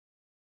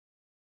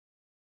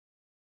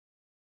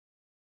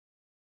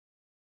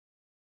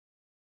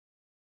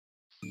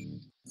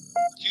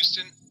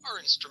Houston, our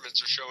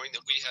instruments are showing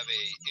that we have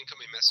a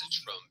incoming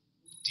message from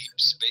deep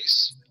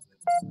space.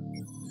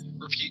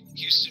 Repeat,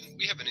 Houston,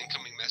 we have an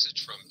incoming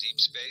message from deep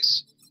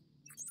space.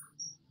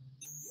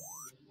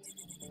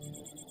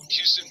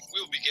 Houston,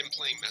 we will begin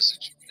playing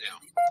message now.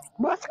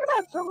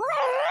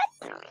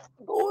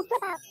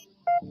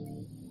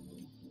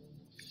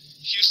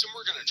 Houston,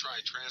 we're going to try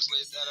and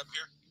translate that up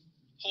here.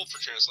 Hold for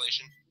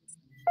translation.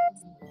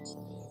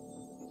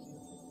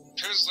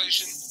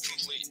 Translation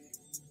complete.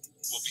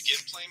 We'll begin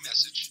playing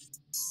message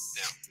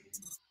now.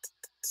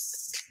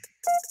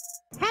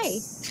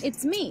 Hey,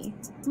 it's me,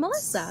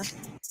 Melissa.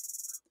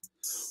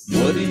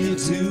 What do you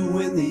do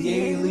when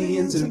the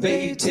aliens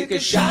invade? Take a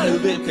shot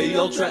of MK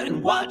Ultra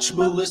and watch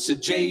Melissa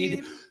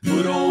Jade.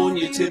 Put on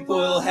your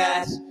tinfoil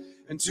hat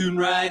and tune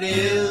right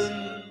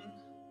in.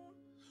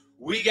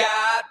 We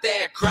got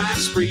that crime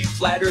spree,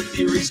 flat earth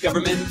theories,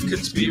 government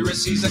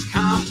conspiracies, a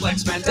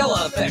complex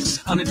Mandela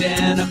effects,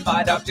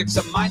 unidentified objects,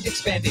 a mind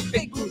expanding,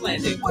 fake moon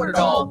landing, what it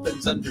all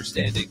been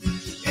understanding.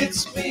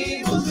 It's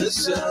me,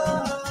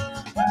 Melissa.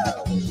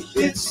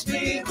 It's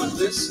me,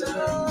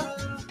 Melissa.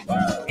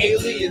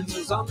 Aliens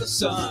is on the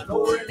sun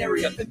or in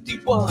Area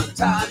 51.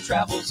 Time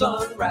travels,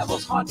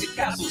 unravels, haunted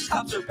castles,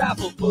 cops are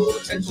baffled,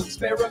 potential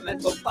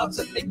experimental thoughts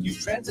that make you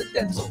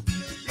transcendental.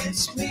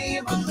 It's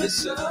me,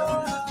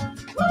 Melissa.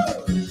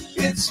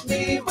 It's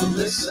me,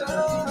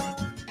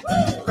 Melissa.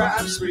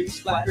 Crime sprees,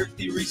 flat earth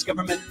theories,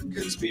 government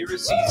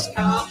conspiracies,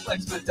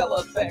 complex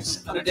Mandela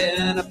effects,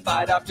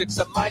 unidentified objects,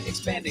 a mind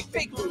expanding,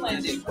 fake moon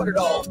landing, what it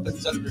all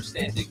been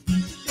understanding.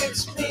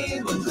 It's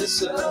me,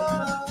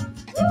 Melissa.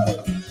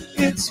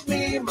 It's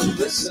me,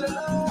 Melissa.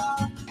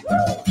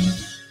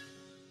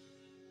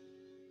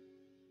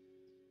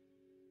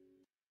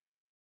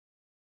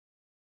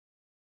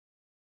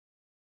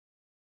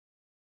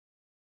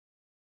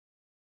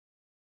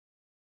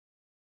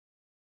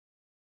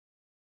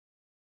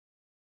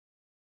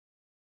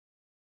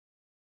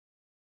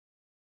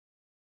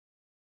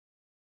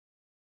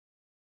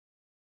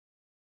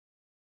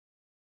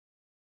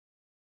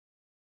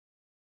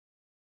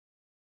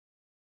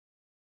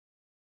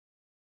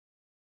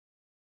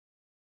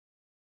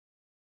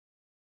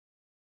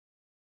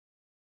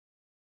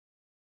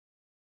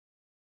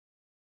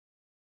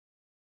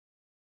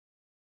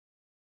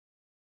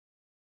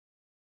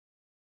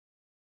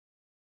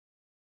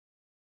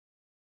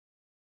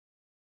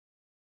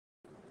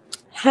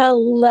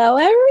 Hello,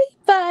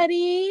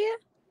 everybody.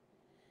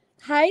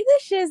 Hi, the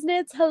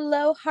Shiznits.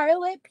 Hello,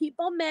 Harlot,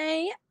 People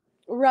May,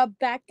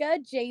 Rebecca,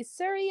 J.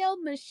 Suriel,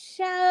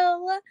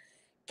 Michelle,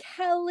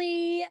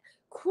 Kelly,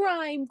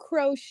 Crime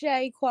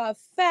Crochet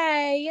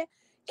Coiffee,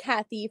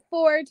 Kathy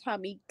Ford,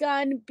 Tommy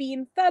Gunn,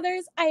 Bean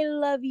Feathers. I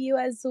love you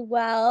as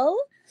well.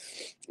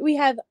 We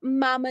have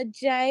Mama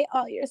J.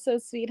 Oh, you're so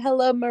sweet.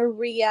 Hello,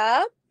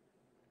 Maria.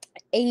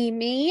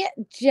 Amy,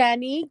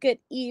 Jenny, good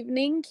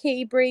evening,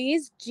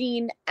 K-Breeze,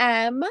 Jean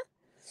M,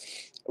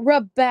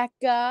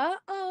 Rebecca.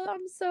 Oh,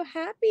 I'm so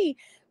happy.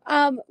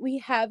 We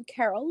have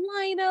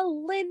Carolina,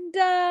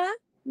 Linda,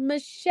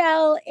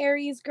 Michelle,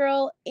 Aries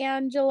Girl,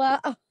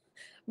 Angela,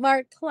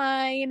 Mark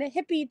Klein,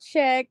 Hippie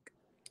Chick,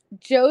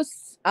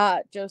 Josepho,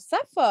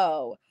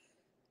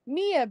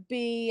 Mia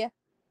B.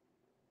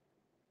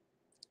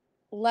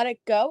 Let It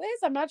Go is?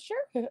 I'm not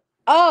sure.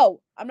 Oh,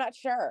 I'm not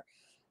sure.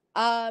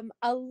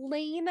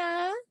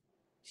 Elena,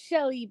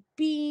 Shelly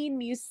Bean,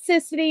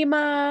 Musicity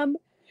Mom.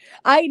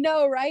 I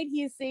know, right?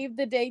 He saved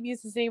the day.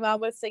 Musicity Mom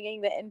was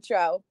singing the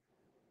intro.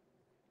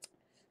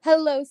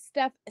 Hello,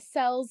 Steph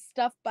sells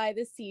stuff by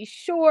the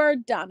seashore.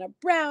 Donna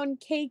Brown,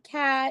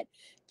 K-Cat,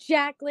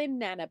 Jacqueline,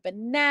 Nana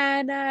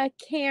Banana,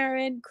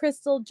 Karen,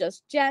 Crystal,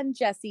 Just Jen,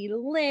 Jessie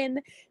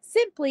Lynn,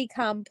 Simply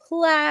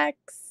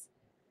Complex,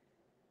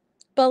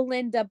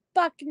 Belinda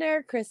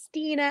Buckner,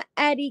 Christina,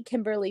 Eddie,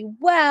 Kimberly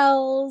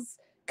Wells,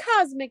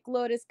 Cosmic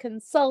Lotus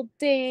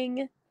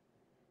Consulting,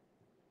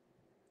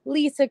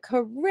 Lisa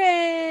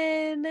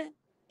Corinne,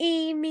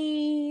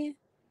 Amy,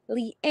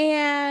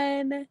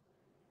 Leanne.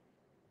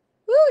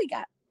 Woo, we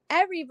got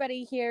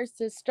everybody here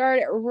to start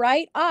it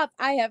right off.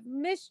 I have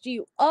missed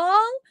you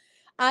all.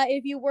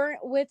 If you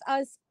weren't with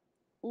us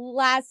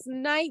last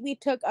night, we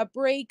took a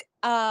break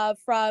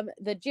from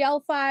the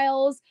jail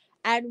files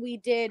and we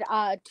did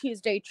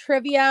Tuesday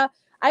trivia.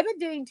 I've been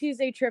doing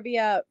Tuesday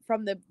trivia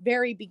from the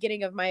very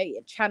beginning of my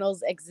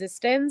channel's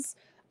existence.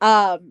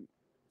 I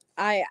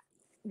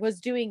was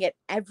doing it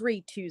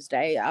every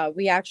Tuesday.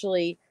 We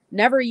actually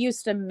never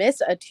used to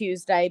miss a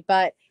Tuesday,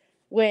 but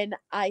when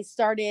I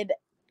started,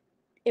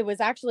 it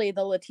was actually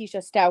the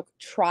Letecia Stauch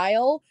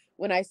trial.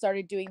 When I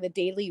started doing the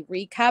daily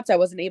recaps, I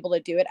wasn't able to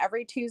do it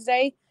every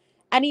Tuesday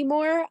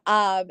anymore.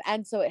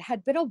 And so it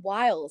had been a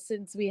while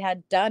since we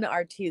had done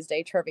our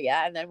Tuesday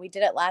trivia. And then we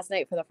did it last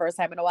night for the first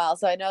time in a while.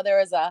 So I know there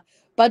was a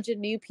bunch of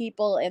new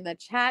people in the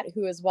chat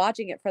who was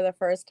watching it for the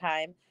first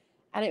time.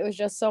 And it was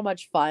just so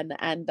much fun.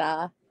 And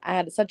I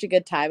had such a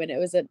good time. And it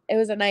was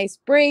a nice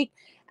break.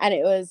 And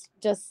it was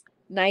just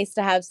nice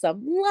to have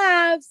some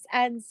laughs.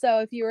 And so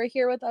if you were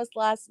here with us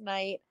last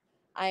night,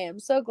 I am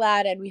so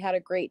glad, and we had a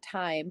great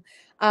time.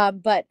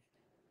 But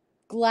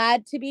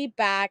glad to be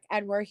back,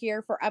 and we're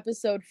here for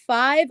episode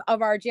 5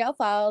 of our Jail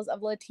Files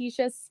of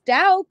Letecia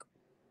Stauch.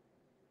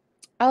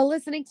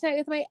 Listening tonight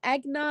with my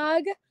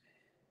eggnog,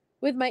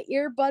 with my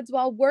earbuds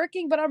while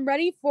working, but I'm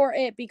ready for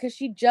it because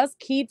she just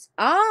keeps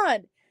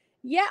on.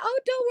 Yeah,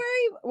 don't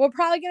worry. We're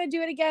probably going to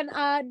do it again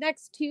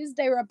next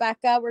Tuesday,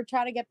 Rebecca. We're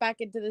trying to get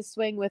back into the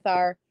swing with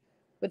our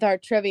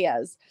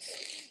trivias.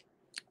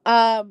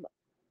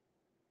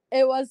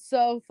 It was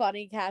so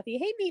funny, Kathy.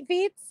 Hey, Meat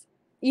Feets.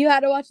 You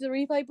had to watch the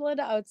replay,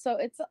 Belinda. Oh,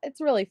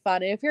 it's really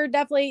fun. And if you're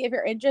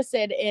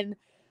interested in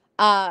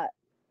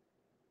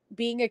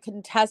being a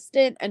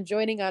contestant and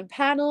joining on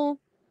panel,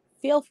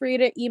 feel free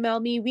to email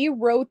me. We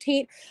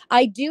rotate.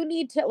 I do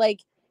need to, like,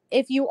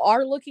 if you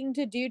are looking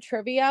to do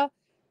trivia,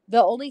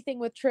 the only thing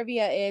with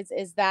trivia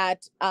is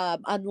that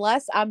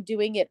unless I'm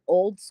doing it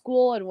old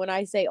school, and when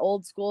I say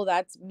old school,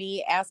 that's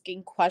me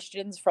asking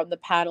questions from the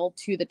panel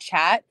to the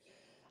chat.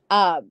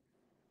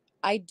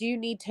 I do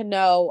need to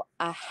know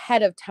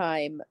ahead of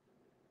time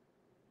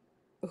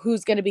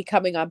who's going to be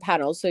coming on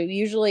panel. So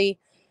usually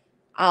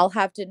I'll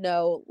have to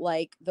know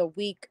like the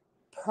week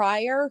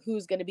prior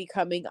who's going to be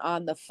coming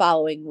on the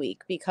following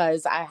week,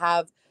 because I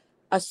have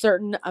a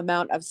certain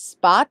amount of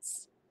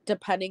spots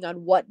depending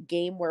on what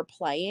game we're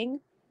playing.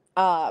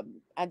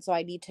 And so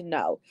I need to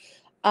know.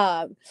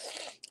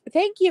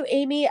 Thank you,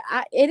 Amy.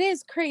 It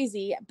is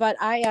crazy, but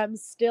I am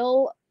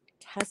still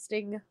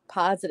testing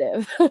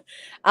positive.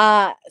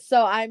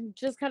 So I'm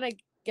just kind of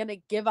gonna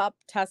give up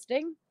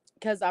testing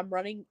because I'm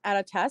running out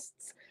of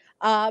tests.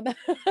 And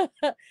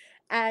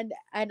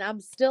I'm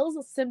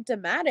still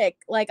symptomatic.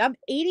 Like, I'm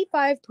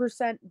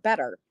 85%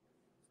 better,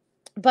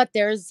 but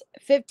there's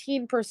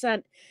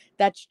 15%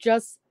 that's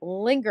just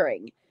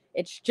lingering.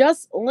 It's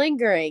just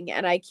lingering,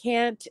 and I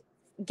can't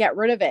get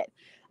rid of it.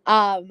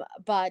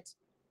 But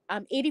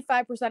I'm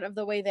 85% of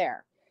the way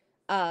there.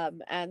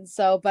 And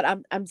so, but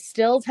I'm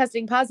still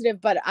testing positive,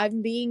 but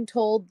I'm being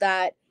told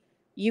that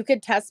you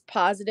could test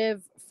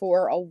positive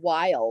for a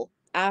while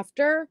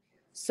after.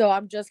 So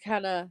I'm just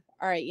kind of,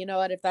 all right, you know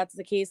what? If that's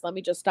the case, let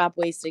me just stop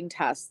wasting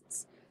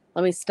tests.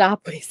 Let me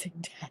stop wasting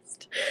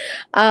tests.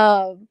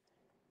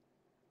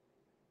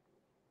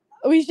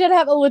 We should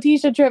have a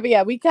Letecia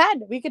trivia. We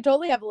could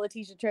totally have a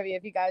Letecia trivia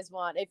if you guys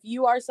want. If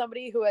you are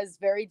somebody who is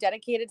very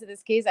dedicated to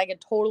this case, I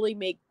could totally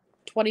make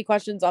 20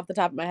 questions off the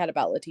top of my head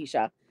about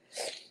Letecia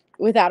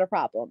without a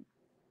problem.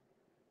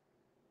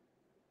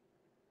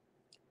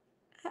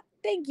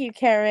 Thank you,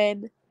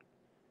 Karen.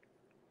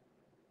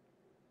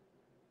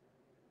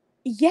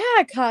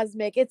 Yeah,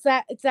 Cosmic. It's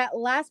that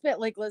last bit.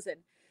 Like, listen,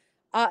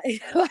 my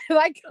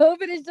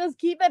COVID is just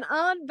keeping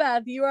on,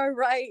 Beth. You are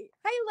right.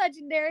 Hi,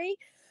 Legendary.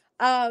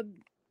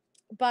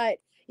 But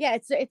yeah,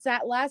 it's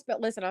that last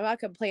bit. Listen, I'm not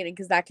complaining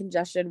because that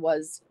congestion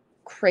was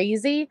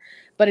crazy,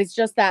 but it's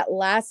just that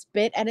last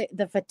bit, and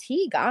the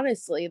fatigue.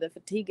 Honestly, the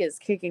fatigue is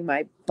kicking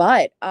my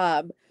butt.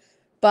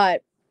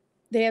 But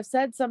they have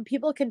said some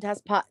people can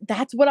test pot.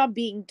 That's what I'm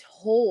being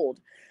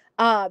told.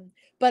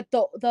 But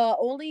the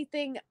only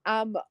thing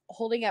I'm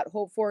holding out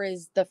hope for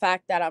is the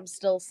fact that I'm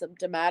still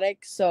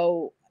symptomatic.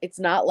 So it's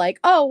not like,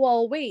 oh,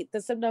 well, wait, the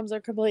symptoms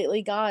are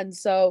completely gone.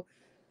 So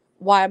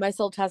why am I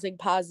still testing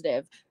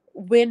positive?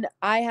 When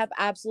I have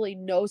absolutely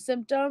no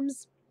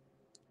symptoms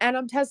and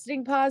I'm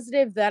testing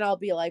positive, then I'll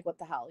be like, what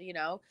the hell, you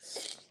know?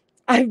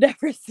 I've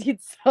never seen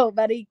so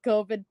many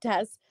COVID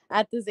tests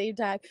at the same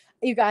time.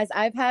 You guys,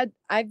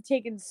 I've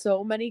taken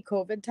so many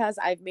COVID tests.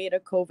 I've made a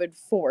COVID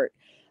fort.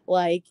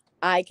 Like,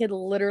 I could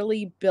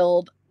literally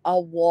build a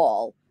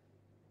wall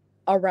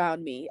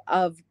around me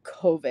of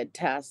COVID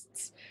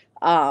tests.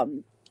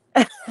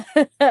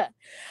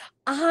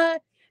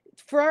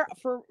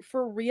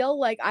 For real,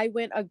 like, I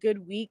went a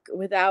good week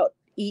without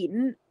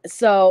eating.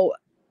 So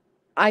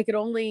I could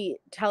only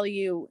tell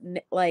you,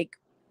 like,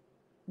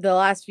 the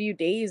last few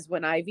days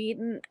when I've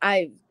eaten.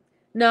 I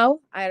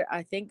don't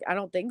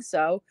think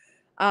so.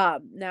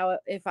 Now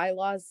if I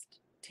lost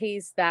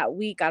taste that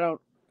week, I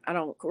don't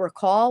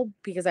recall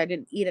because I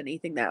didn't eat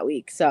anything that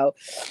week. So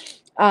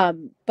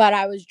but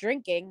I was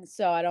drinking,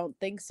 so I don't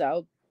think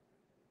so.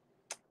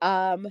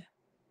 I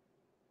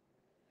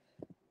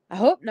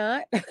hope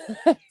not.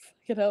 I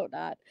hope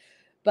not.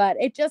 But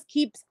it just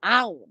keeps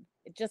on.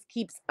 It just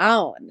keeps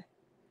on.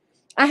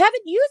 I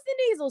haven't used the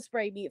nasal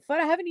spray, Meatfoot.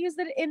 I haven't used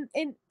it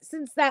in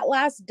since that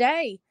last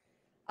day.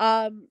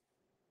 That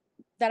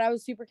I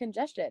was super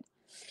congested.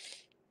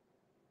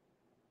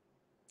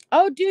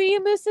 Oh, do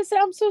you miss this?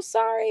 I'm so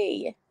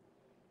sorry.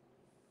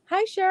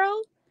 Hi,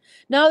 Cheryl.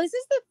 No, this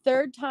is the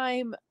third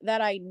time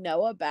that I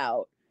know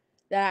about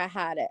that I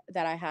have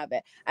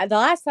it. And the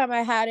last time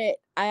I had it,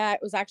 I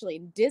was actually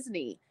in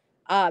Disney.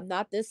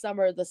 Not this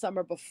summer, the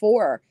summer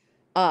before.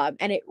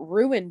 And it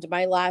ruined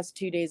my last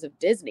 2 days of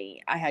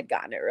Disney. I had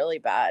gotten it really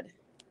bad.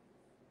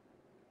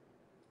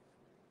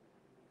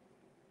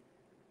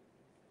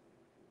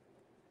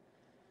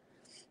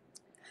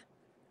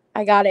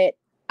 I got it.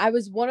 I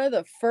was one of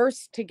the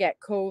first to get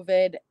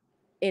COVID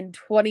in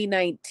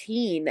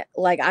 2019.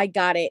 Like, I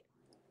got it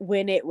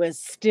when it was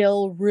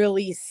still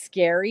really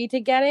scary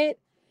to get it.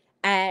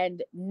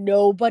 and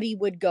nobody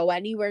would go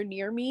anywhere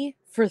near me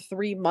for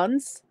 3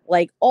 months,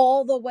 like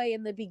all the way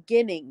in the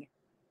beginning,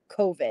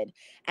 COVID,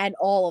 and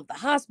all of the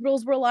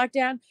hospitals were locked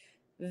down.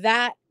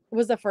 That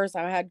was the first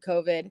time I had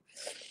COVID.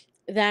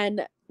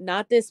 Then,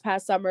 not this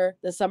past summer,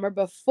 the summer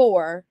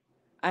before,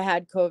 I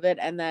had COVID,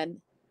 and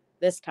then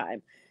this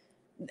time.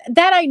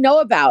 That I know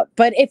about.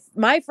 But if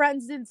my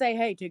friends didn't say,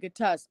 hey, take a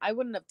test, I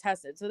wouldn't have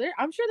tested. So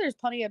I'm sure there's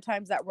plenty of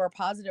times that we're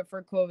positive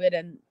for COVID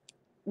and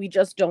we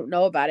just don't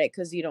know about it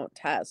because you don't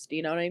test.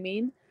 You know what I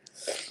mean?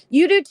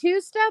 You do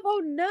too, Steph?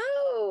 Oh,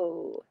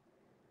 no.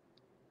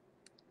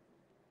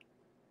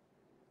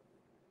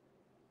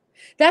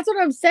 That's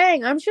what I'm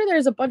saying. I'm sure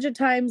there's a bunch of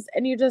times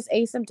and you're just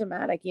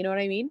asymptomatic. You know what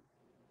I mean?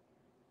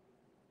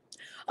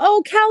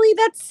 Oh, Callie,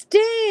 that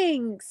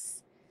stinks.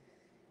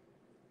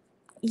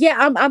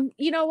 Yeah, I'm,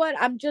 you know what?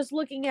 I'm just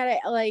looking at it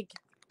like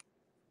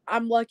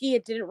I'm lucky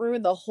it didn't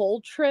ruin the whole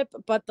trip,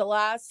 but the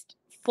last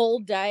full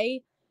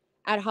day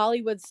at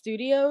Hollywood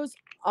Studios,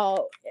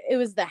 it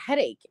was the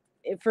headache.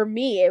 For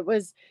me, it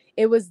was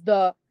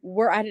the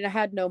where I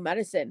had no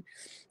medicine,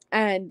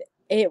 and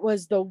it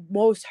was the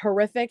most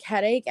horrific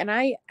headache. And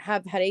I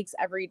have headaches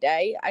every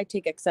day. I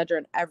take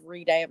Excedrin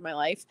every day of my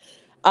life.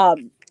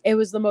 It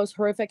was the most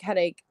horrific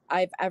headache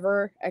I've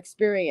ever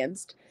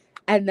experienced.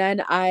 And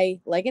then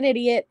I, like an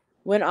idiot,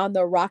 went on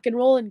the rock and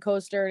roller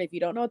coaster. And if you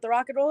don't know what the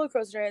rock and roller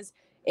coaster is,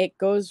 it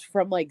goes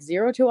from like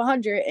 0 to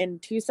 100 in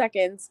 2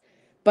 seconds.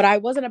 But I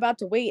wasn't about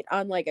to wait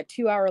on like a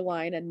 2-hour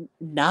line and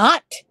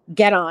not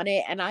get on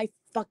it. And I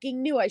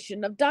fucking knew I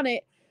shouldn't have done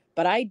it,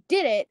 but I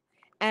did it.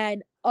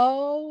 And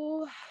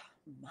oh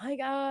my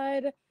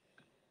God,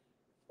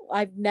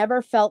 I've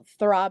never felt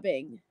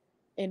throbbing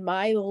in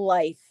my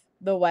life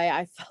the way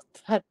I felt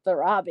that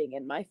throbbing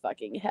in my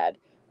fucking head.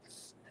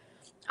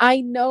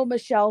 I know,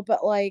 Michelle,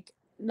 but like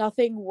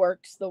nothing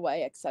works the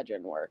way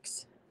Excedrin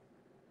works.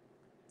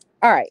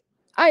 All right.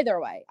 Either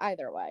way,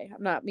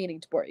 I'm not meaning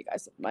to bore you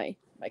guys with my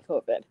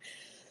COVID.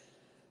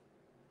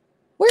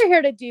 We're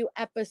here to do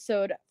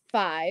episode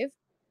 5.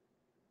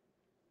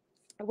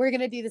 We're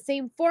going to do the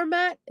same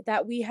format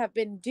that we have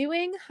been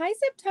doing. Hi,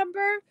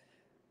 September.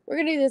 We're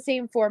going to do the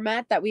same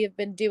format that we have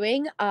been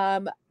doing.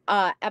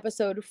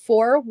 Episode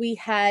 4, we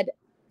had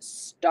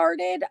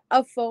started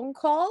a phone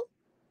call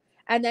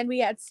and then we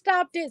had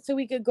stopped it so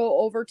we could go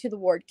over to the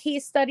ward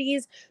case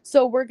studies.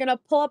 So we're going to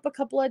pull up a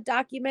couple of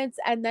documents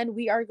and then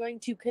we are going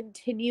to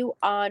continue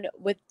on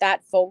with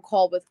that phone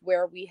call with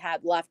where we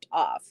had left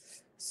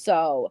off.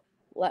 So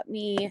let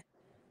me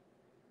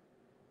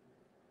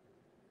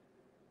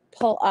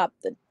pull up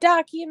the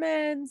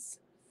documents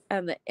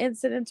and the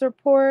incidents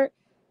report.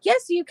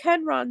 Yes, you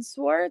can, Ron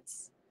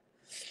Swartz.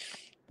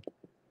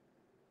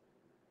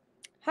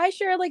 Hi,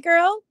 Shirley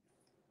girl.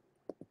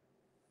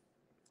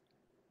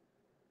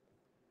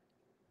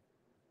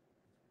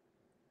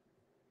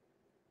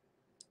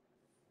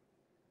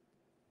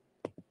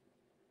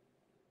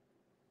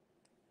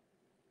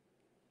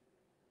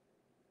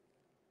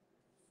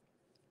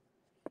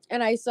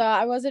 And I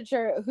wasn't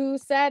sure who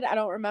said, I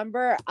don't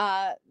remember,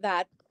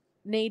 that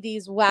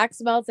Nadine's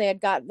wax melts, they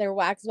had gotten their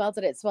wax melts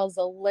and it smells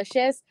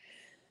delicious.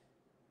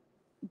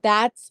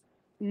 That's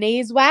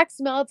Nay's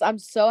wax melts. I'm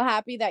so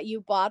happy that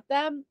you bought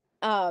them.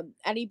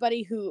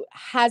 Anybody who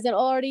hasn't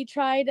already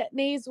tried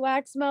Nay's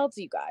wax melts,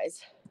 you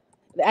guys,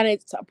 and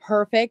it's a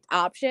perfect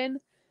option.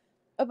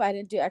 Oh, I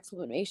didn't do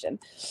exclamation.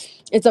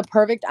 It's a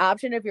perfect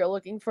option if you're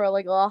looking for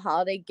like a little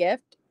holiday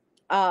gift.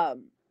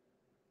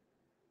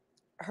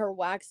 Her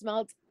wax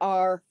melts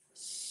are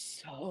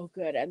so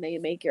good and they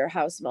make your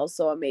house smell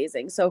so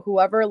amazing. So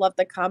whoever left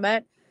the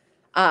comment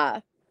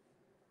that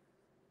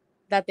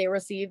they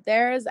received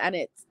theirs, and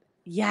it's,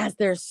 yes,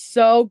 they're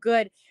so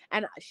good.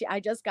 And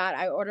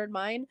I ordered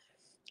mine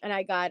and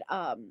I got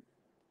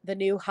the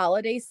new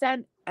holiday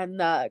scent and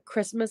the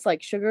Christmas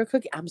like sugar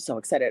cookie. I'm so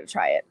excited to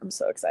try it. I'm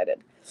so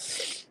excited.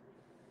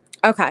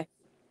 Okay.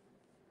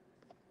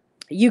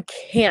 You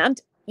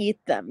can't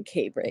eat them,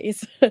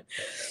 K-Brace.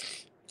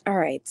 All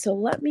right, so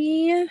let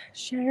me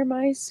share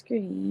my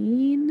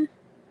screen.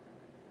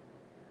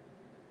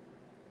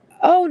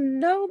 Oh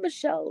no,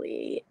 Michelle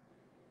Lee.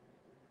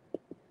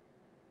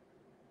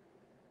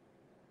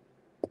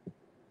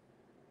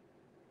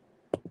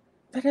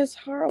 That is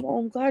horrible.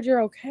 I'm glad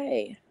you're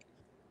okay.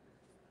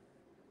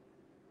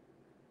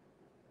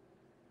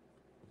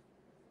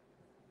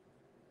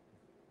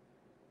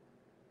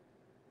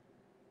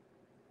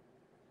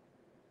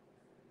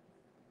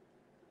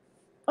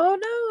 Oh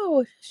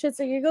no, shits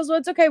and giggles. Well,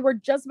 it's okay. We're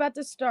just about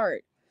to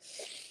start.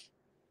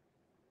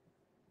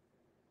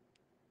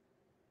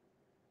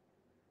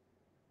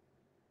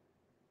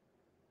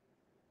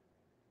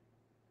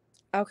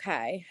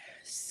 Okay,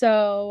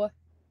 so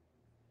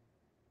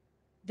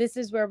this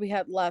is where we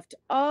had left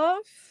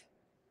off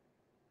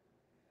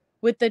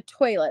with the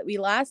toilet. We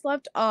last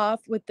left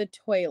off with the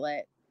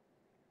toilet.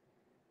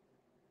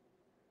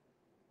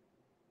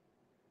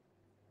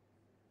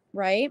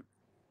 Right?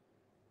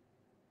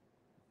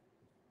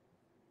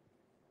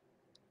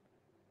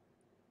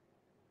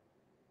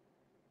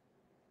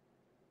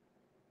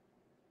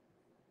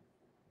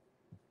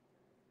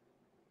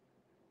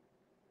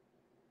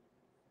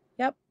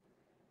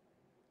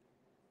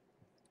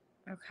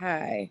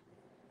 Okay.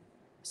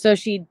 So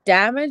she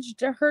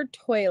damaged her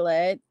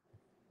toilet.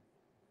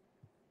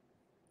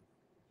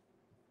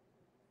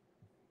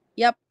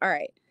 Yep. All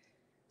right.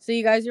 So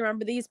you guys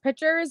remember these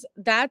pictures?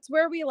 That's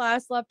where we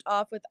last left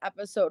off with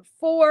episode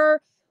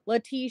 4.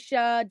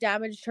 Letecia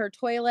damaged her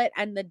toilet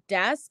and the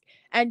desk,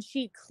 and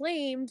she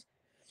claimed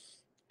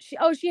she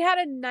had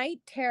a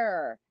night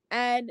terror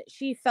and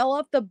she fell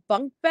off the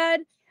bunk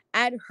bed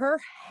and her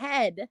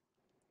head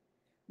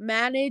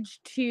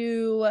managed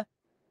to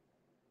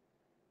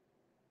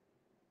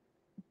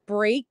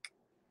break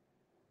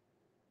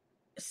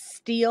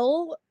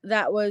steel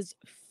that was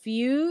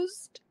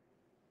fused.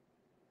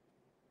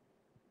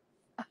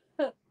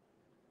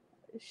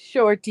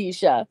 Sure,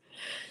 Tisha.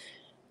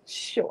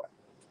 Sure.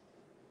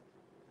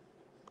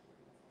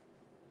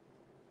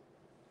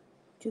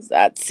 Because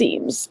that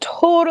seems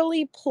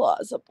totally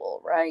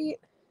plausible, right?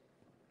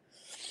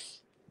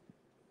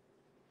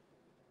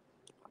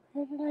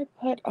 Where did I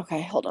put?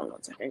 Okay, hold on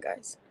 1 second,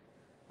 guys.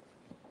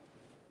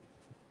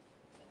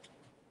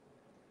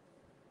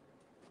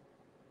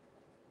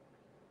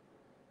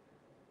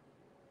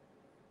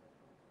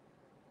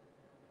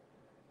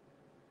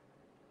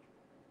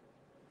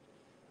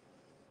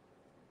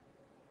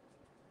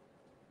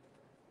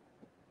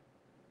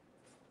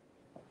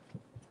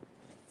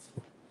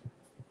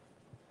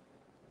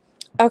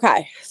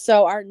 Okay,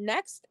 so our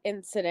next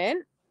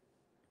incident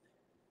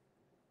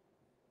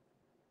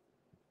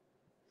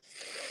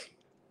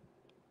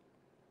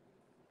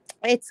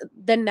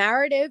the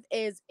narrative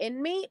is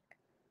inmate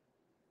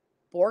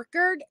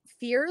Borkard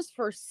fears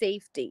for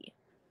safety.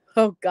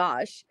 Oh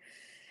gosh.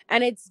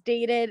 And it's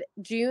dated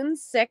June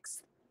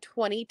 6th,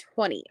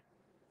 2020.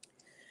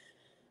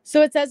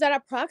 So it says at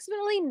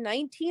approximately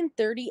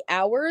 1930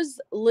 hours,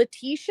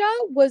 Letecia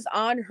was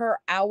on her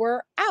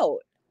hour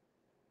out.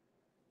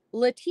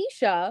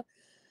 Letecia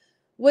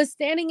was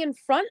standing in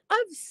front of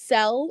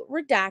cell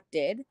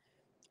redacted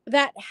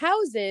that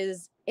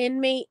houses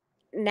inmate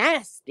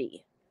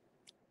Nasty.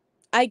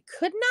 I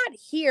could not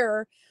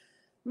hear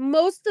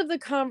most of the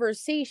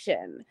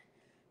conversation.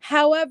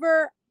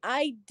 However,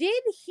 I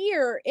did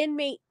hear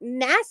inmate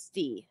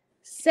Nasty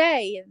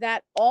say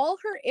that all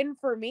her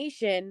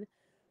information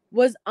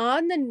was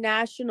on the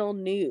national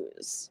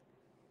news.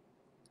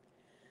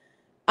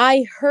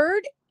 I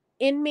heard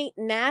inmate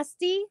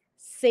Nasty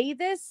say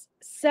this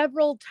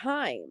several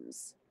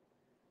times.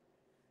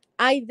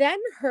 I then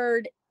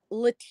heard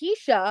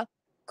Letecia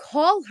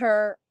call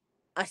her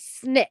a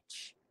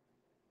snitch.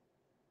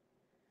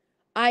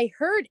 I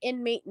heard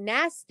inmate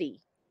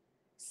Nasty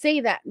say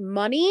that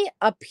money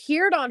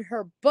appeared on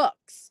her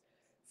books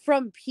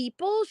from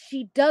people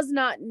she does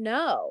not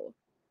know.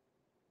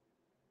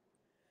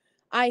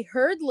 I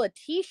heard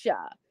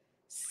Letecia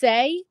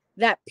say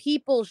that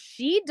people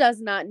she does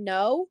not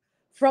know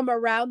from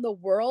around the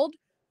world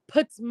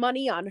puts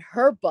money on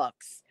her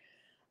books.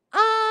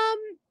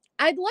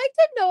 I'd like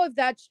to know if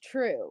that's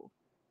true.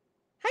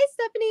 Hi,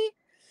 Stephanie.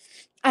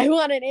 I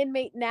want an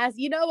inmate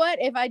nasty. You know what?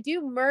 If I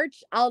do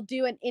merch, I'll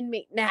do an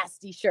inmate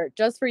nasty shirt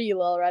just for you,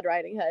 Little Red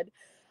Riding Hood.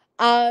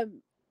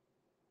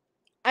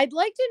 I'd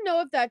like to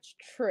know if that's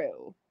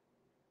true.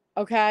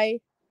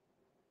 Okay.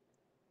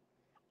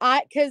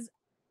 I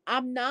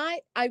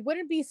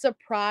wouldn't be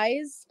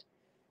surprised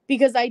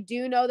because I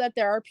do know that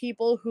there are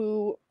people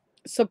who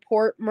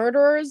support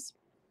murderers,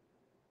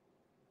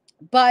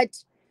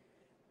 but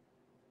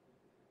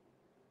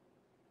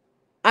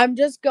I'm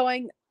just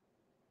going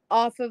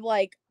off of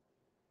like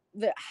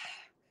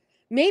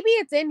maybe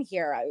it's in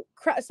here.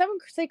 Someone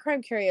say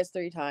crime curious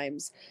 3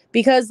 times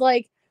because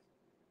like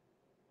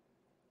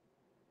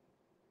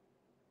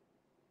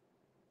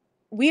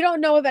we don't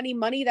know of any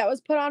money that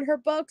was put on her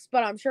books,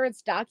 but I'm sure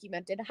it's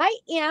documented. Hi,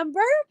 Amber.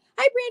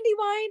 Hi,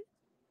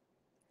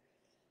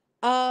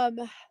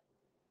 Brandywine.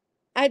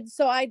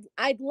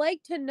 I'd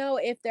like to know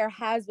if there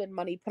has been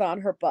money put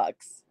on her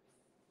books.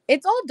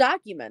 It's all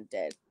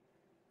documented.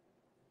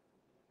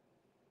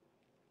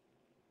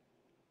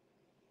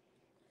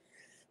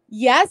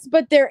 Yes,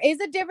 but there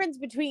is a difference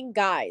between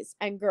guys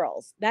and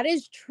girls. That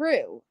is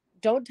true.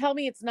 Don't tell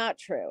me it's not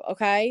true,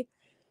 okay?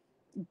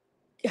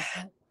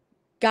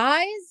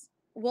 Guys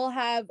will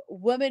have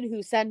women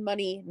who send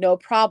money, no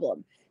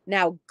problem.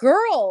 Now,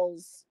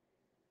 girls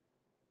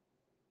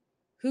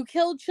who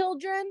kill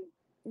children,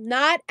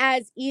 not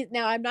as easy.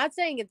 Now, I'm not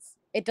saying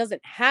it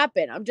doesn't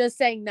happen. I'm just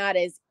saying not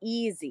as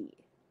easy.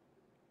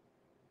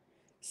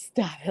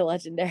 Stop it,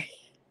 Legendary.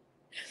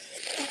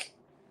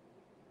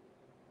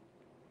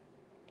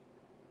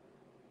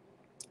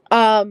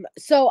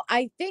 So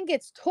I think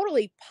it's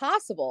totally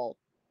possible.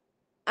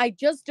 I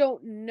just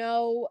don't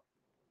know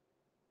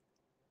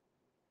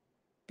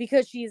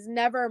because she's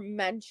never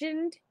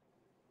mentioned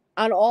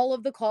on all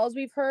of the calls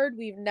we've heard.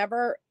 We've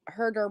never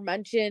heard her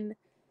mention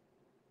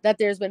that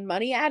there's been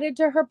money added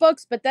to her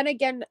books. But then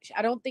again,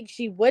 I don't think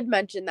she would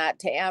mention that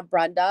to Aunt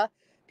Brenda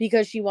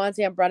because she wants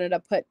Aunt Brenda to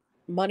put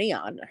money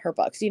on her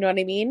books. You know what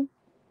I mean?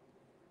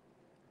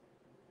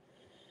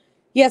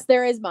 Yes,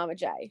 there is Mama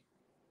J.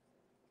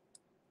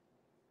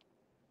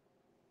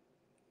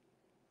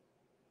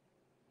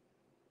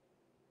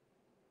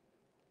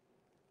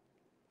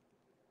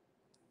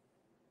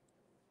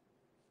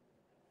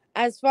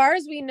 As far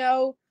as we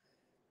know,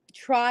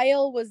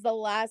 trial was the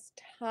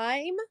last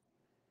time,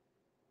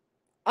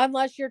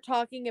 unless you're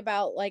talking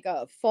about like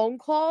a phone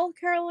call,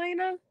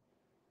 Carolina.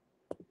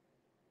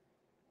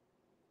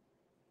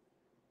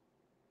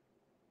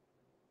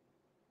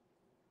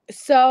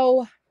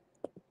 So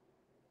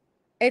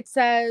it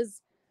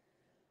says,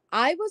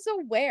 I was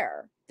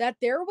aware that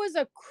there was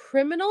a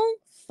criminal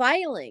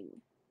filing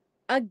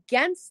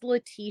against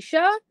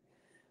Letecia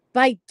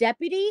by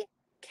Deputy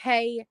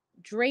K.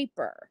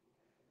 Draper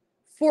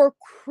for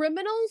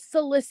criminal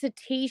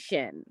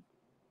solicitation.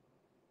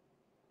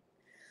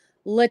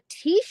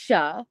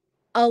 Letecia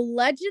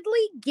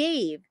allegedly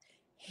gave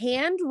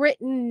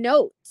handwritten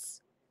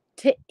notes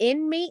to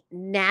inmate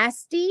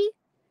Nasty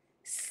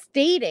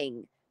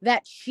stating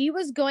that she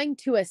was going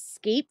to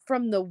escape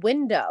from the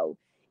window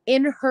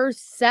in her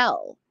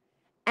cell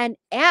and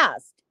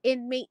asked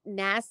inmate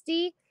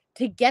Nasty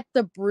to get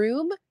the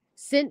broom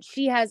since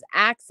she has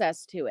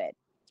access to it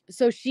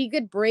so she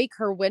could break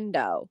her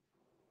window.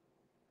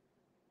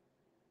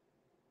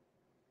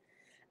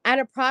 At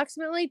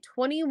approximately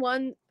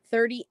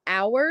 21:30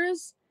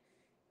 hours,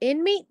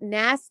 inmate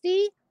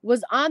Nasty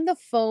was on the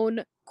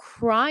phone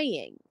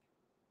crying.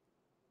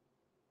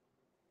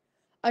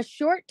 A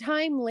short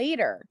time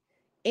later,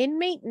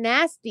 inmate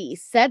Nasty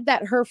said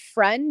that her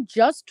friend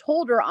just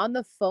told her on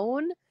the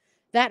phone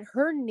that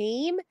her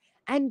name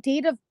and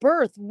date of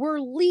birth were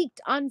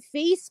leaked on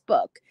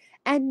Facebook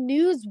and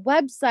news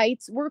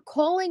websites were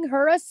calling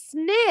her a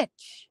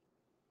snitch.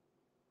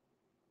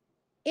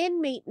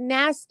 Inmate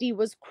Nasty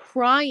was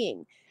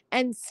crying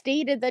and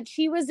stated that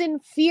she was in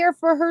fear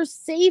for her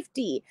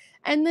safety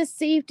and the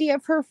safety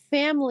of her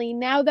family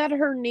now that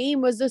her name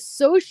was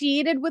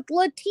associated with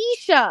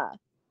Letecia.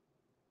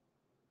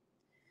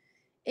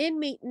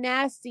 Inmate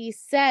Nasty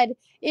said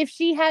if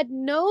she had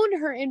known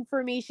her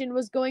information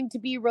was going to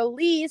be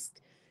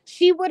released,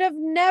 she would have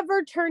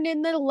never turned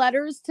in the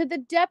letters to the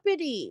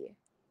deputy.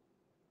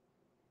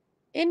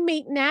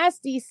 Inmate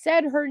Nasty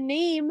said her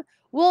name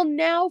will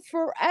now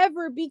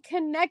forever be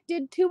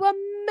connected to a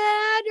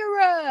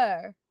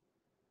murderer.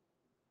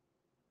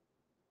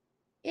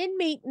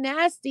 Inmate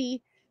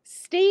Nasty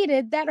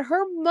stated that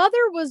her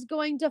mother was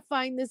going to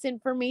find this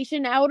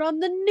information out on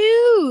the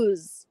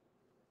news.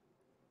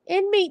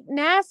 Inmate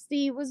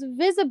Nasty was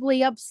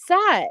visibly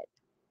upset.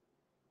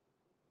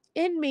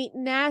 Inmate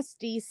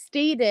Nasty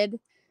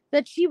stated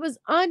that she was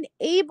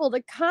unable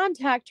to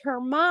contact her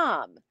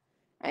mom,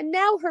 and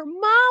now her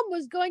mom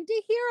was going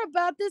to hear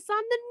about this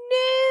on the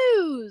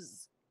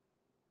news.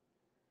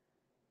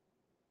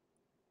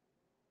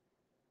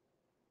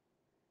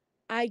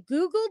 I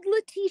Googled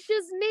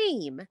Letecia's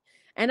name,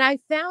 and I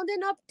found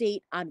an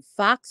update on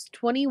Fox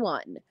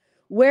 21,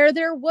 where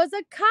there was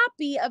a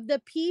copy of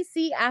the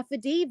PC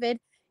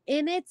affidavit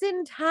in its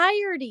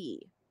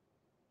entirety.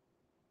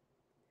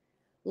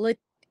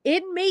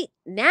 Inmate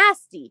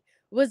Nasty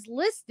was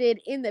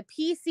listed in the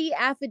PC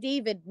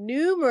affidavit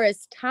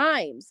numerous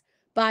times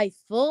by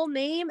full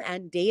name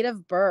and date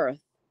of birth.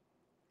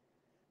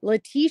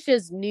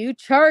 Letecia's new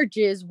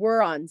charges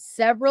were on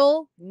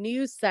several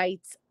news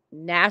sites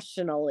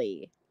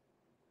nationally.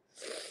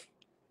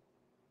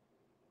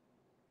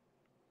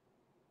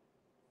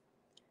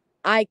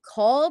 I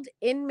called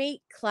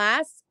inmate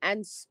class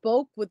and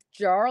spoke with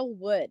Jarl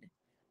Wood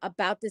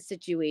about the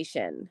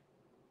situation.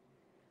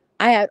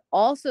 I had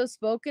also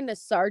spoken to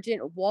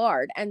Sergeant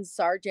Ward and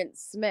Sergeant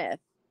Smith.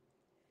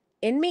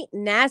 Inmate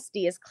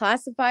Nasty is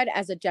classified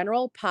as a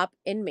general pop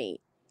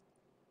inmate.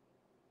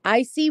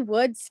 IC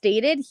Wood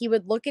stated he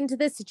would look into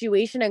the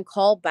situation and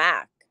call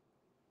back.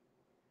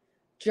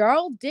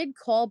 Jarl did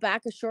call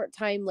back a short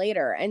time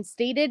later and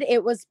stated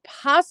it was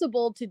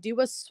possible to do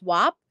a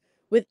swap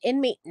with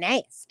inmate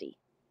Nasty.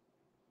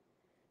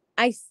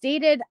 I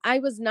stated I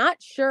was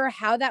not sure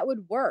how that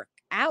would work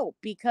out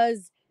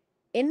because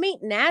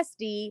inmate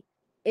Nasty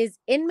is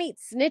inmate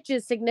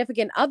Snitch's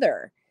significant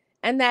other,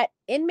 and that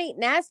inmate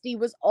Nasty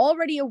was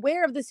already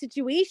aware of the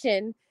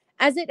situation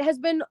as it has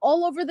been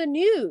all over the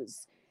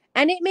news,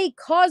 and it may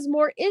cause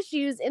more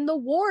issues in the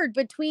ward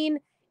between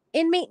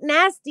inmate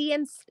Nasty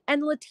and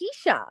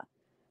Letecia.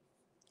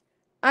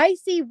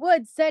 IC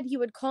Wood said he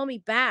would call me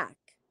back.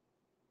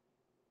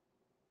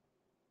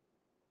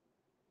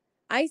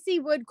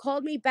 IC Wood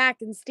called me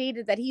back and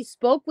stated that he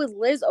spoke with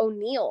Liz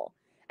O'Neill,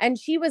 and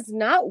she was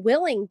not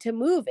willing to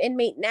move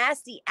inmate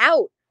Nasty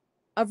out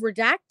of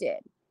Redacted.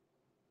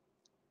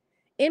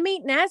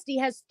 Inmate Nasty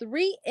has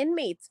 3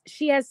 inmates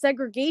she has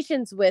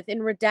segregations with in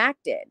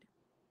Redacted.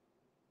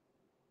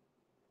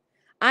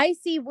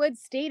 IC Wood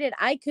stated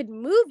I could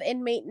move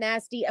inmate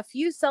Nasty a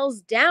few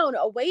cells down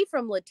away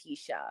from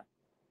Letecia.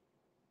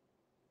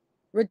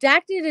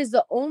 Redacted is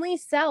the only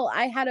cell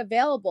I had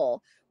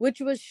available, which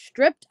was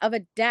stripped of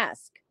a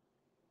desk.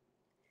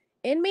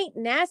 Inmate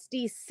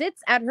Nasty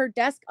sits at her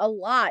desk a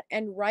lot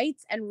and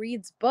writes and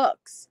reads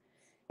books.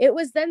 It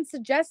was then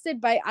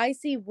suggested by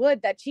IC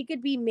Wood that she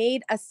could be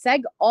made a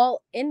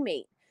seg-all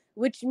inmate,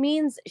 which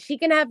means she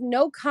can have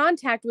no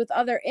contact with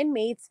other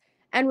inmates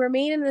and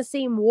remain in the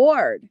same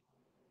ward.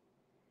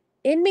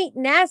 Inmate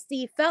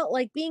Nasty felt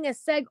like being a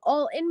Seg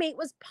All inmate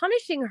was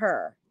punishing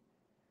her.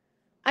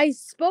 I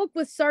spoke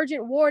with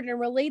Sergeant Ward and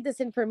relayed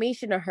this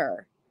information to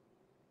her.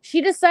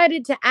 She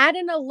decided to add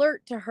an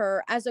alert to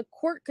her as a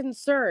court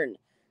concern,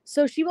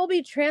 so she will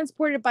be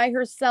transported by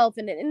herself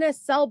and in a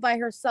cell by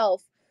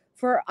herself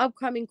for her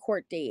upcoming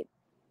court date.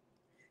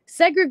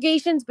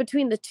 Segregations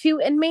between the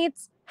two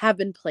inmates have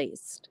been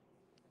placed.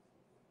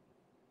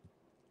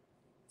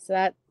 So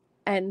that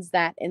ends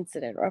that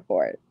incident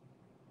report.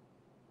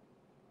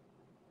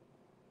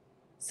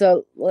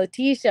 So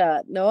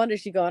Letecia, no wonder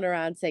she's going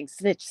around saying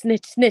snitch,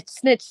 snitch, snitch,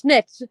 snitch,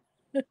 snitch.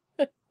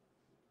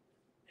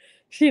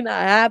 She's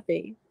not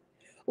happy.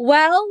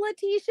 Well,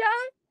 Letecia,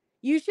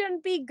 you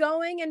shouldn't be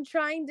going and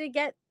trying to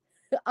get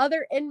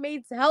other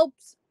inmates help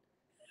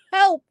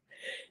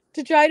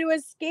to try to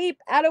escape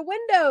out of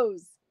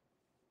windows.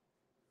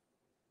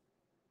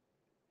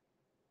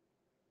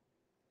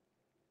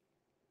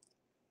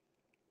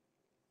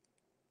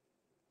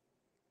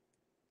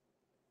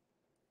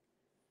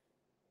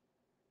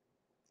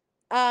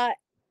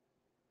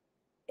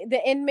 The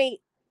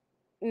inmate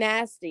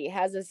Nasty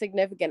has a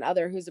significant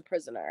other who's a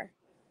prisoner.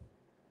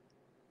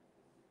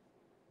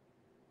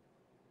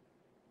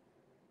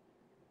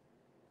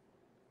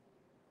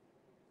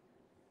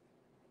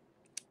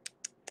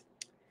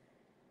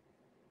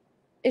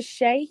 Is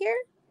Shay here?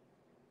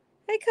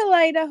 Hi,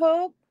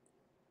 Kaleidohope.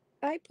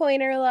 Hi,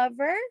 Pointer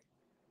Lover.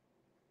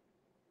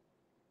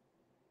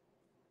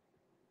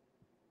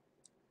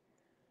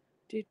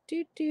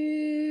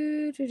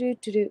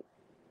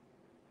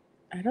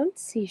 I don't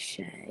see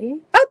Shay.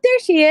 Oh, there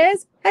she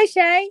is. Hi,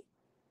 Shay.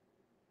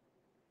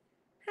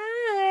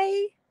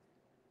 Hi.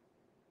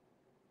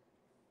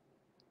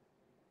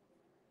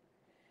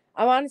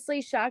 I'm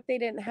honestly shocked they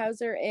didn't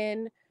house her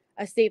in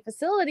a state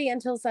facility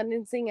until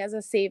sentencing as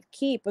a safe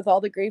keep with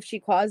all the grief she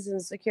caused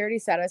and security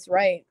status,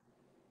 right?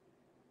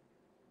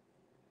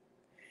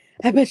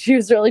 I bet she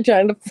was really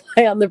trying to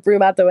fly on the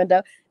broom out the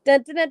window.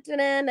 Dun, dun, dun,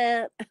 dun,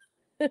 dun,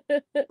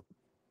 dun.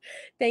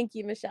 Thank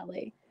you, Michelle.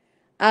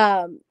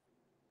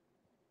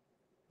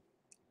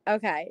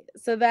 Okay,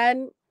 so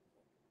then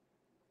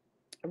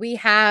we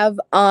have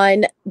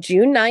on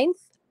June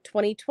 9th,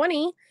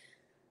 2020,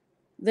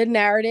 the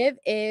narrative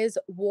is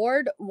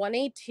Ward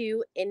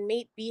 182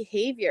 inmate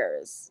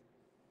behaviors.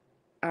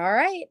 All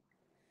right.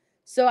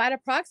 So at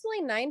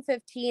approximately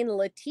 9:15,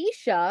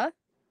 Letecia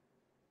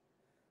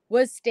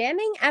was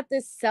standing at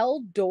the cell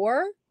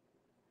door,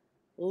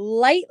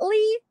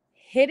 lightly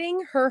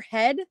hitting her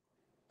head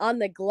on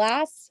the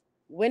glass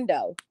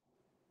window.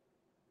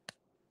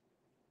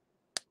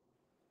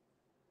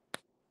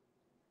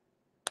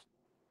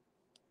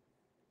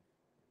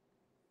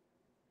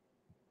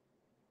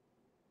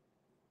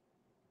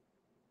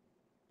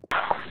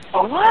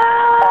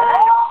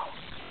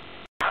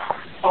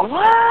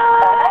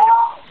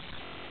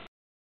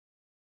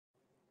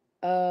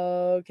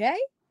 Okay.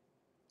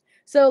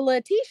 So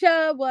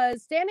Letecia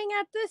was standing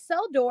at the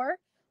cell door,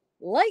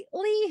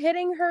 lightly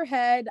hitting her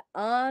head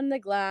on the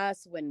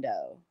glass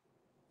window.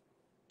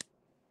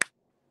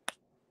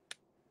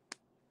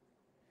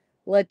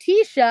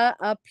 Letecia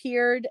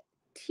appeared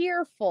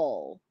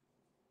tearful.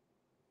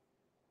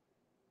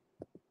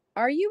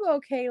 Are you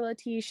okay,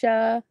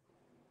 Letecia?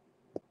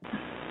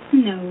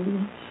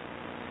 No.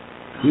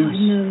 Yes.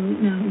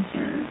 No,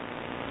 sir.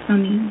 I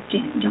mean,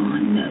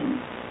 John,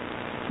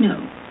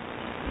 no.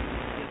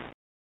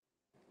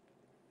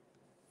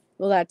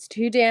 Well, that's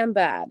too damn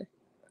bad.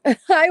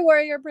 Hi,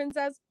 Warrior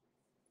Princess.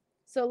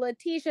 So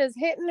Letecia's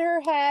hitting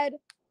her head,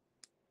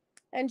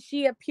 and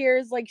she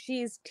appears like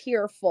she's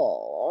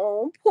tearful.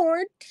 Oh,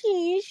 poor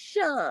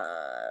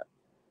Tisha.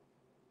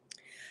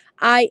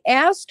 I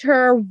asked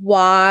her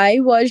why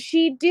was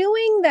she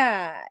doing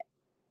that.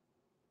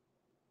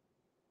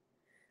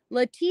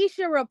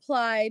 Letecia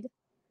replied,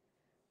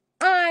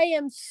 I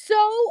am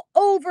so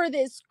over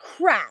this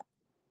crap.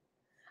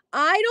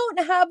 I don't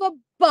have a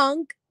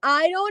bunk.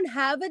 I don't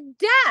have a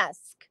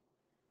desk.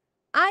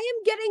 I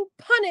am getting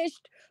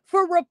punished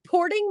for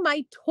reporting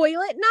my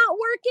toilet not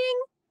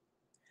working.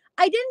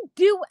 I didn't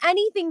do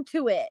anything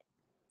to it.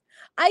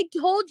 I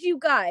told you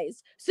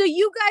guys so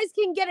you guys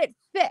can get it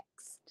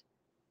fixed.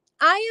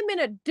 I am in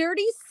a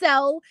dirty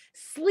cell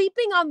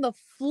sleeping on the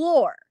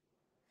floor.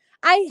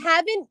 I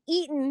haven't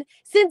eaten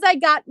since I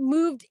got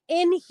moved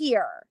in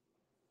here.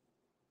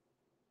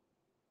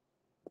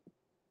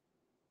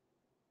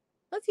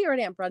 Let's hear what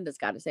Aunt Brenda's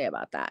got to say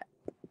about that.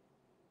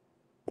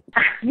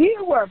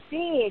 You were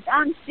big.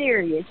 I'm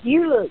serious.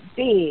 You look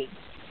big.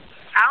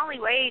 I only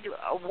weighed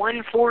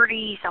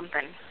 140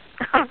 something.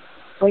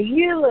 Well,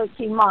 you look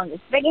humongous.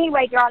 But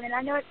anyway, darling,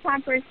 I know it's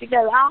time for us to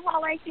go. I'll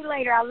holler at you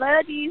later. I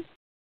love you.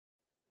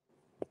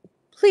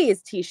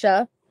 Please,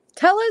 Tisha,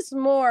 tell us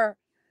more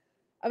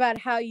about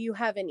how you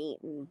haven't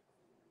eaten.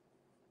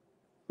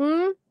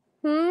 You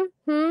want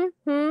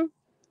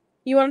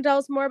to tell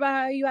us more about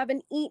how you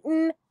haven't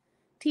eaten,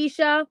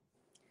 Tisha?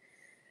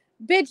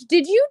 Bitch,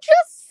 did you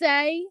just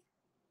say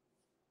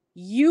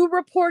you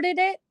reported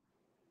it?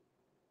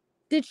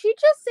 Did she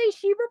just say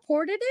she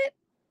reported it?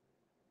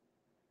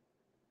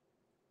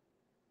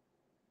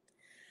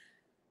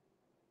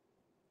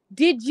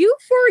 Did you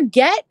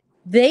forget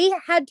they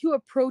had to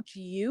approach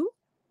you?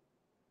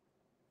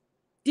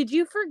 Did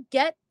you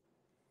forget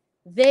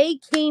they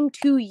came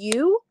to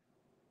you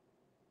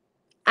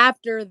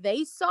after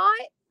they saw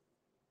it?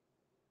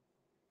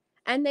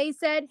 And they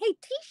said, hey,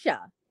 Tisha,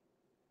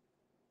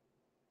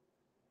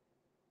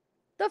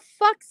 the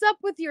fuck's up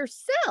with your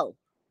cell?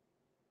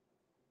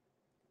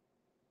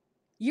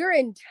 Your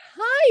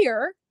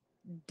entire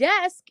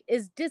desk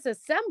is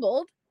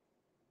disassembled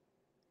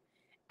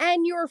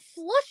and your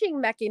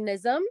flushing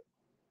mechanism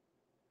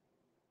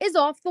is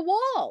off the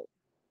wall.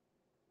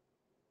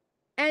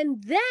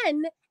 And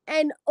then,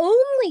 and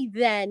only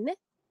then,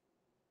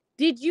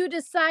 did you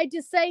decide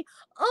to say,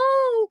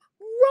 oh,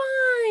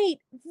 right,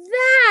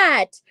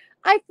 that.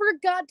 I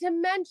forgot to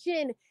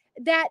mention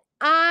that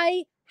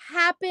I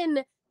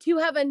happen to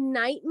have a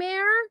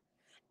nightmare.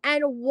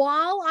 And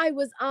while I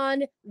was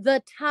on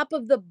the top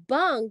of the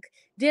bunk,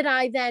 did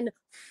I then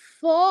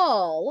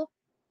fall?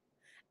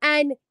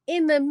 And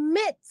in the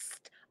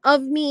midst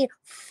of me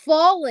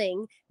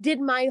falling,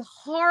 did my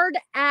hard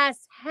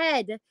ass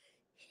head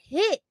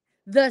hit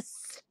the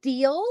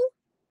steel?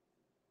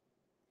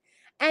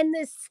 And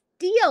the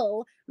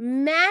steel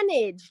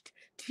managed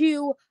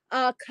to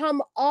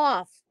come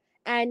off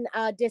and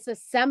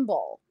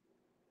disassemble.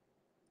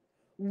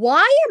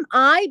 Why am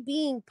I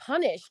being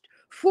punished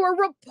for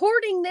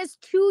reporting this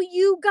to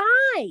you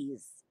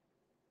guys?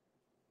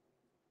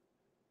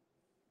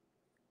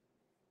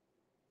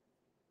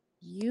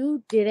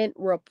 You didn't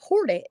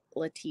report it,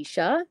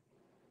 Letecia.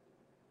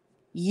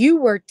 You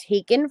were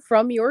taken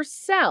from your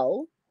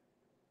cell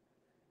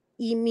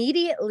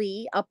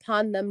immediately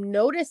upon them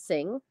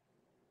noticing.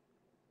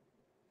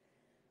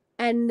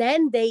 And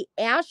then they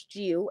asked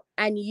you,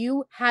 and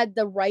you had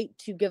the right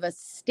to give a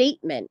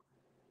statement.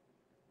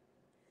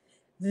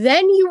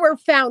 Then you were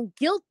found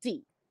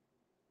guilty.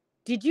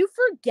 Did you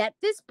forget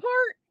this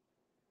part?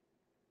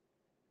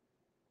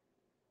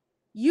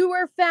 You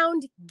were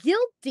found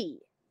guilty.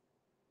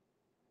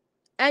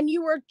 And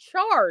you were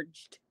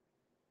charged.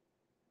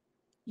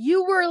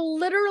 You were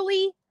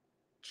literally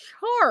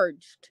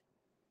charged.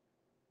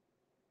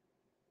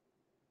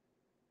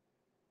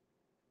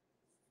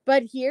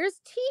 But here's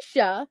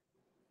Tisha.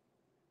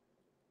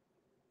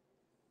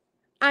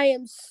 I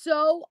am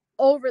so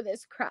over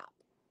this crap.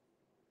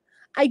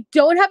 I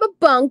don't have a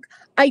bunk.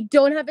 I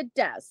don't have a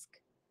desk.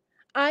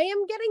 I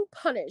am getting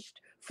punished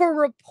for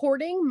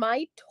reporting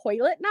my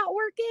toilet not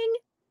working.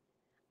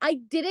 I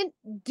didn't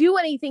do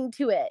anything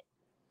to it.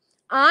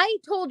 I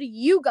told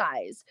you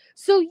guys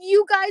so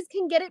you guys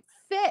can get it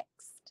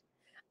fixed.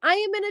 I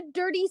am in a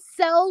dirty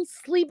cell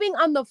sleeping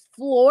on the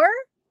floor.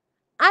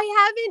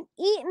 I haven't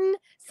eaten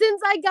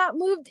since I got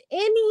moved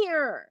in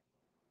here.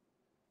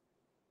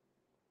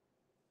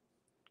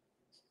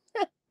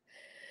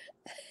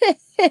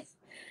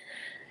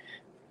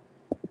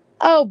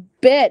 Oh,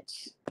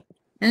 bitch.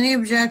 Any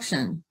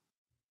objection?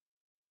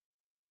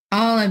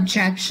 All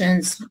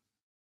objections.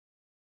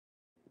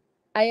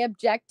 I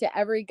object to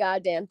every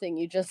goddamn thing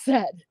you just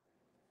said.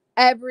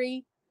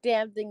 Every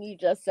damn thing you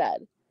just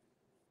said.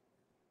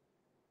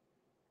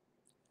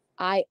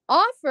 I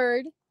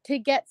offered to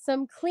get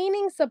some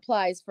cleaning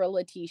supplies for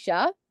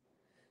Letecia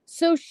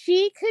so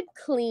she could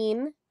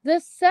clean the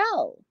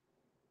cell.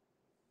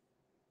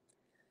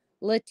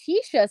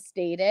 Letecia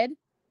stated,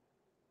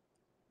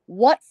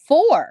 what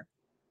for?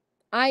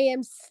 I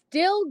am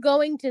still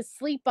going to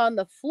sleep on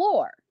the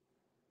floor.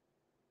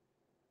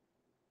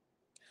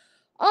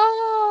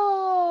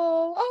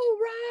 Oh,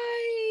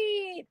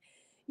 right.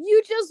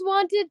 You just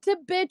wanted to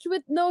bitch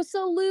with no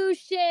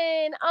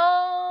solution.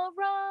 All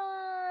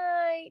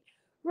right.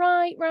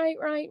 Right.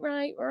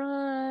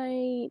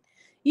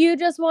 You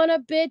just want to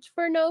bitch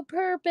for no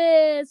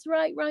purpose.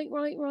 Right.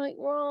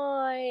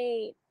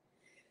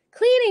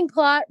 Cleaning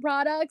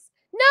products.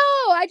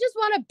 No, I just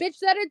want to bitch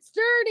that it's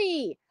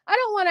dirty. I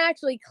don't want to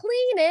actually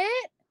clean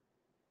it.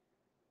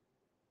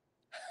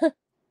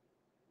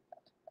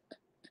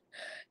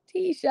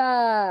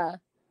 Tisha.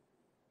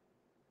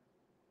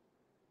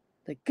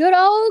 The good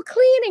old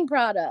cleaning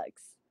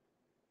products.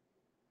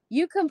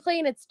 You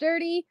complain it's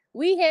dirty.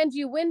 We hand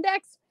you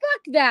Windex.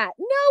 Fuck that.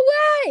 No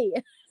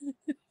way.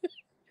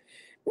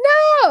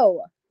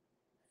 No.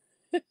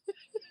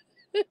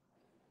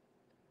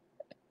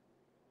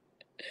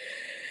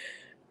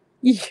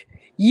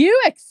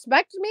 You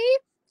expect me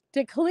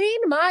to clean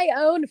my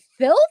own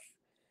filth?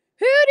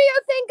 Who do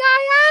you think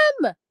I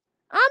am?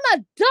 I'm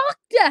a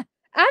doctor,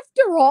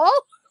 after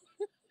all.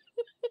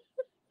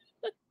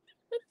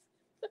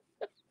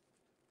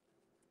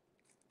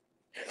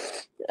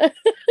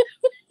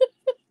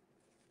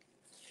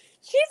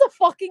 She's a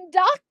fucking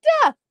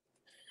doctor.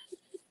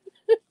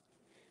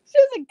 She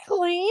doesn't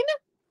clean.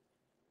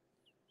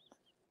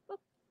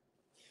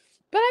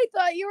 But I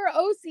thought you were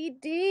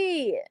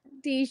OCD,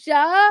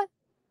 Tisha.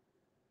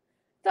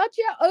 Thought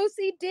you were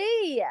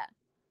OCD.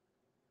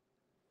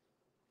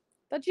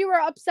 Thought you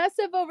were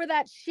obsessive over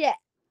that shit.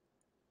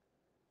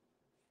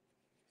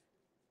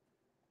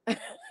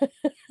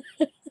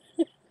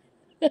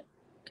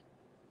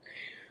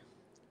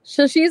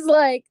 So she's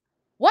like,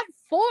 what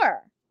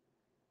for?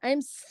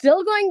 I'm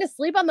still going to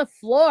sleep on the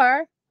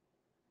floor.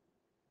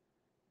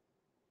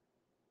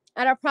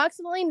 At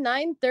approximately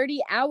 9:30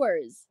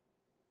 hours,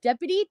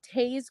 Deputy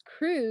Taze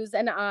Cruz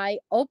and I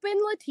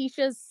opened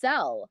Letecia's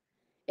cell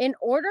in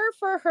order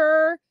for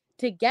her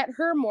to get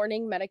her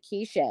morning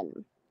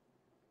medication.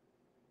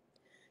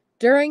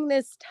 During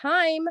this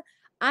time,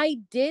 I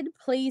did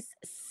place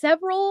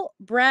several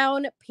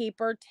brown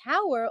paper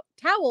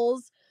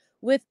towels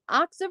with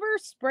Oxiver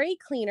spray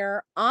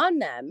cleaner on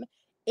them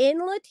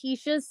in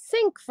Letecia's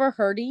sink for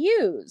her to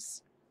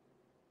use.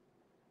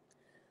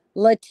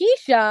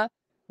 Letecia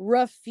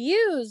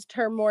refused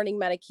her morning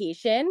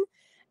medication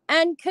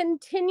and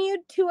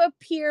continued to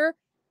appear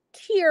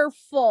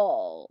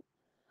tearful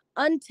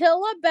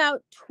until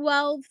about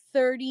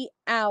 12:30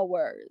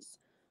 hours.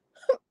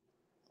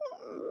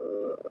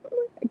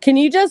 Can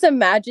you just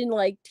imagine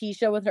like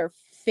Tisha with her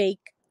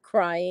fake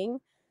crying,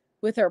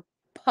 with her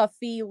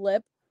puffy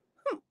lip?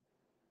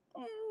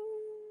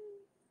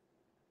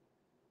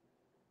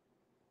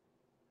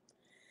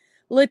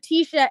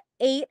 Letecia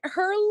ate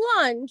her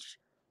lunch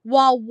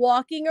while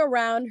walking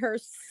around her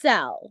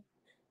cell.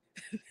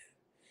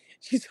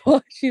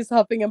 She's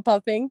huffing and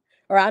puffing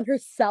around her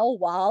cell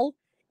while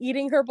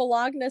eating her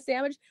bologna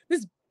sandwich.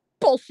 This is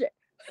bullshit.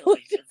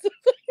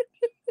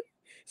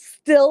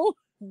 Still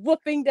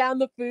whooping down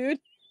the food.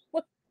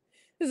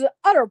 This is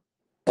utter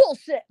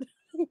bullshit.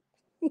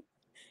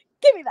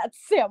 Give me that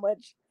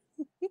sandwich.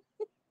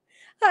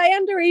 Hi,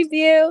 Under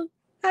Review.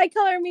 Hi,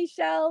 Color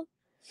Michelle.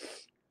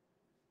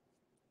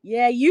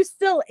 Yeah, you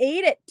still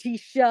ate it,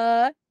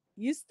 Tisha.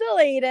 You still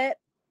ate it.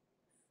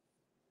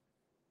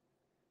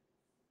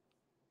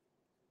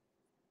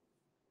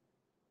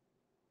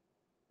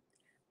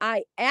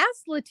 I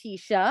asked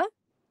Letecia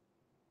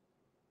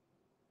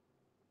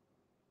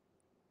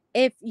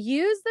if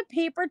use the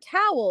paper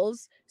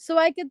towels so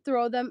I could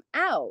throw them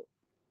out.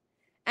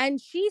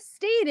 And she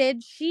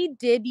stated she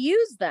did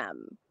use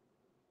them.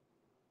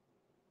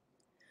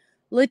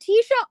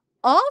 Letecia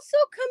also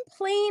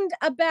complained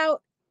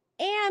about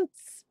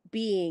ants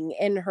being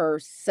in her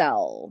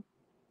cell.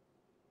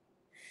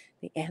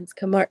 The ants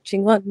come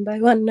marching one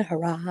by one,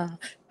 hurrah,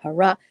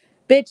 hurrah.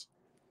 Bitch,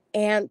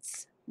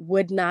 ants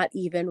would not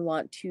even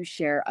want to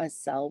share a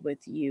cell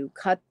with you.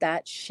 Cut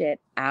that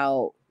shit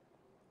out.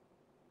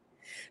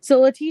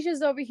 So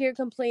Letecia's over here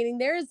complaining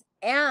there's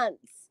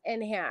ants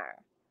in here.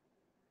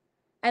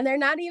 And they're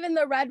not even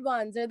the red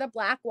ones, they're the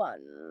black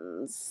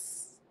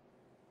ones.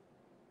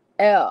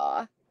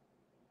 Ew.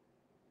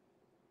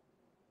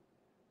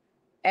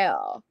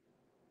 Ew.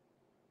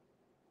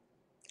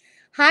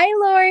 Hi,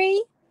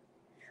 Lori.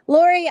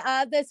 Lori,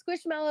 the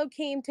Squishmallow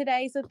came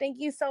today, so thank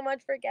you so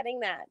much for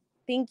getting that.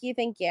 Thank you,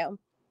 thank you.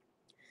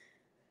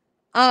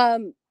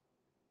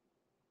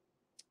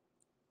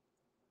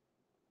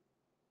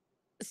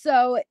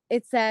 So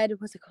it said,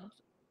 what's it called?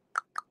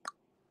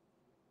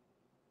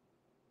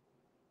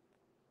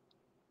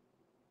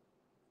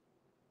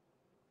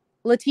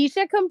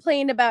 Letecia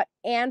complained about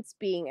ants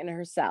being in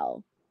her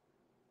cell.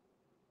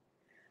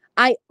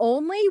 I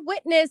only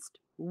witnessed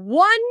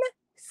one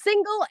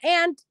single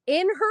ant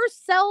in her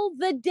cell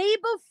the day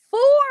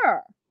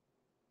before.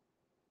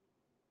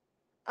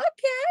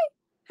 Okay.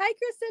 Hi,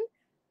 Kristen.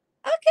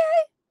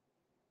 Okay.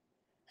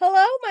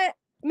 Hello,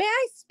 may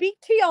I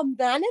speak to your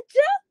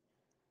manager?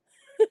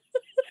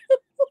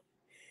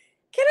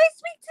 Can I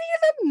speak to you,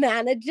 the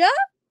manager?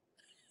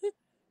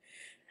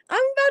 I'm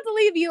about to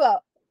leave you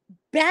a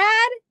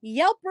bad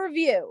Yelp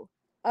review.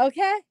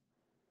 Okay?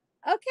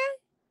 Okay?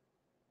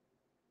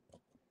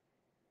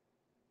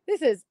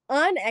 This is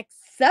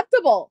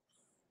unacceptable.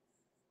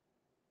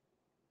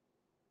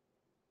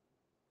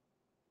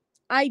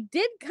 I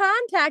did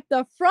contact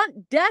the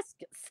front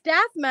desk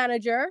staff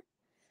manager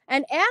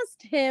and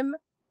asked him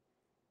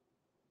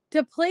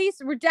to place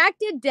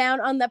redacted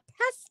down on the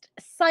pest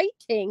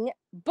sighting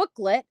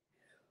booklet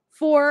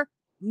for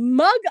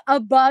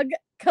Mug-a-Bug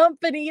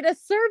Company to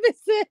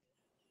service it.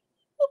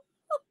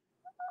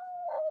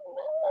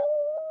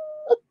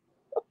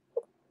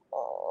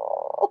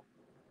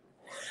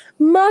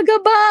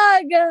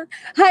 Mug-a-Bug.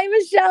 Hi,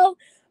 Michelle.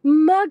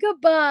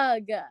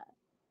 Mug-a-Bug.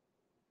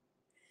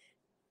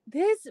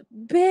 This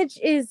bitch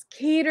is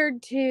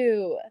catered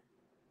to.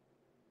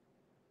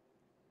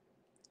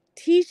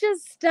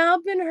 Tisha's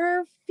stomping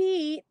her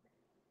feet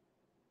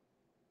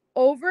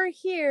over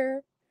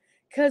here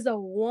because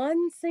of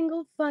one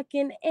single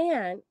fucking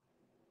ant.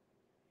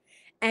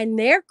 And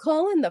they're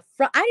calling the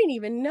front. I didn't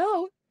even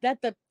know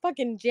that the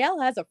fucking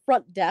jail has a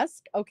front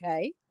desk.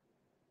 Okay.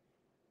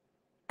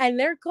 And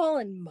they're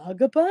calling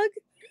Mug-a-Bug?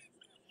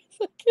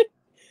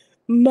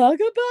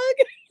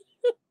 Mug-a-Bug?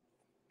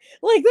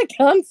 Like the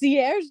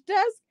concierge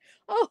desk?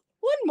 Oh,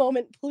 one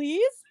moment,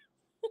 please.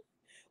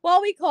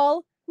 While we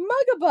call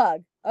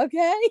Mug-a-Bug,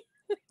 okay?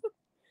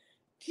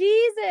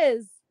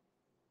 Jesus.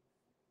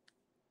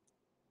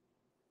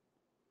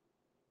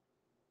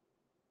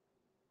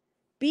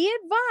 Be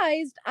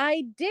advised,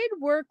 I did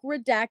work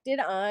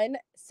redacted on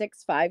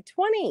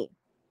 6/5/20.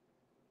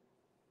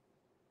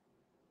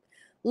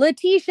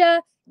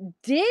 Letecia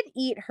did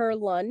eat her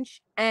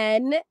lunch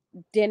and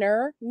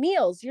dinner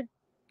meals. You're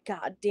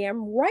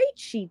goddamn right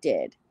she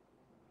did.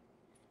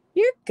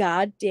 You're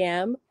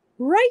goddamn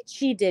right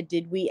she did.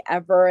 Did we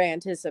ever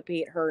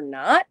anticipate her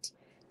not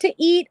to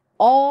eat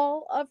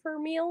all of her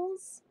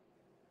meals?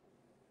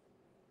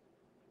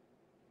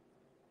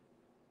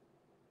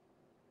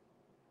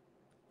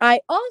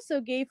 I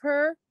also gave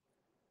her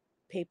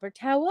paper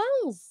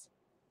towels.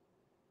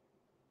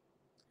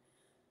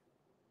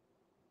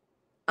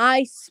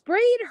 I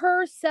sprayed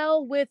her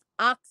cell with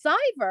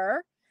Oxiver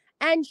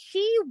and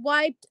she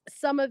wiped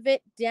some of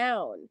it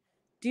down.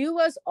 Do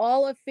us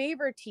all a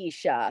favor,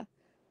 Tisha.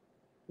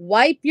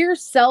 Wipe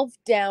yourself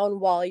down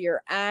while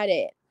you're at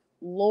it.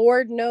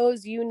 Lord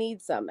knows you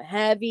need some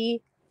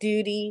heavy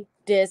duty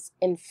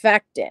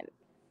disinfectant.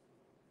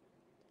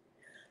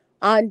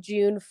 On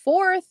June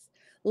 4th,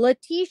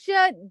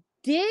 Letecia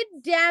did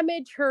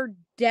damage her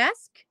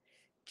desk,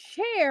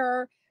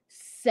 chair,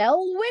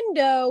 cell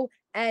window,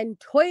 and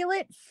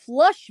toilet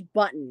flush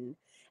button,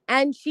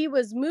 and she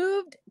was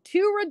moved to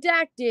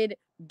redacted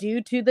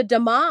due to the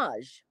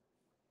damage.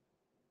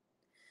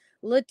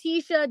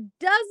 Letecia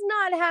does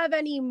not have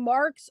any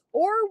marks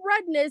or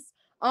redness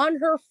on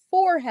her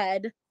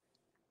forehead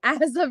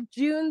as of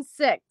June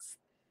 6th,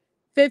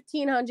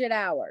 1500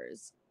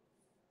 hours.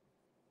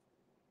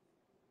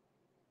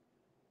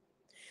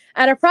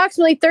 At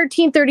approximately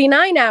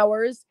 1339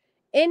 hours,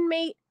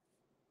 inmate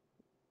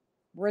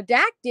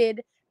redacted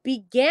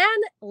began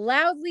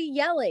loudly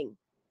yelling,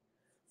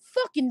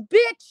 "Fucking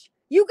bitch!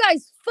 You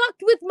guys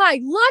fucked with my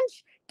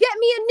lunch! Get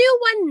me a new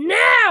one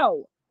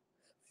now!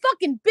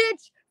 Fucking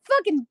bitch!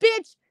 Fucking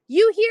bitch!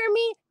 You hear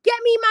me? Get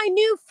me my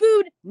new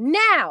food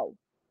now!"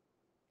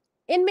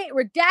 Inmate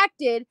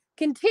redacted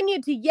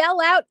continued to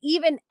yell out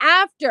even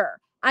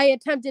after I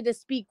attempted to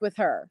speak with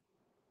her.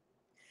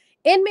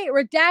 Inmate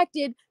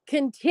redacted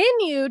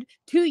continued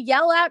to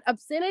yell out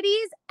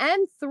obscenities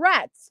and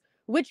threats,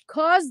 which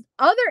caused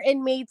other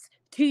inmates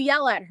to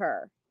yell at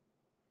her.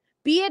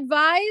 Be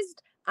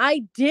advised,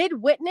 I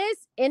did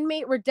witness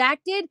inmate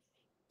redacted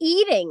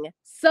eating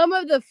some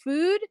of the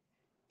food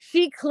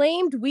she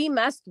claimed we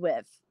messed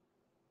with.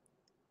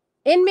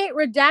 Inmate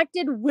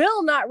redacted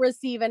will not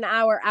receive an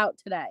hour out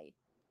today.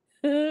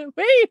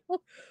 Wait,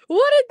 what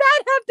did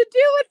that have to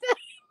do with it?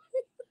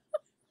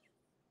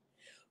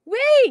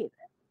 Wait,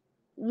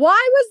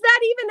 why was that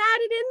even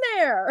added in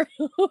there?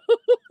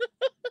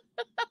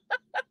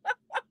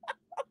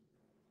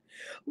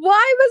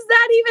 Why was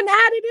that even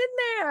added in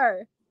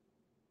there?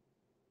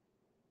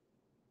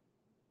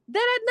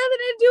 That had nothing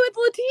to do with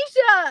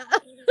Letecia.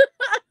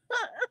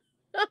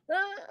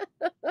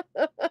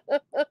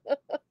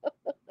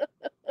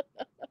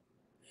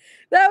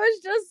 That was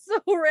just so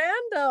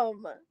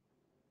random.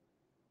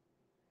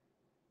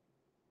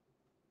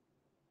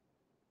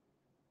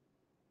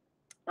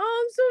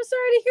 Oh, I'm so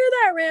sorry to hear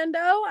that,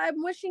 Rando.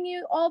 I'm wishing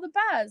you all the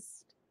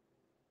best.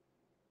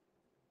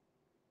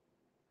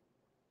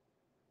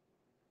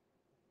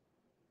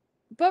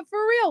 But for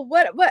real,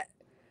 what?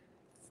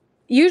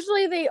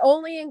 Usually they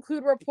only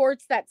include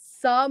reports that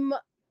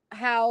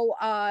somehow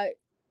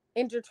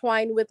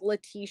intertwine with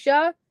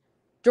Letecia,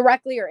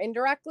 directly or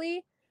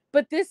indirectly.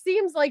 But this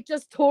seems like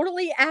just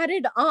totally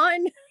added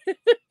on.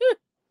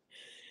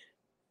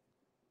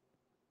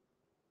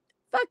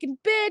 Fucking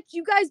bitch,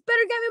 you guys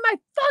better get me my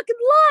fucking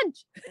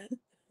lunch.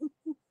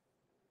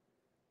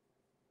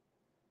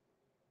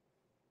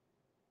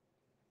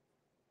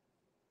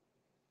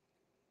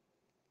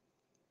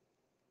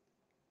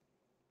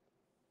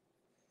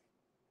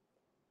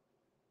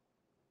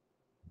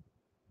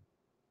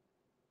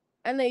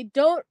 And they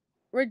don't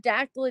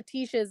redact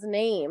Letecia's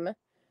name.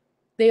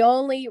 They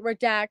only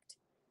redact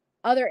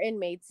other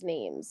inmates'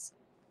 names.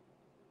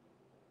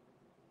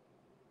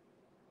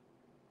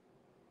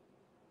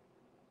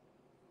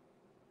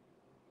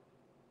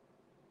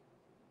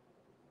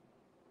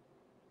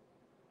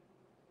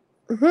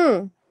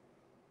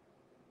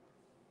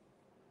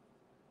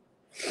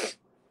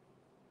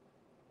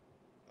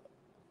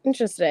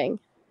 Interesting.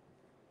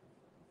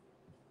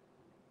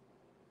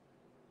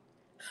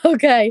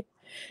 Okay.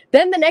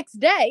 Then the next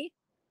day,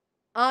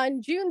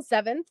 on June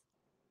 7th,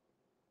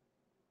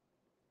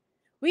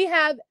 we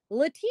have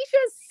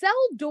Letecia's cell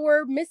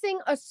door missing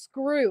a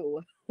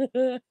screw.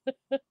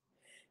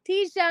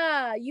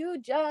 Tisha, you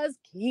just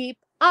keep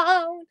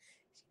on.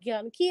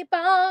 Gonna keep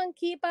on,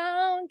 keep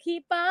on,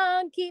 keep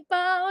on, keep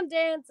on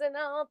dancing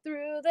all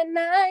through the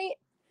night.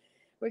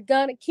 We're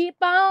gonna keep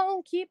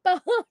on, keep on,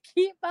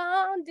 keep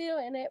on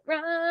doing it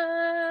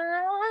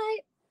right.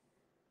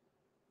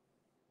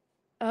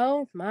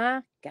 Oh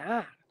my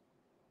God.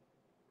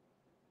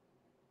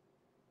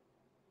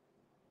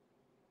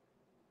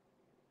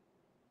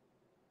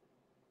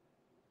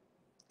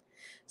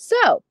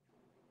 So,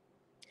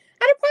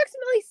 at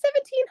approximately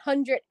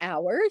 1700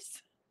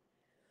 hours,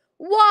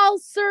 while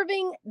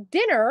serving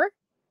dinner,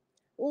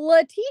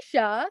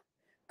 Letecia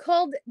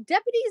called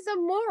Deputy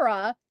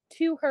Zamora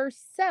to her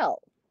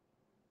cell.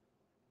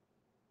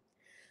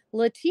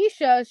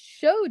 Letecia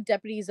showed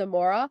Deputy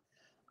Zamora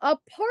A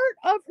part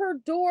of her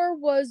door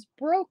was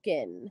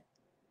broken,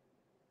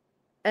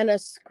 and a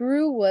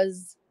screw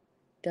was,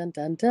 dun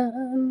dun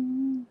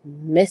dun,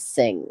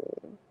 missing.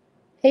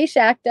 Hey,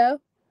 Shacto.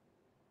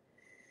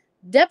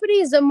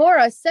 Deputy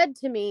Zamora said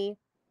to me,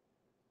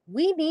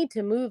 "We need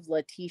to move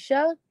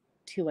Letecia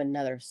to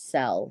another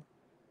cell."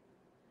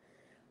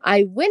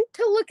 I went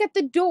to look at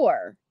the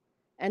door,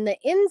 and the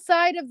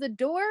inside of the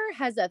door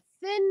has a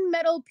thin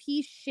metal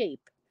piece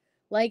shape,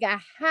 like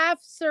a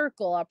half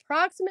circle,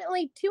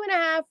 approximately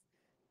 2.5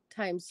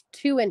 times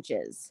 2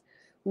 inches,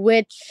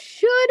 which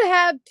should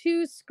have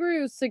 2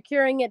 screws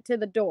securing it to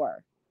the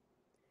door.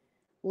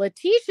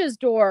 Letecia's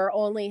door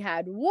only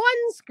had 1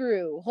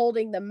 screw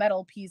holding the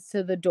metal piece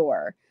to the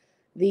door.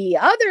 The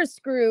other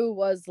screw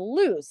was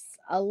loose,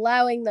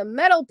 allowing the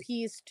metal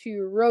piece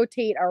to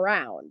rotate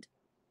around.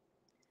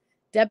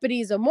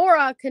 Deputy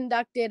Zamora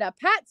conducted a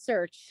pat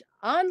search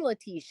on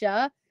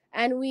Letecia,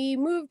 and we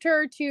moved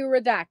her to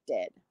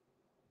redacted.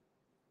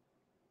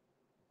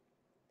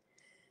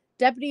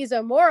 Deputy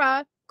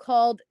Zamora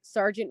called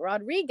Sergeant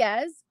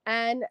Rodriguez,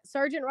 and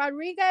Sergeant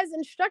Rodriguez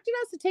instructed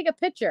us to take a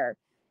picture,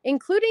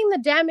 including the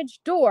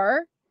damaged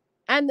door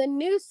and the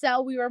new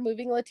cell we were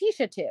moving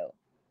Letecia to.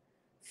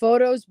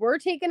 Photos were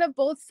taken of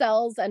both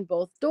cells and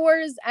both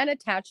doors and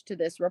attached to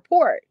this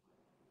report.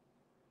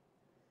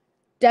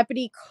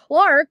 Deputy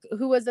Clark,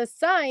 who was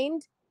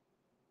assisted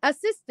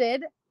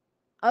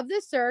of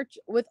the search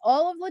with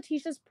all of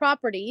Letecia's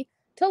property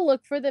to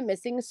look for the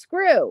missing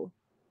screw.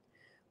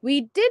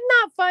 We did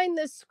not find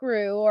the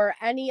screw or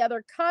any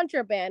other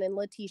contraband in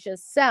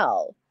Letecia's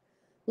cell.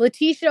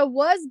 Letecia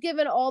was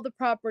given all the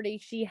property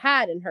she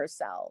had in her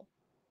cell.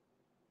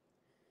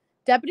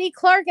 Deputy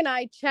Clark and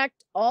I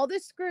checked all the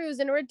screws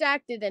in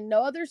redacted, and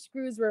no other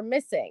screws were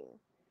missing.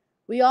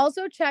 We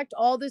also checked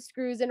all the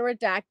screws in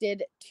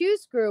redacted 2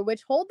 screw,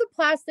 which hold the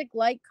plastic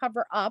light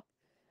cover up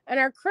and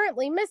are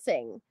currently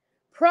missing,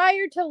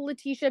 prior to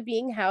Letecia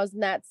being housed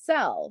in that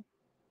cell.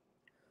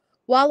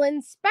 While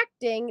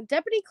inspecting,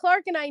 Deputy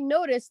Clark and I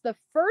noticed the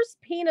first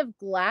pane of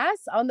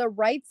glass on the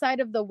right side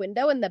of the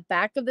window in the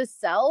back of the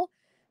cell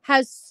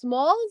has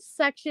small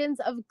sections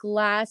of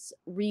glass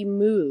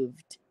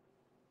removed.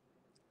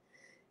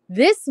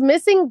 This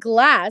missing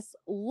glass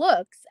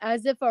looks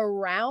as if a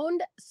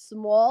round,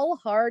 small,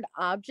 hard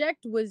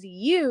object was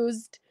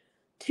used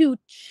to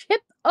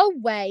chip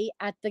away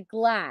at the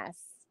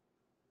glass.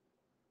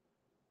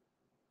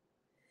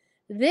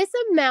 This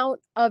amount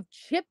of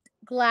chipped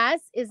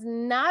glass is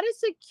not a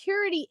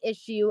security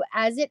issue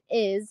as it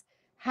is.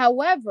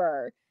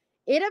 However,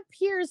 it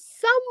appears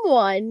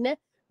someone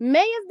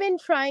may have been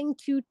trying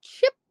to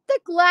chip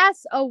the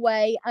glass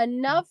away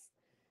enough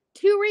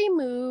to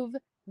remove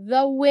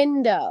the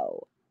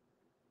window.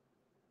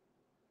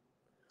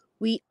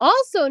 We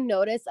also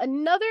notice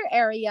another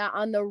area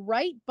on the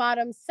right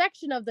bottom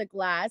section of the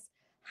glass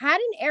had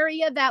an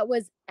area that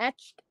was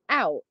etched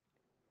out.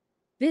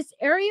 This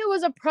area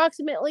was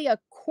approximately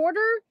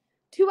 1/4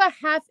 to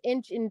 1/2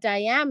 inch in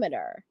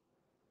diameter.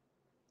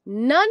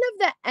 None of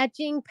the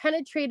etching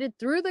penetrated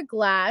through the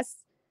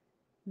glass.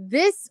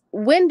 This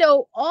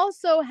window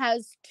also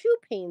has 2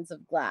 panes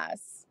of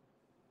glass.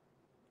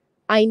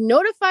 I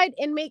notified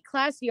inmate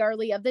Class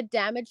Yarley of the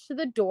damage to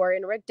the door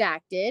in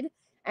redacted,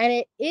 and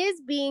it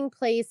is being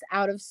placed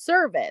out of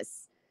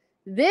service.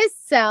 This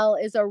cell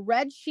is a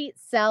red sheet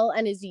cell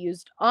and is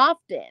used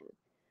often.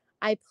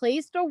 I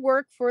placed a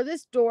work for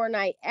this door, and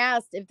I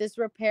asked if this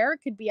repair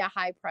could be a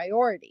high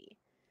priority.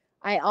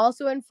 I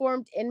also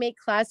informed inmate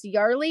Class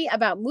Yarley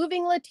about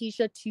moving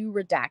Letecia to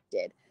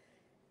redacted.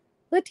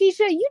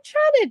 Letecia, you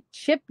trying to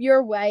chip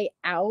your way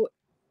out?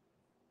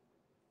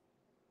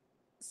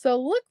 So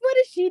look, what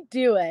is she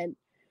doing?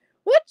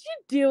 What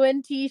you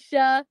doing,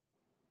 Tisha?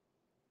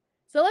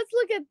 So let's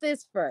look at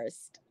this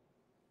first.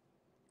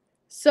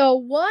 So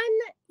 1,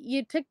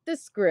 you took the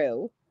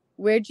screw.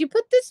 Where'd you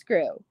put the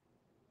screw?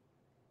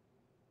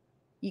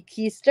 You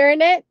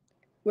keystern it.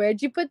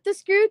 Where'd you put the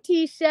screw,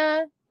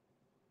 Tisha?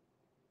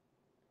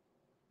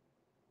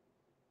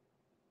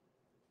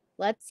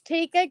 Let's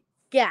take a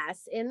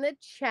guess in the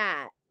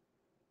chat.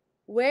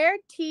 Where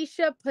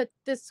Tisha put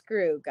the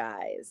screw,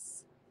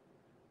 guys?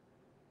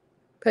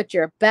 Put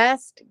your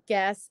best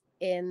guess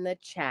in the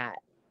chat.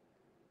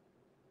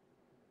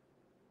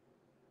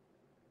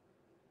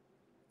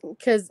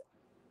 Because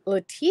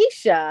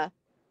Letecia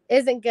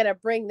isn't going to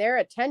bring their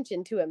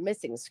attention to a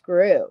missing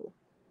screw.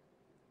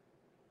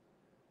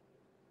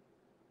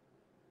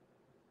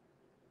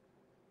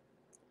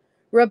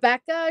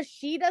 Rebecca,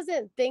 she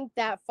doesn't think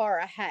that far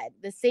ahead.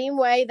 The same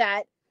way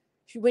that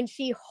when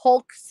she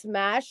Hulk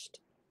smashed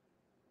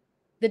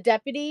the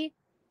deputy,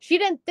 she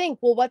didn't think,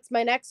 well, what's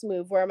my next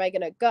move? Where am I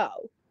going to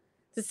go?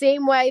 The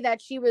same way that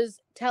she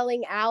was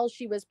telling Al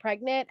she was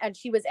pregnant and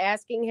she was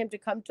asking him to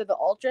come to the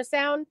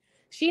ultrasound.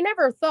 She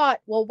never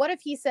thought, well, what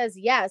if he says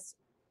yes?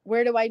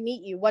 Where do I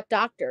meet you? What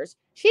doctors?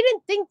 She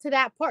didn't think to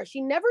that part.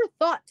 She never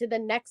thought to the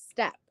next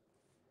step.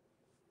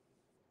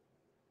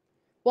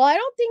 Well, I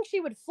don't think she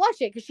would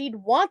flush it because she'd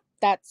want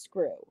that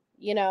screw,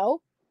 you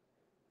know?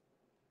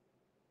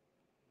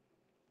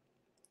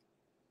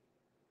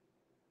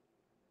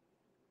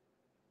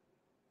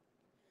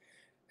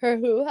 Her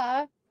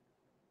hoo-ha.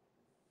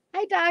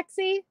 Hi,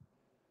 Doxy.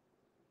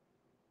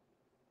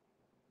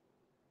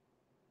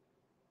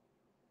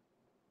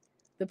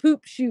 The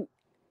poop chute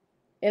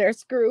in her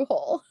screw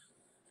hole.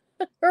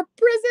 Her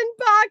prison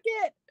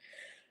pocket.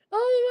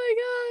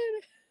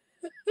 Oh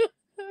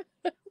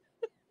my god.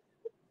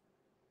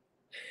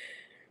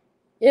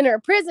 In her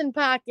prison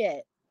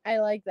pocket. I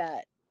like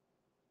that.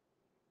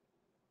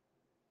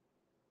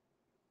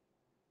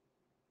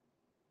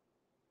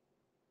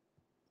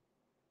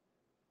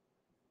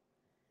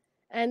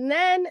 And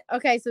then,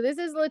 okay, so this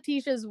is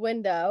Letecia's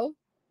window.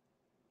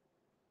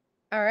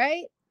 All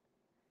right.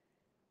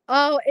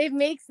 Oh, it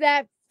makes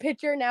that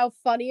picture now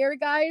funnier,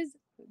 guys.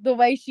 The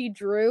way she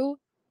drew.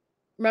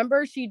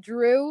 Remember, she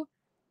drew.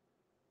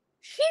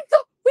 She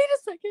thought, wait a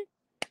second.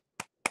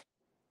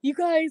 You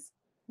guys,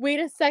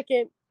 wait a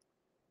second.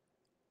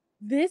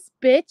 This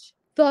bitch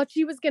thought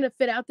she was going to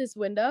fit out this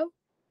window.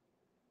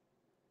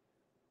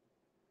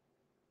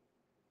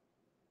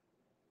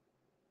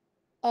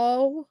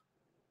 Oh,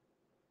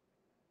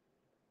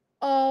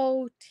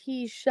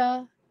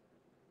 Tisha.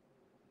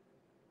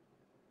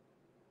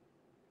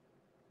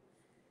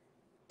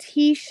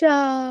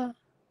 Tisha.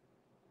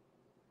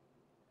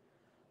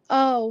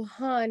 Oh,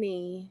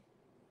 honey.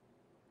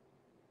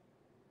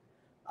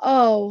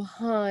 Oh,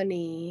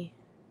 honey.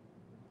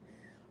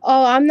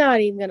 Oh, I'm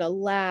not even going to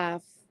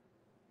laugh.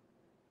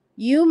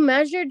 You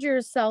measured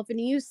yourself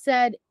and you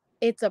said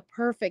it's a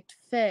perfect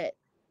fit.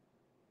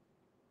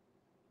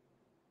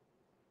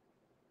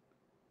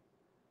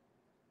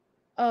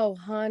 Oh,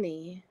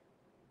 honey.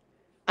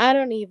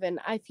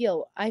 I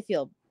feel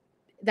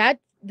that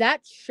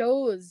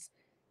shows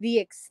the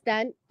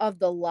extent of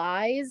the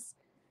lies.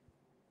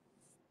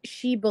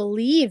 She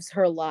believes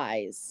her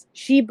lies.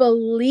 She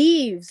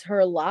believes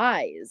her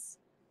lies.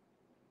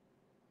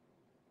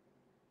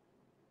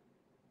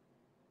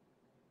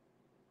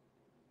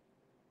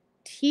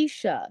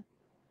 Tisha,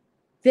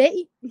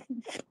 they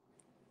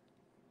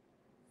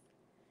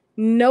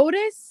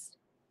notice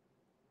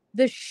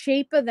the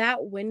shape of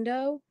that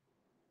window.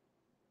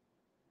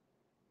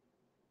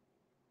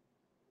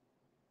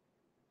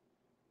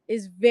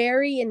 Is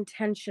very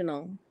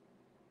intentional.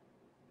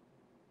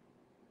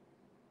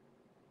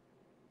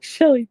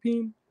 Shelly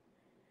Bean.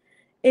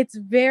 It's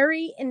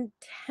very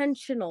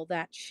intentional,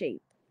 that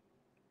shape,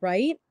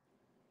 right?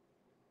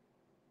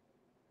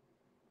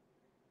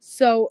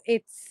 So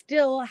it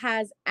still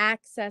has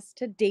access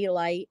to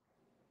daylight,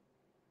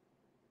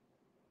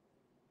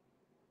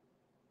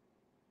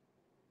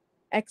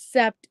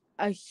 except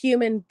a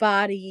human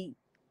body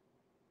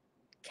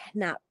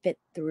cannot fit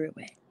through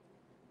it.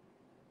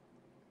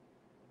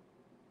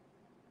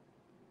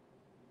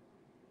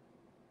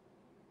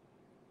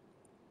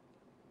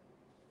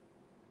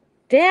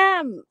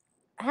 Damn.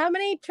 How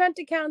many Trent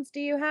accounts do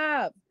you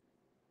have?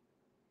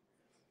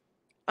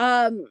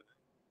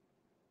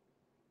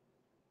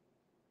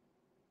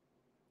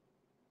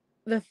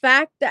 The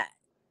fact that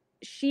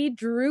she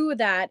drew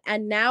that,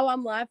 and now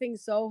I'm laughing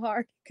so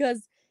hard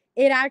because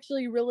it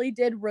actually really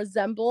did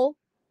resemble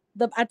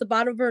at the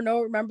bottom of her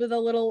note. Remember the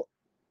little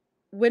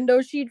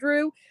window she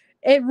drew?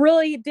 It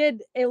really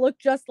did. It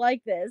looked just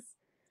like this.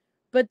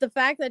 But the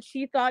fact that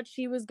she thought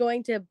she was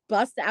going to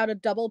bust out a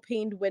double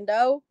paned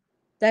window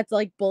that's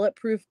like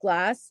bulletproof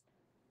glass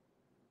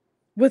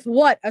with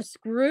what? A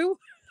screw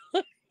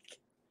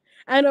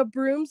and a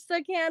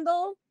broomstick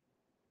handle?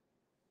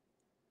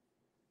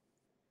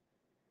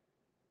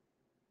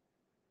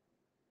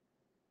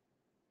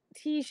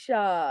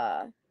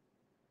 Tisha,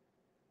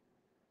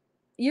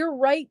 your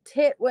right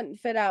tit wouldn't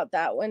fit out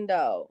that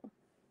window.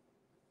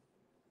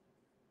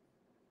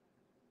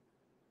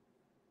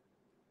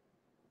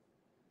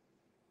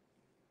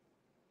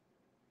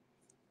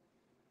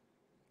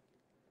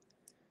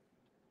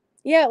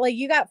 Yeah, like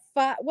you got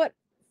 5,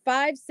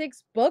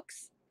 6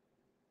 books?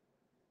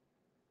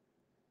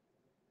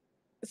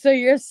 So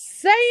you're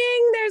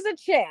saying there's a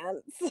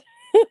chance.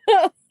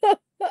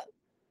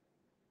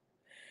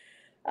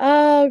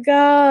 Oh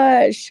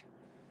gosh.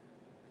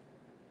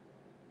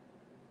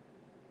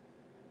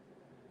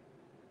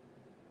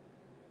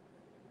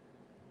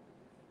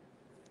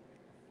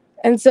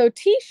 And so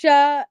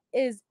Tisha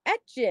is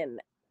etching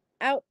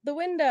out the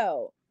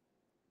window.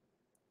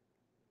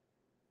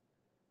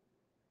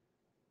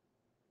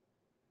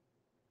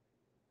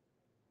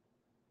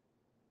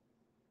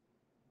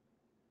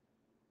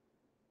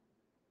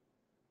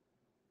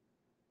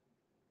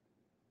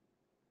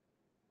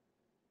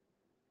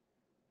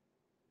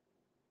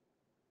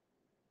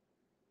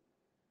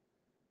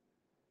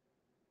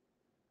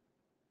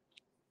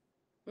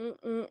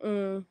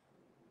 Mm-mm-mm.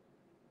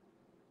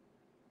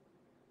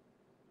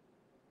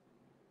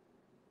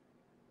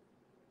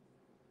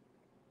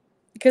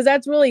 Because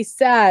that's really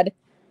sad.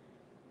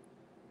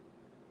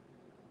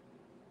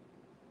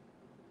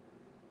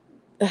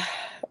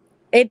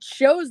 It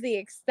shows the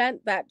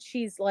extent that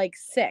she's like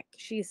sick.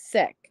 She's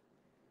sick.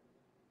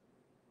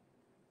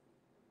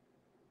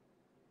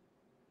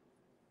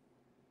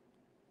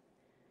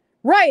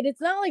 Right.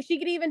 It's not like she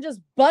could even just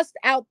bust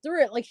out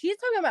through it. Like, she's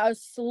talking about a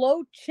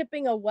slow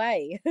chipping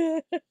away.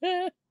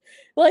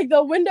 Like,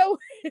 the window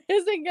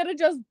isn't going to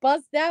just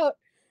bust out.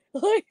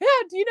 Like,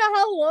 do you know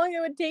how long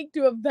it would take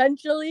to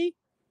eventually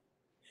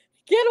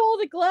get all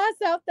the glass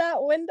out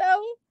that window?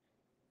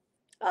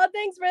 Oh,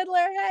 thanks,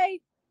 Riddler. Hey.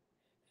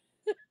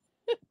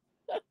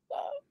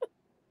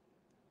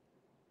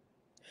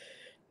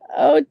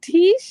 Oh,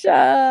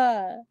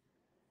 Tisha.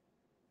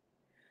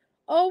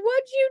 Oh,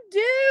 what'd you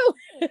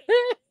do?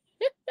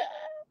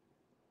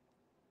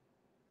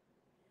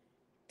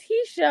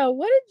 Tisha,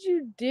 what did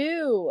you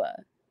do?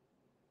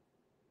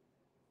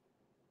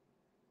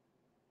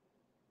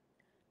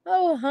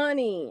 Oh,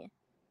 honey.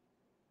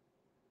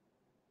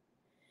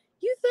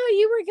 You thought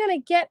you were going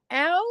to get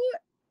out?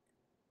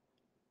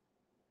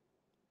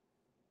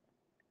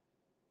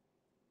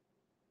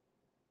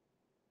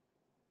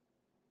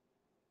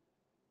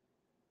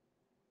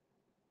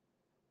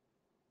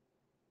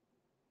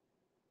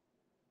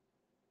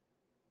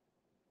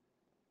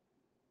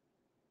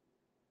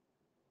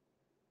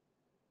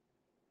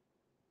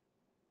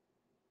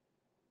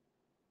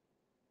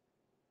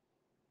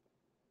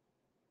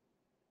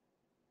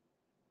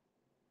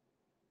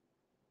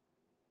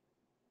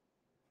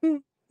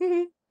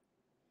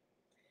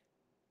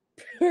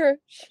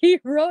 She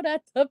wrote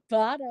at the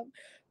bottom,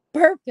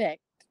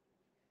 perfect.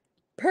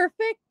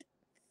 Perfect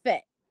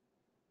fit.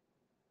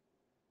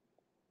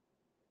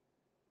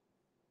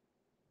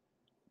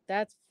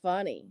 That's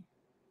funny.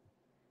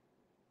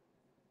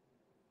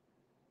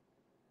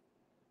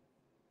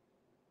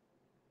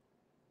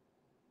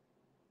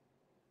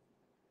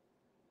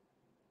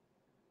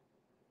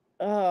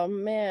 Oh,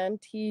 man,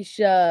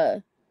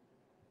 Tisha.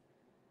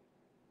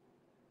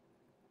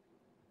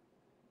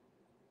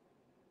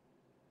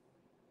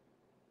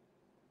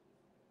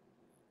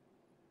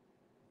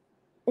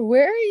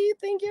 Where do you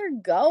think you're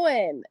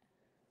going?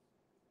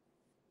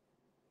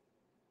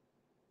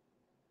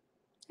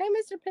 Hey,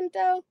 Mr.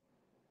 Pinto.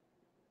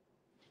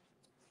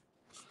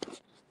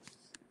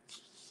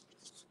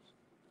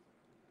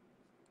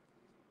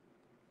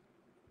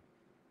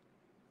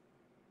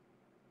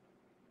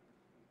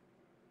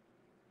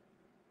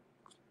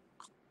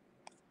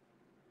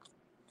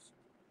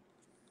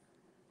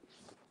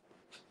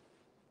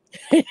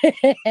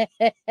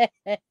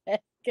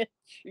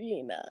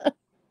 Katrina.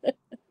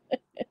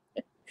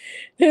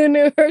 Who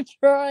knew her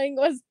drawing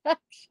was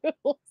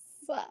actual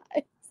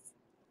size?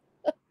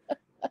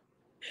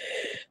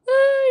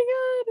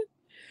 Oh, my God.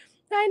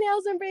 Hi,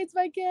 Nails and Braids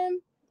by Kim.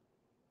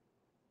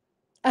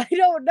 I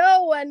don't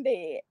know,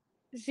 Wendy.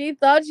 She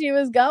thought she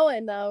was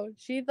going, though.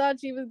 She thought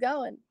she was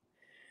going.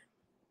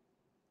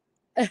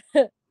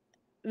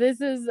 This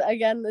is,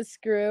 again, the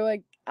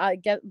screw. I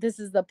get this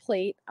is the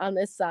plate on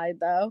this side,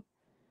 though.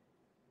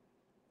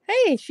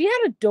 Hey, she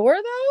had a door,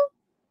 though?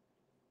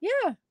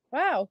 Yeah.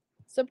 Wow.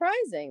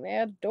 Surprising. They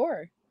had a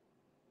door.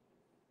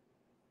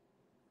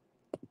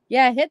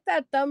 Yeah, hit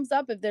that thumbs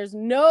up if there's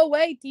no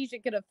way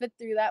Tisha could have fit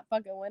through that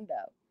fucking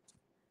window.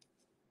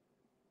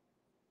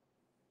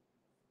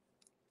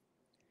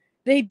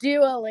 They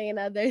do,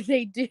 Elena.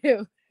 They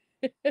do.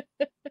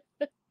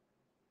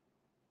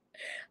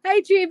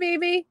 Hi, Tree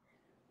Baby.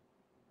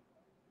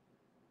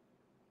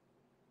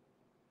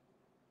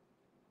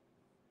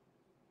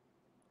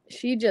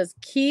 She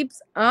just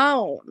keeps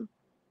on.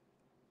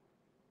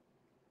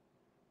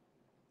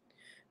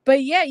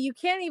 But yeah, you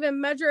can't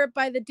even measure it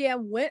by the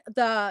damn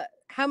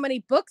how many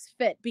books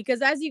fit,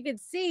 because as you can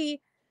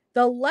see,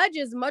 the ledge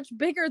is much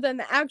bigger than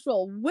the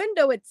actual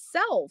window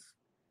itself.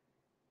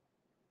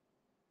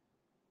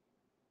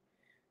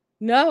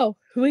 No,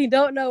 we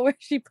don't know where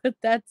she put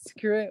that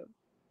screw.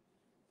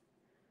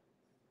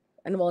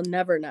 And we'll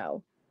never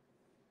know.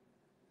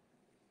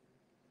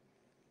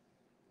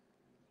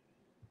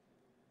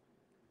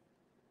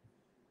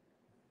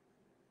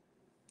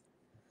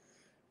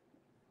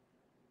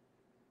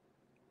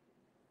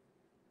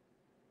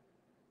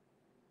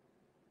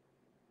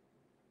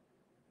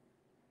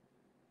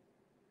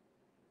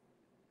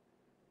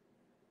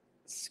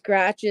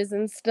 Scratches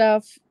and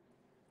stuff.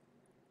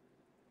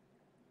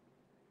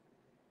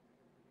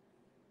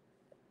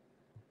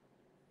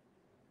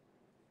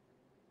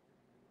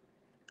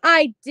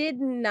 I did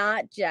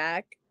not,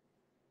 Jack.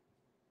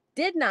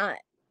 Did not.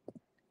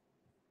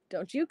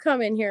 Don't you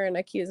come in here and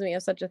accuse me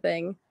of such a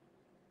thing.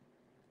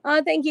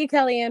 Oh, thank you,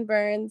 Kellyanne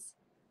Burns.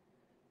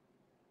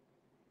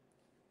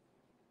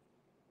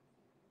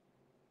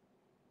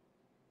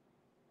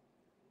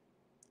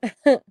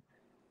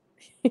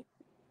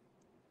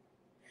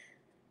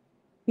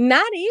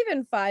 Not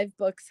even 5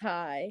 books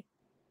high.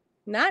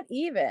 Not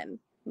even.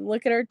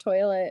 Look at her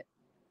toilet.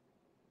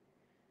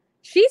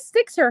 She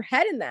sticks her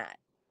head in that.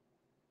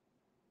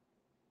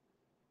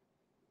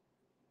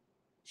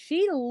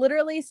 She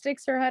literally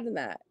sticks her head in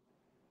that.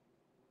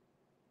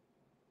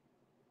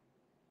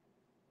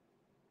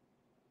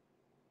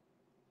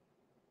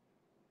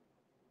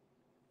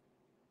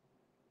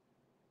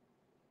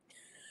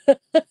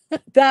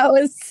 That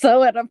was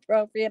so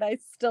inappropriate. I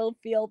still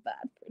feel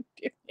bad for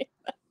doing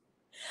that.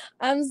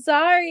 I'm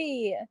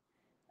sorry.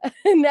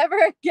 Never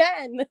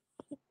again.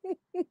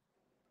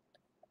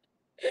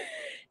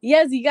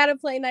 Yes, you got to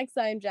play next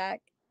time,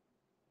 Jack.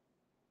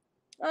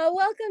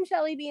 Welcome,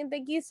 Shelly Bean.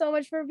 Thank you so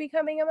much for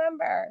becoming a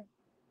member.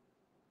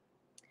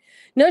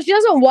 No, she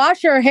doesn't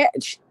wash her hair.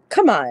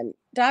 Come on,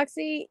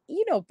 Doxy.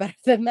 You know better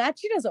than that.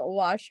 She doesn't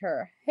wash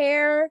her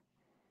hair.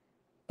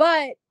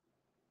 But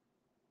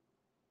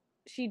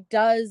she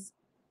does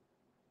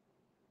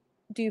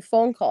do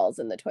phone calls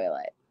in the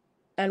toilet.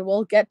 And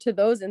we'll get to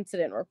those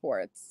incident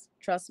reports.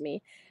 Trust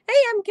me. Hey,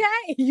 MK.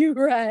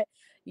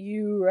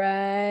 You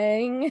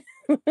rang.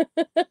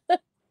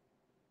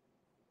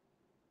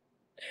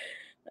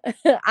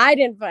 I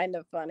didn't find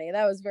it funny.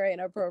 That was very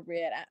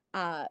inappropriate,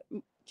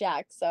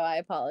 Jack. So I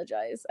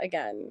apologize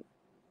again.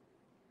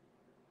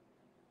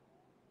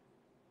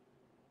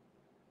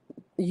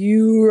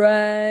 You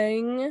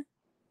rang.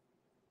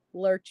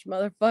 Lurch,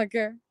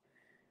 motherfucker.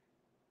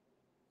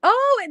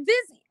 Oh,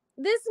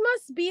 this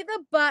must be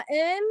the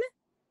button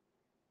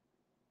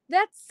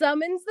that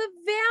summons the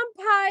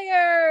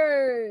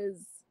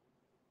vampires.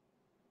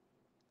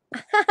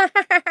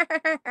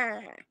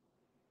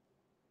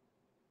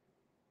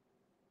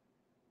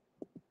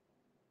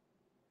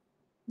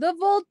 The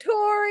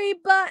Volturi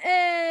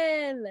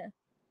button.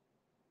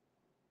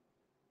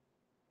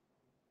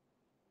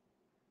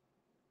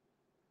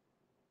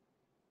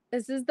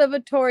 This is the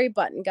Volturi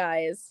button,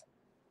 guys.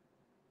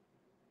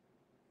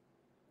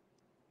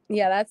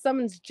 Yeah, that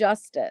summons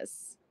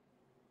justice.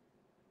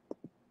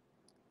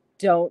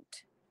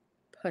 Don't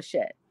push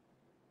it.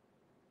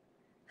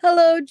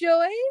 Hello,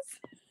 Joyce.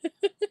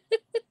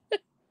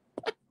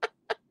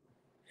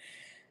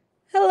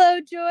 Hello,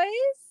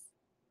 Joyce.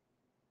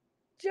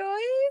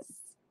 Joyce.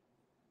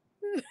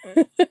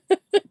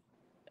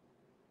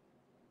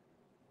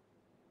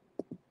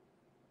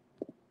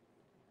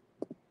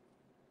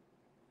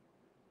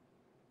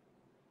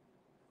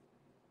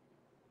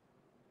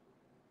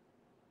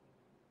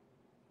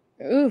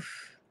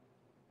 Oof.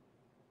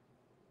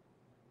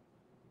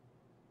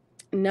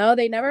 No,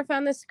 they never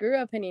found the screw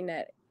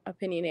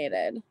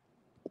opinionated.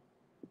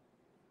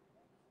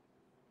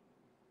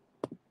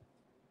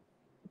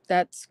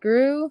 That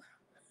screw,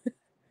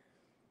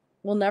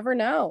 we'll never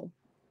know.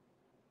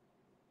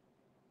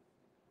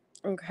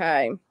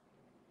 Okay.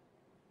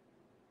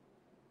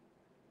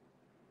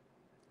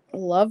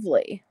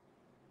 Lovely.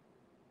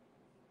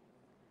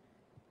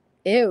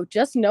 Ew,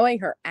 just knowing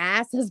her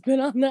ass has been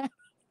on that.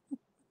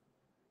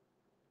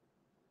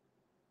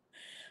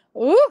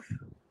 Oof.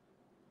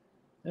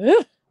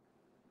 Ugh.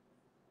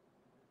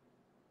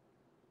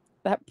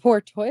 That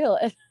poor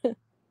toilet.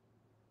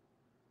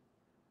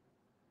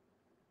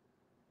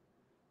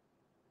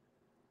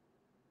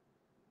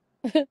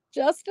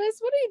 Justice,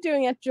 what are you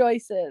doing at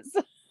Joyce's?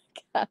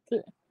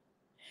 Catherine.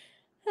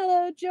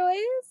 Hello,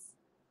 Joyce.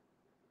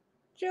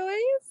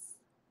 Joyce?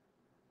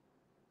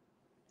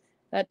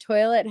 That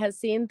toilet has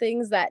seen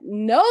things that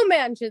no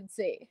man should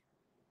see.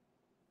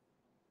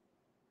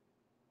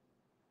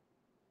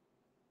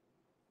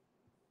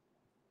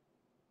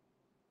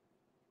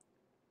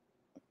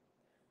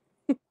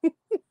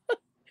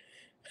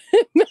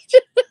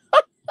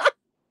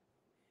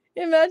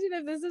 Imagine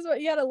if this is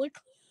what you had to look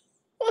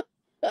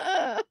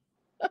like.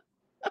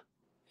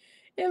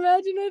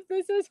 Imagine if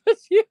this is what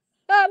you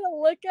had to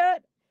look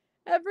at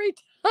every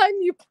time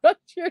you brush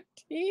your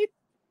teeth.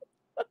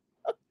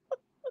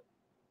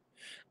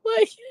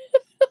 Like,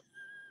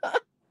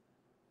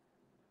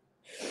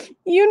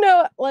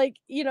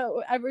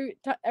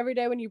 every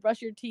day when you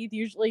brush your teeth,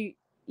 usually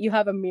you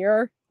have a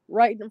mirror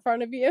right in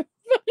front of you.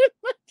 But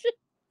imagine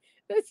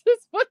this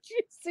is what you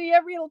see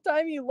every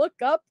time you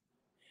look up,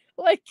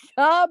 like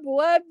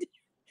cobwebbed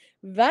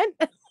vent.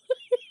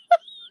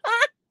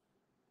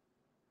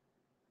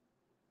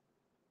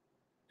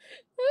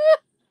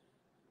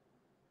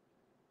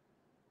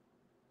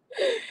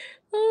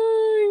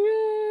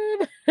 Oh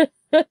my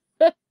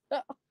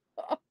god.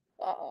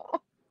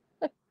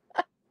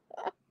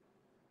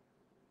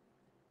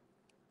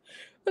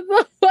 What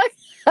the fuck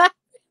happened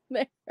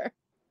there?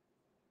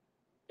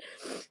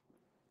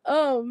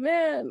 Oh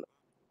man.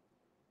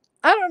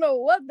 I don't know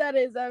what that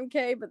is,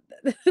 MK, but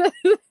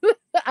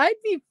I'd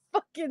be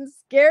fucking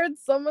scared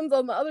someone's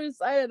on the other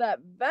side of that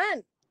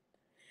vent.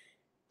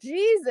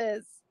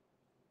 Jesus.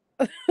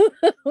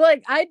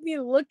 Like, I'd be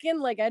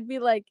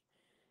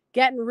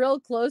getting real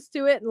close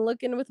to it and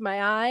looking with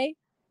my eye,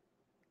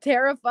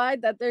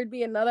 terrified that there'd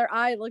be another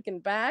eye looking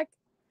back.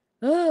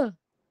 Ugh.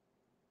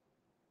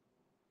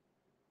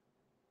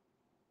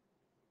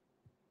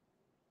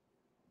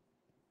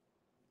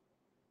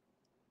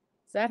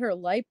 Is that her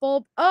light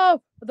bulb?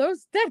 Oh,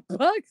 those dead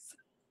bugs.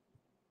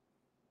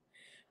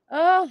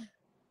 Oh.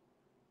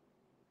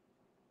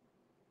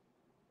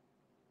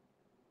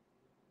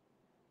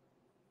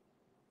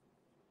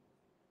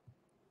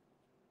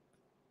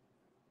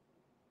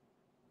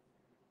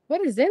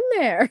 What is in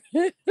there?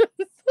 Is that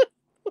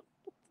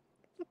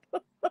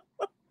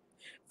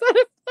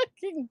a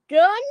fucking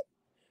gun?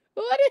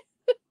 What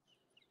is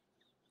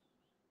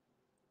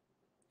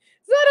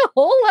that, a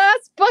whole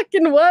ass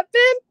fucking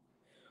weapon?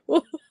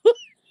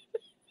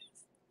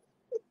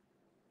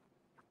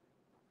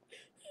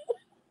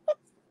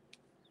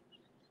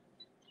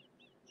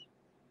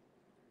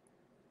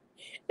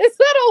 Is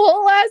that a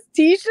whole ass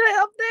t-shirt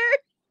up there?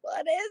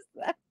 What is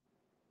that?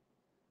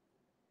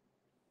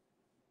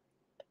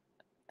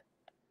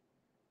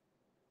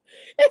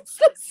 It's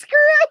the screw.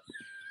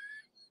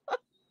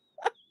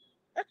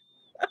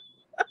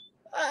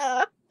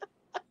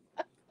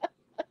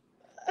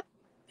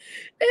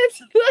 It's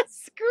the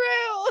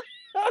screw.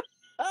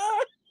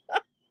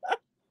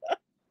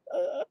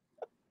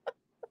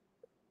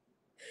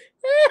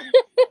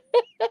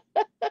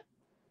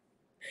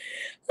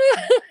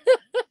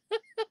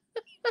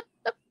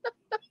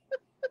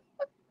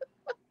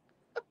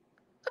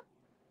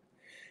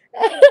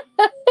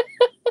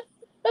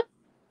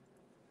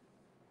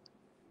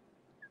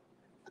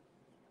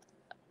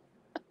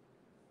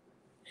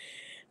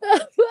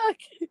 Fuck.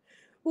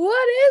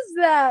 What is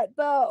that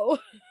though?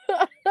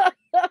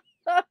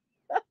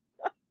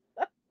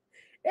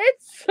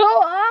 It's so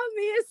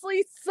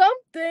obviously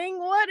something.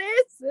 What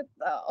is it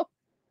though?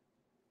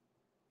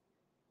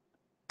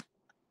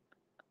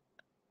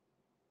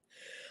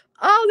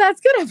 Oh, that's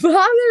gonna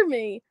bother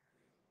me.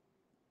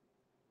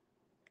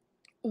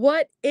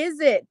 What is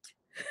it?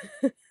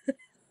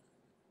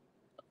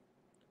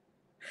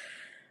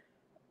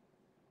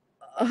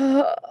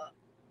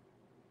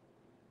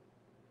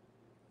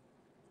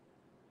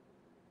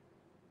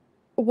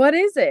 What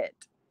is it?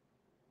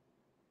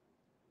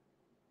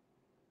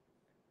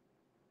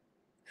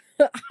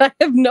 I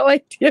have no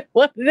idea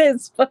what it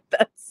is, but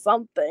that's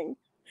something.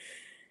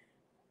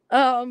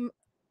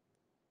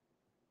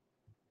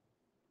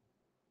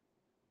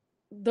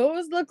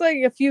 Those look like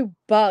a few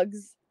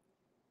bugs,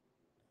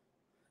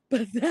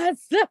 but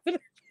that's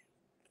definitely.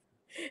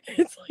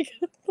 It's like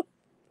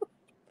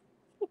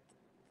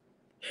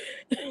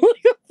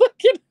like a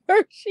fucking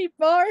Hershey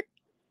bar.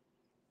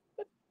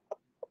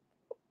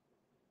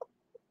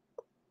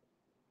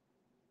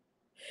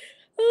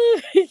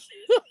 Oh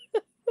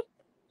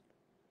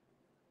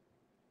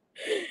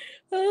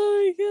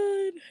my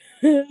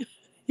god.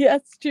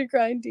 Yes, True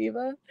Crime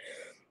Diva.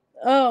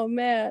 Oh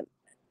man.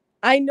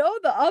 I know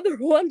the other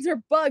ones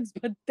are bugs,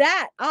 but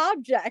that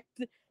object,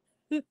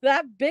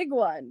 that big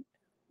one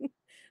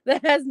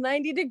that has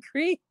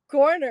 90-degree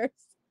corners.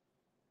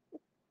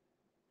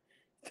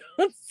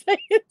 Don't say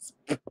it's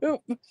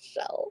poop,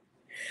 Michelle.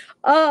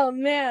 Oh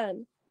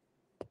man.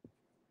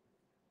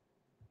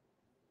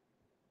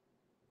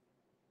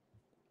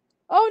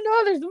 Oh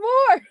no, there's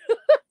more.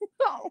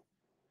 No.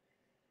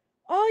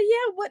 Oh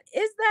yeah, what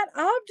is that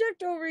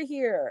object over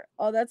here?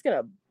 Oh, that's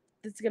gonna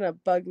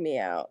bug me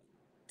out.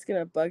 It's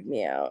gonna bug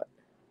me out.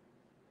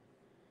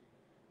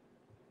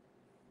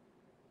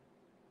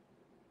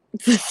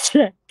 It's a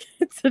check.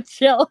 It's a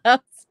jailhouse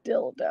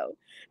dildo.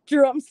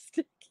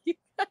 Drumstick. You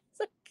guys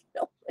are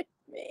killing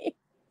me.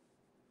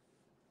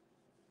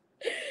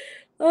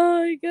 Oh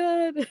my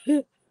god.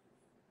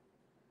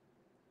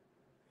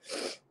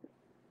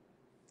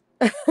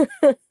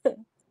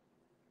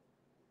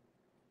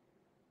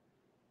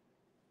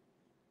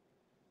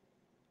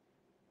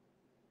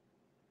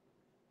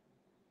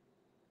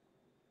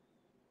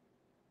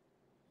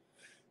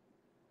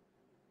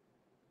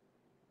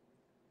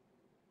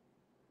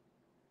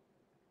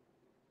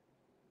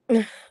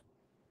 I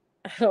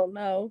don't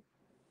know.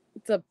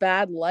 It's a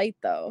bad light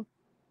though.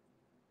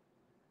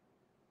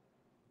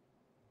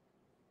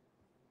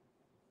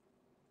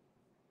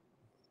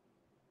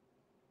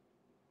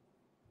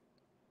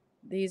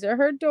 These are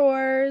her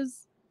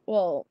doors.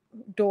 Well,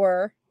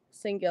 door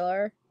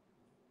singular,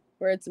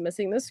 where it's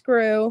missing the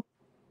screw.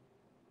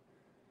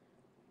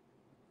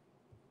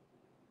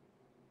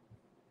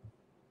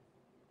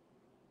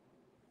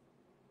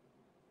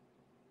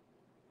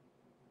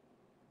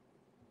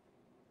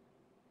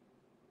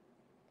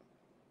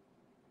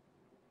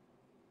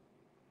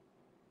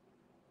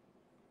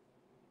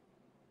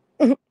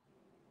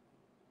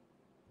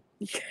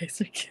 You guys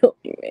are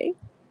killing me.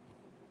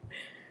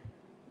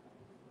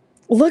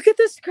 Look at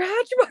the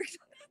scratch marks.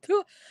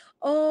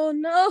 Oh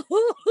no.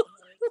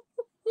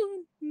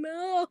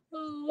 No.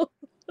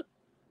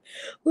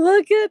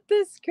 Look at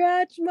the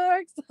scratch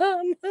marks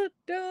on the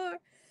door.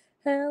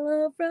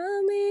 Hello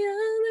from the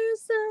other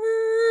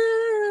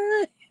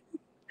side.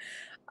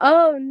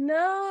 Oh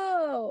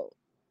no.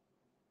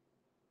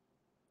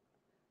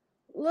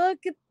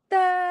 Look at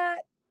that.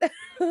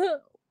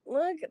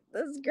 Look at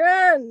the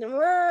scratch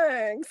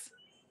marks.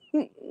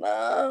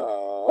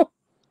 No.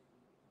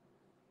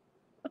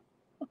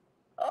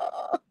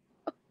 Oh.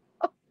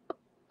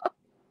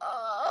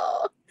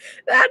 Oh,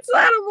 that's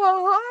out of a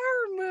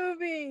horror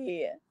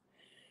movie.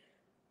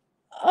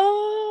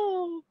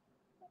 Oh,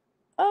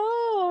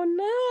 oh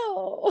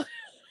no.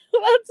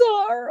 That's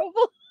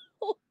horrible.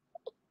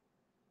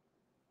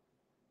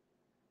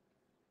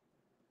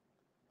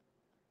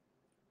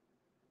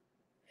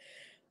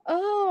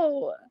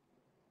 Oh,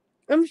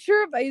 I'm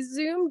sure if I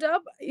zoomed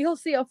up, you'll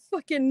see a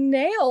fucking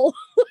nail.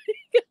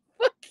 Like a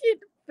fucking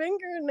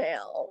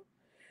fingernail.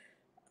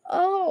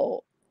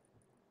 Oh,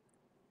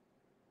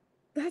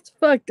 that's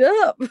fucked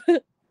up.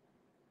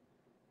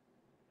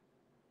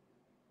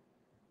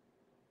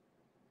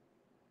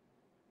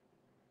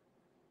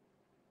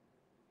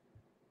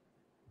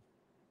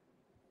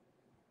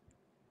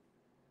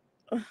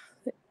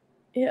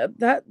 Yeah,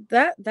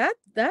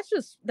 that's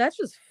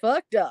just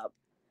fucked up.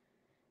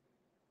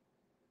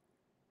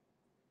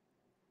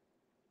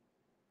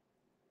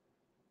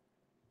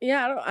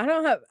 Yeah, I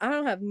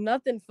don't have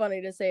nothing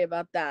funny to say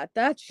about that.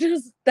 That's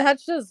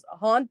just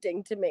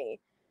haunting to me.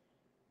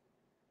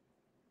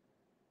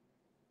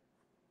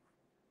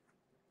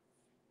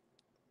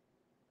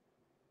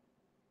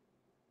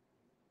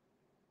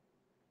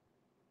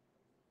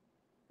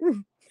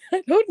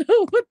 I don't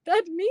know what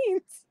that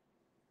means.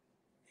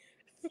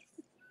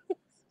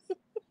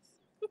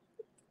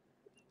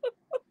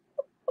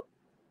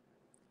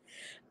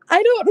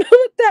 I don't know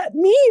what that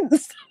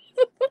means.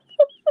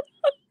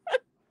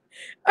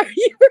 Are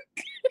you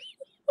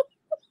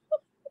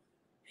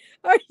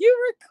are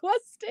you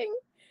requesting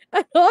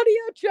an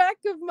audio track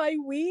of my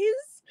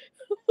wheeze?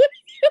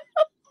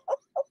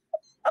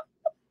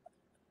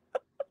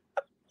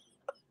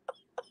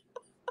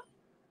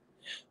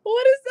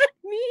 What does that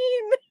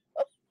mean?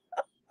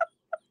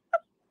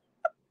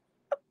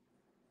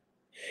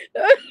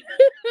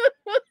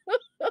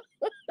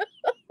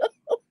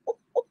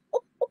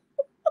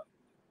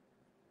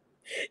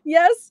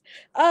 Yes,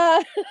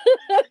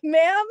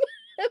 ma'am,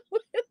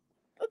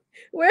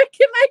 where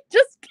can I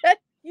just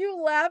get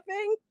you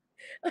laughing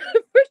for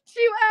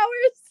 2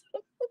 hours?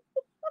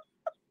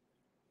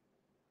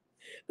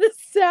 The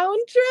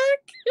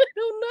soundtrack? I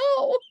don't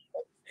know.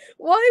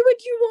 Why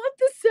would you want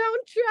the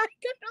soundtrack?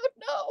 I don't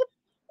know.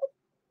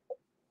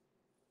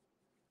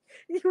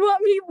 You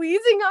want me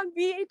wheezing on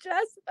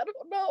VHS? I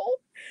don't know.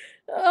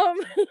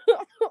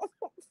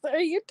 Are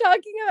you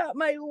talking about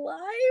my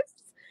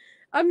lives?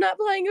 I'm not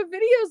playing a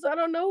video, so I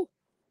don't know.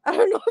 I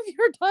don't know if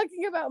you're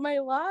talking about my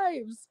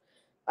lives.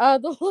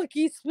 The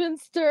Lucky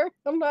Spinster.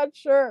 I'm not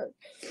sure.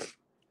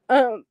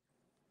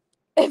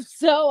 If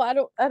so, I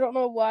don't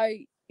know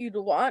why you'd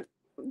want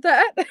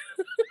that.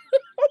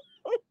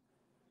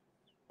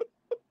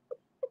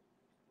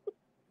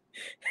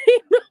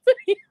 Ain't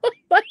nobody on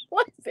my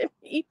life in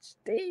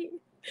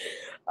HD.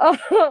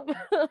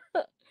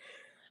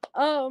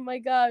 Oh my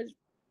gosh.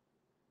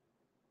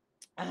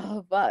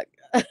 Oh fuck.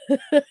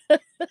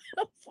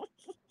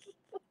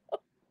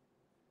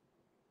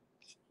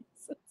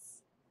 Jesus.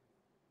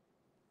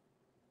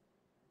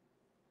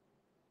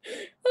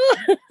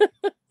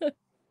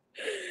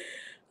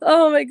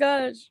 Oh my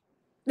gosh.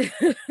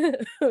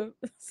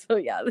 So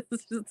yeah,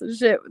 this is the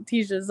shit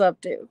Tisha's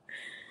up to.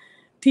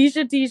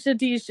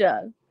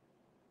 Tisha.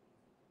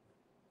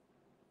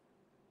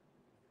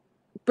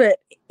 But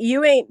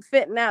you ain't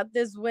fitting out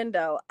this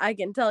window. I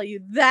can tell you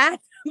that.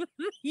 Look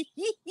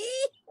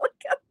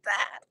at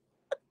that.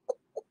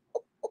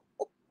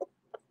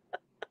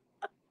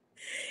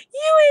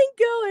 You ain't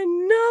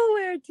going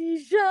nowhere,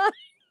 Tisha.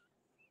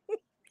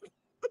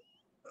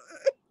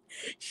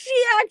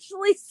 She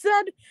actually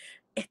said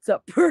it's a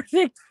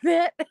perfect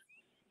fit.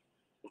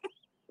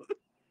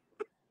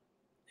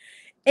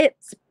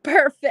 It's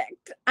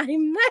perfect. I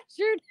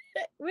measured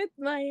it with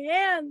my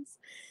hands,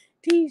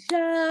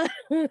 Tisha.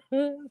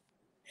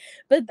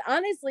 But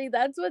honestly,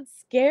 that's what's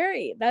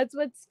scary. That's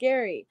what's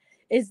scary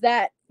is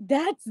that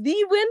that's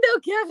the window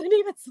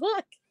cavity. But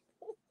look,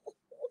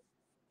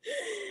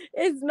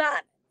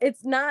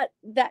 it's not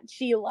that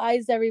she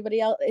lies to everybody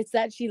else. It's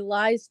that she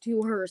lies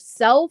to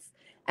herself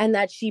and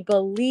that she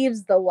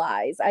believes the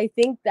lies. I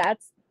think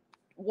that's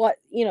what,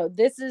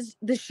 this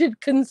should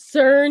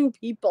concern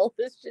people.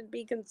 This should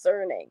be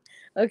concerning.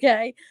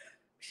 Okay.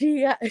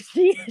 She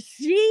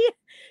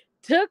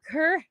took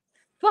her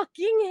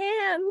fucking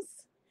hands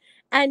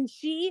and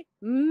she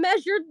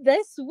measured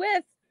this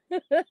width.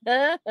 And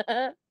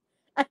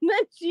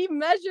then she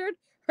measured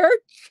her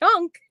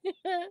chunk.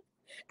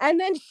 And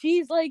then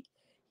she's like,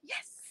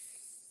 yes,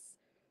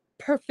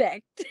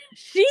 perfect.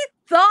 She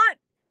thought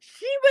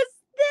she was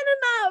thin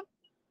enough.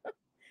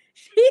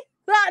 She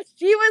thought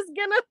she was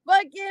gonna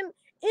fucking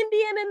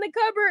Indian in the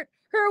cupboard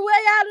her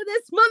way out of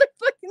this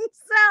motherfucking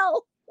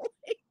cell.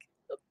 Like,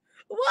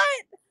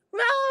 what?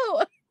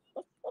 No.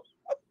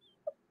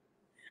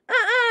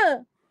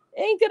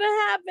 Ain't gonna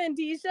happen,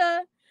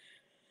 Tisha.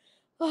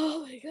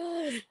 Oh my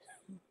god.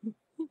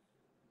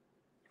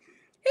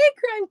 Hey,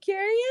 Crime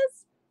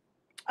Curious.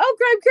 Oh,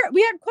 Crime Curious.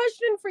 We had a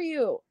question for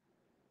you.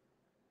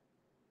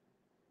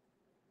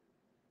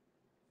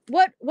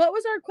 What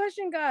was our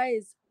question,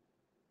 guys?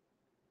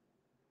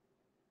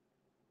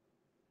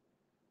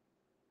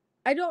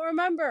 I don't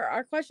remember.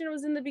 Our question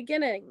was in the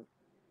beginning.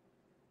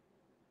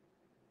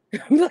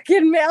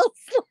 Fucking male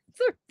sluts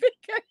are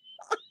bigger.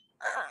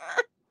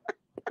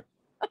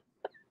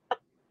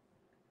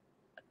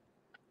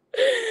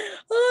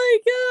 Oh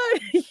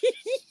my god.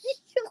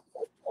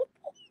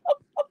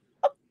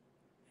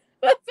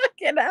 The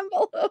fucking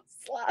envelope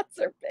slots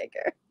are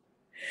bigger.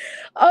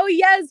 Oh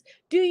yes.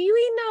 Do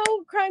you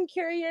know, Crime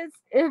Curious,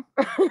 if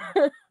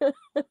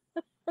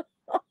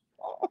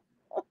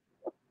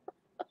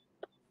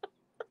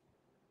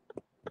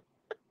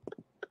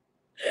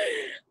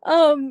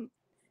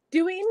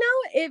do we know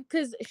if,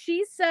 because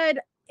she said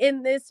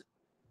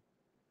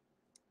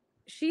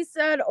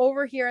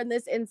over here in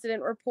this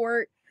incident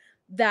report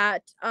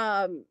that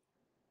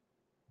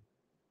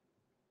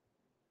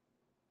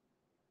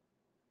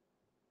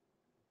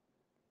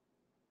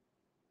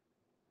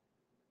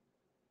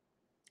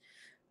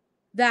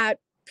that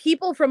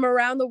people from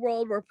around the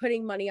world were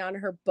putting money on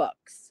her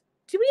books.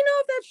 Do we know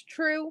if that's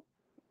true?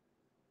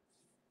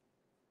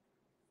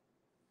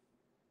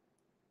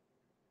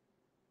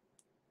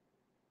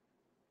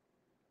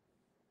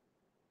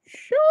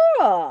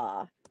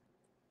 Sure.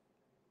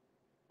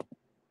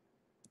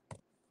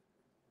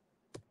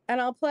 And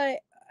I'll play.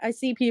 I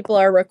see people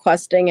are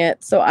requesting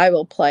it, so I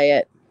will play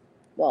it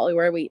while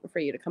we're waiting for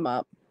you to come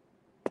up.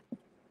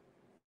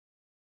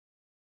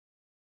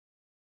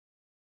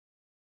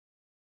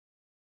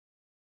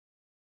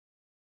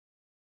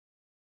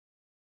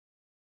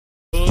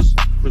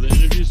 For the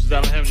interviews, because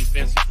I don't have any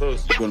fancy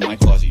clothes. Go to my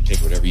closet, you take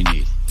whatever you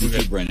need. You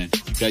too, Brennan.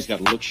 You guys got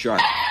to look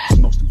sharp. It's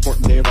the most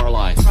important day of our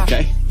lives,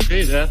 okay?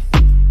 Okay, Dad.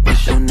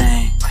 What's your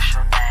name?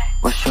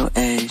 What's your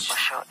age?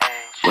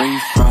 Where you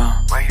from?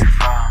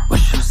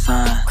 What's your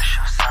sign?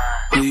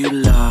 Who you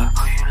love?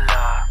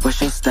 What's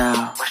your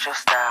style?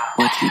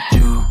 What you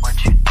do?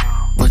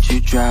 What you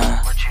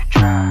drive?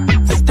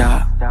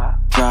 Stop,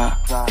 drop,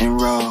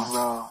 and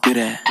roll. Do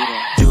that.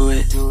 Do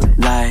it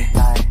like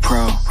a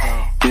pro.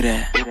 Do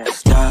that.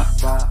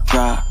 Stop,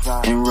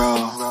 drop, and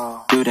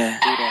roll. Do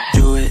that.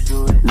 Do it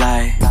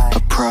like a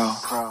pro.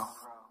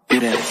 Do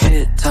that.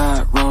 Hit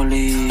top,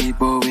 rollie,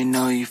 boy, we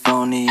know you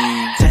phony.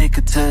 Take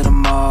her to the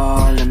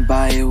mall and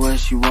buy her what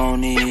she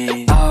want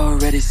it.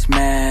 Already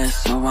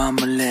smashed, so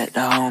I'ma let the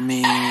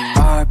homie.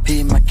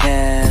 RP my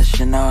cash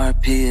and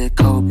RP a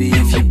Kobe.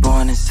 If you're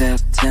born in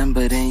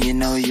September, then you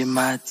know you're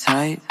my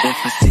type.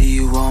 If I see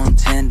you on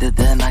Tinder,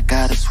 then I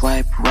gotta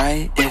swipe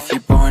right. If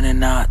you're born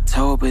in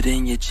October,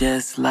 then you're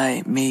just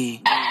like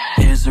me.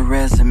 Here's a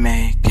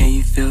resume, can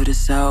you fill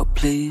this out,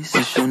 please?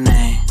 What's your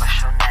name?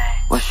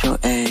 What's your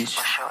age?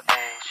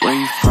 Where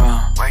you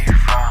from?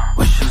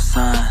 What's your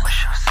sign?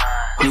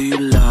 Who you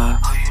love?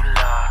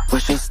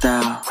 What's your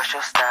style?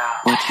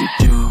 What you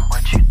do?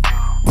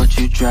 What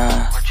you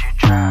drive?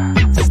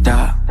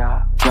 Stop,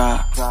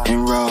 drop,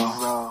 and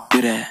roll.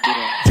 Do that.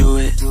 Do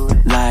it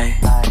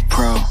like a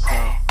pro.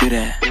 Do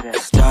that.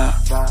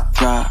 Stop,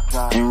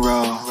 drop, and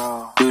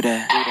roll. Do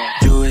that.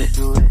 Do it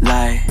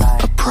like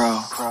a pro.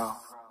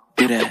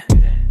 Do that.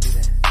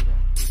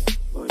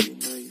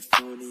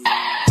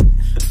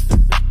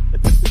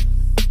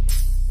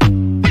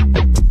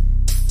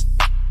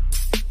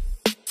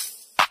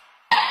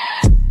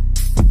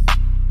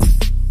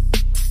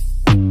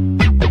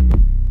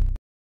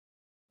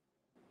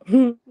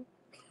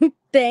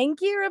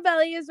 Thank you,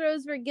 Rebellious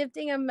Rose, for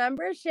gifting a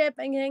membership,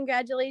 and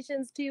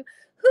congratulations to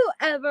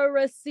whoever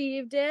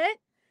received it.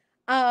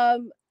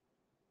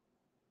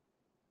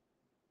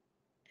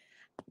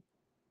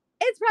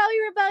 It's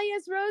probably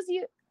Rebellious Rose.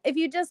 If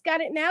you just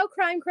got it now,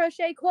 Crime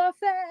Crochet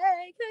Coffee.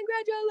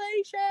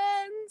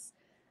 Congratulations.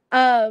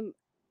 I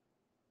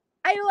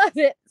love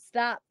it.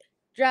 Stop,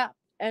 drop,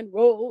 and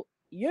roll.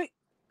 Yay.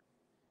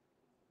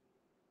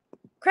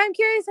 Crime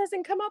Curious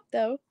hasn't come up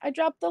though. I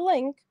dropped the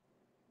link.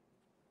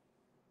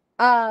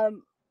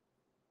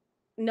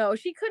 No,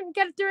 she couldn't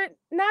get through it.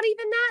 Not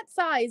even that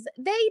size.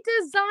 They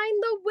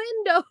designed the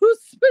windows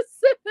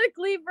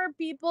specifically for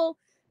people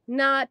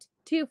not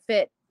to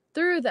fit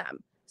through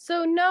them.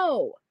 So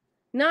no,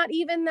 not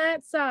even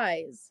that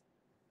size.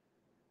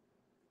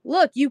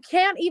 Look, you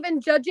can't even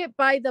judge it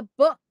by the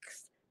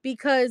books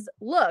because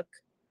look,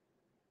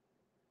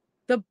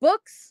 the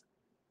books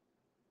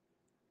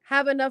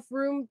have enough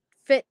room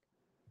fit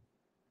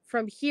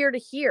from here to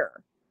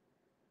here.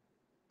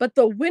 But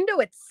the window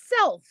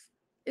itself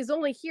is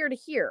only here to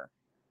here.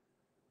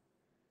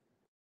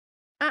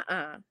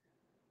 And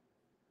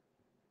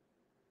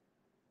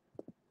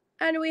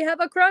we have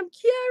a Crumb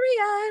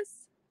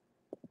Curious.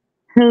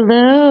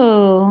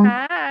 Hello.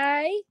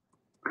 Hi.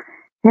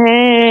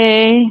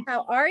 Hey.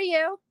 How are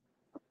you?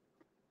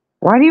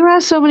 Why do you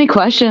ask so many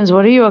questions?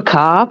 What are you, a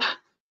cop?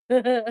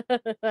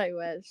 I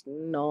wish.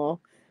 No,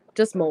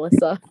 just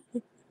Melissa.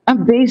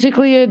 I'm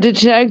basically a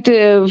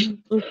detective.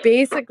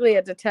 Basically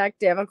a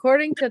detective.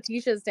 According to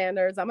Tisha's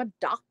standards, I'm a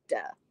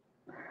doctor.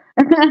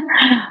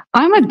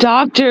 I'm a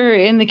doctor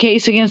in the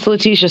case against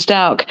Letecia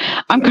Stauch.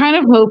 I'm kind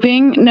of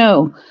hoping,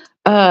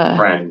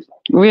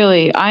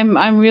 really,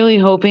 I'm really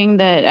hoping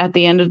that at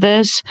the end of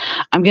this,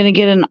 I'm going to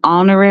get an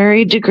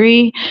honorary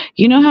degree.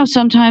 You know how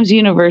sometimes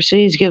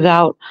universities give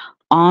out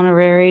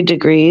honorary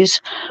degrees?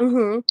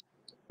 Mm-hmm.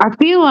 I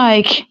feel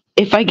like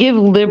if I give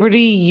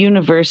Liberty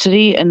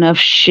University enough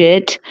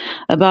shit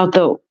about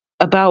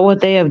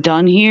what they have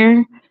done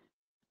here,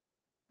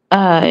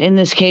 in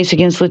this case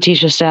against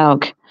Letecia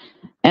Stauch,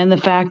 and the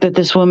fact that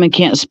this woman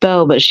can't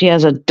spell, but she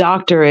has a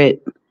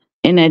doctorate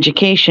in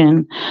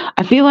education,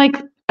 I feel like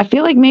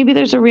maybe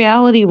there's a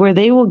reality where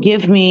they will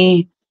give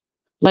me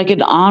like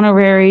an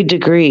honorary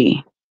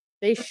degree.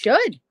 They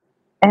should.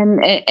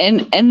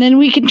 And then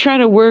we can try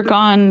to work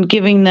on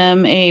giving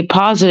them a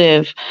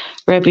positive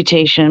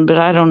reputation, but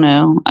I don't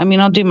know. I mean,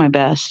 I'll do my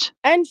best.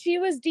 And she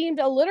was deemed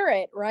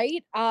illiterate,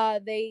 right?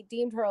 They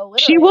deemed her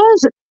illiterate. She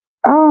was.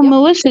 Oh, yep.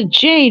 Melissa,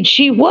 Jade,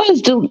 she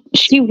was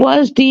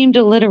deemed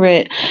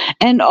illiterate.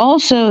 And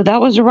also,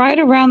 that was right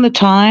around the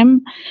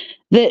time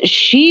that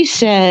she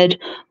said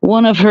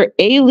one of her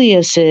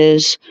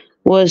aliases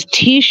was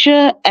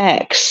Tisha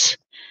X.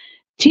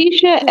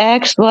 Tisha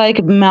X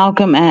like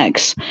Malcolm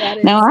X.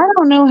 Now, I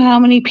don't know how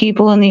many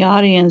people in the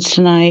audience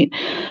tonight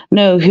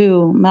know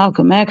who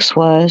Malcolm X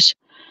was.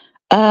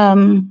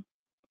 Oh,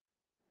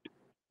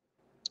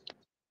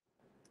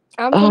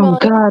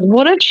 God.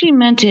 What if she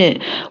meant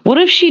it? What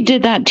if she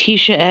did that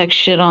Tisha X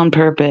shit on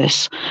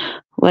purpose?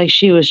 Like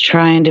she was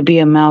trying to be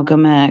a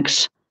Malcolm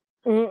X.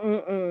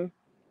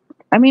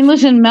 I mean,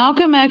 listen,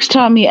 Malcolm X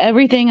taught me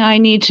everything I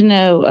need to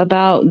know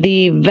about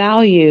the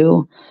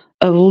value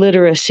of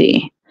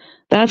literacy.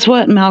 That's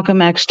what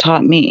Malcolm X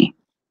taught me.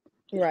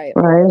 Right.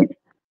 Right.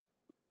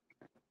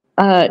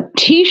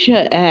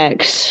 Tisha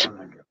X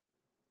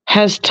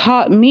has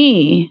taught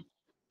me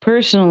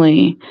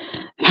personally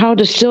how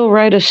to still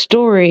write a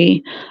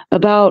story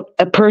about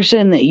a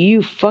person that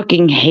you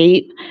fucking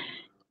hate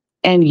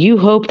and you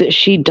hope that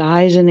she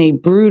dies in a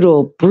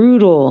brutal,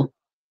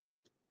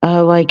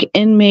 like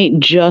inmate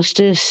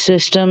justice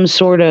system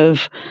sort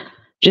of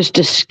just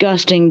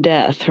disgusting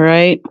death,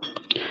 right?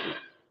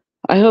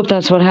 I hope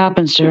that's what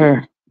happens to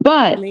her.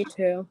 But me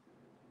too.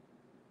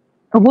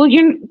 Well,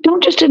 you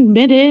don't just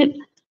admit it.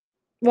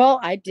 Well,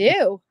 I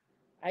do.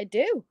 I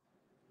do.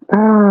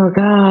 Oh,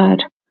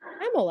 God.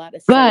 I'm allowed to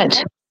say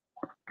that.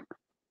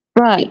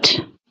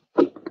 But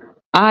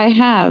I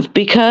have,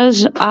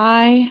 because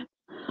I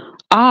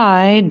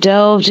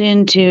delved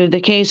into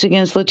the case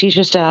against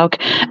Letecia Stauch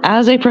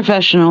as a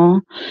professional,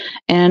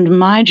 and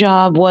my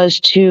job was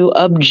to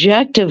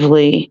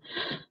objectively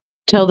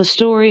tell the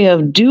story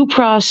of due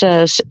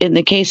process in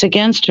the case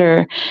against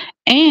her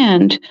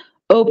and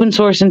open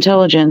source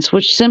intelligence,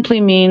 which simply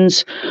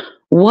means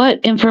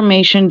what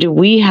information do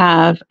we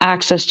have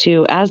access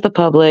to as the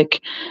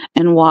public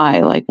and why?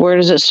 Like, where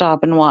does it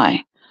stop and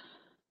why?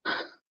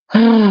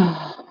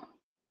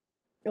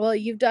 Well,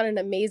 you've done an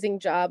amazing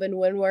job, and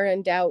when we're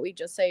in doubt, we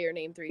just say your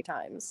name 3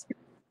 times.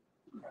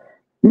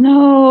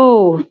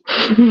 No.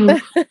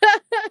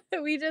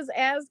 We just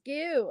ask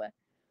you.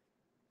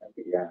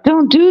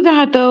 Don't do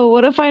that, though.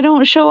 What if I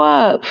don't show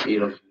up?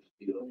 You've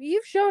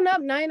shown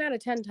up 9 out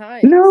of 10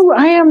 times. No,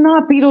 I am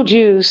not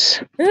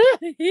Beetlejuice.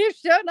 You've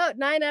shown up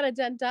 9 out of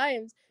 10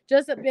 times.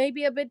 Just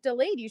maybe a bit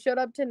delayed. You showed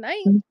up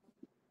tonight.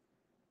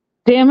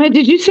 Damn it.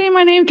 Did you say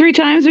my name 3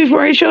 times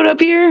before I showed up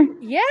here?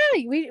 Yeah,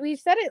 we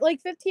said it like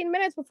 15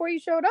 minutes before you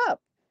showed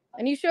up.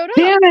 And you showed up.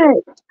 Damn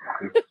it.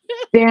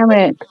 Damn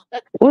it.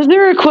 Was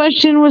there a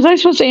question? Was I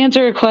supposed to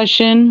answer a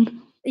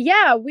question?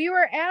 Yeah, we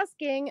were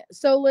asking.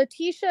 So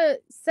Letecia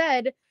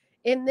said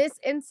in this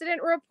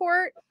incident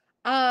report,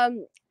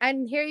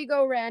 and here you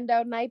go,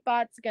 Rando.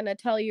 Nightbot's gonna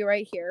tell you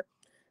right here.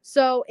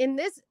 So in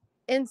this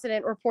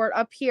incident report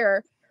up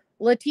here,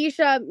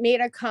 Letecia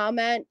made a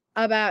comment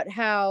about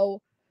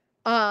how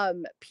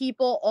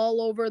people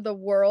all over the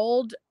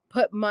world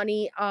put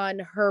money on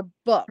her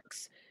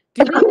books.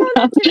 Do we know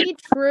that to be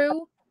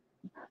true?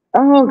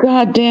 Oh,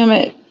 God damn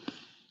it.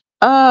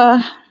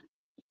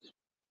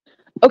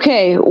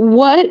 Okay,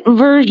 what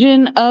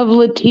version of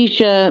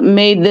Letecia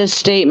made this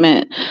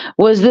statement?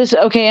 Was this,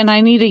 okay, and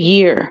I need a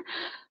year.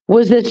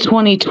 Was this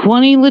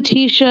 2020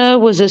 Letecia?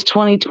 Was this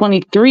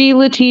 2023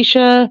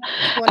 Letecia?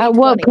 At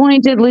what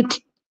point did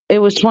it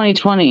was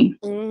 2020?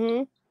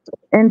 Mm-hmm.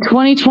 In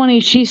 2020,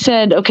 she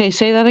said, okay,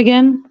 say that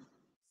again.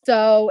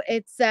 So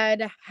it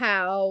said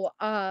how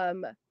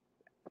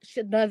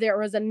there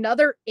was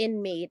another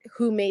inmate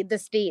who made the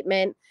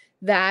statement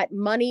that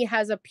money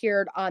has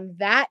appeared on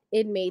that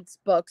inmate's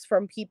books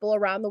from people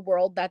around the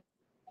world that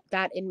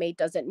inmate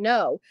doesn't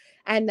know.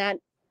 And that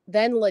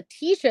then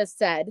Letecia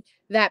said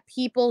that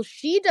people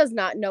she does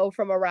not know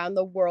from around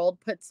the world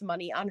puts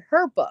money on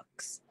her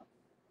books.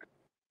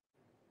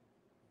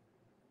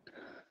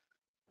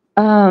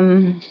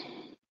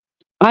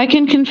 I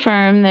can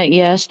confirm that,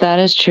 yes, that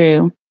is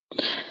true.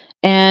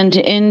 And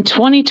in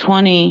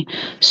 2020,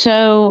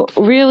 so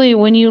really,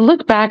 when you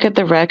look back at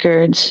the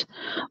records,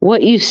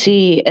 what you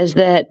see is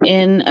that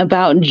in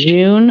about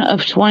June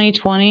of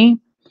 2020,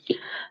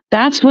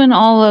 that's when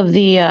all of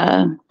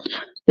the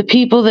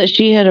people that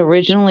she had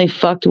originally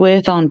fucked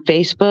with on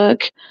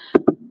Facebook,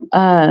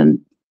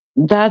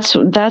 that's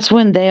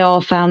when they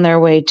all found their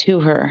way to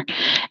her.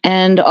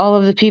 And all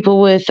of the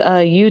people with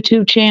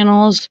YouTube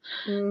channels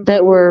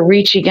that were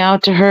reaching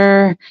out to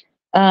her,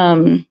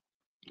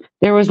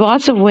 there was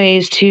lots of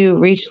ways to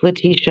reach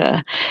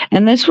Letecia,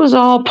 and this was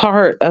all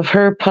part of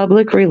her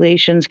public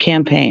relations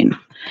campaign.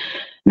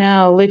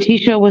 Now,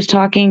 Letecia was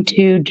talking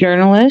to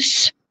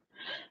journalists.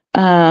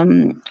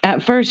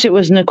 At first, it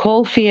was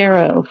Nicole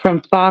Fierro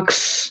from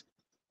Fox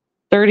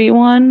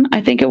 31, I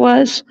think it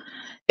was.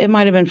 It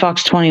might have been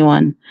Fox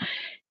 21.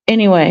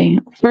 Anyway,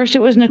 first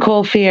it was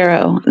Nicole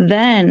Fierro.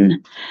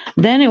 Then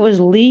it was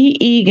Lee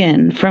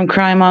Egan from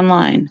Crime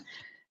Online.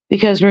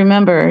 Because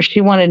remember,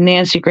 she wanted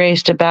Nancy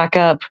Grace to back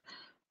up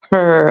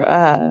her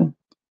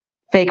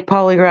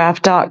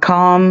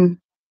fakepolygraph.com,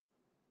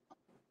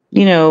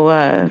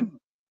 the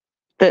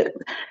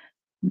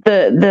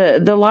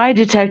lie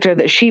detector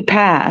that she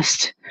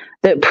passed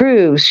that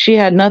proves she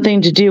had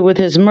nothing to do with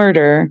his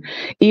murder,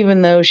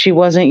 even though she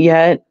wasn't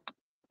yet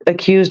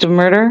accused of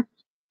murder.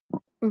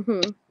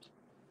 Mm-hmm.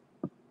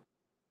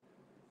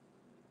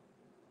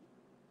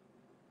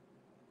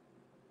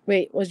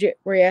 Wait,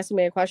 were you asking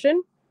me a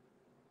question?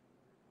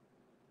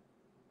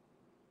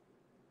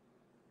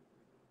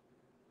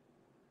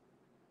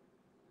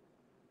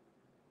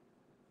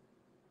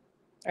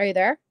 Are you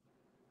there?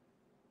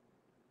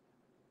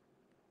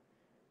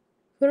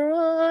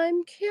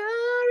 I'm curious.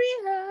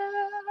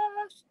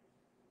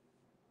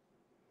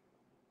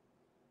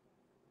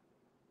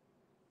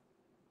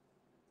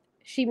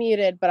 She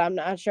muted, but I'm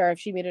not sure if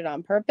she muted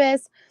on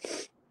purpose.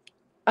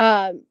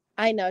 I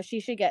know she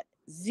should get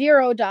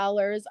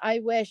 $0. I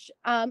wish.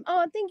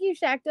 Oh, thank you,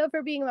 Shakto,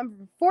 for being a member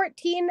for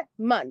 14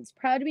 months.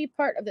 Proud to be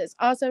part of this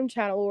awesome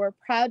channel. We're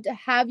proud to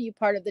have you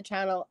part of the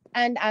channel.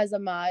 And as a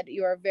mod,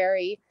 you are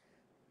very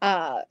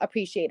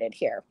appreciated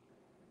here.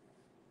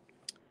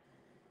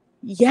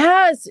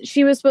 Yes,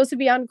 she was supposed to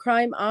be on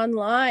Crime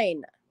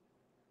Online.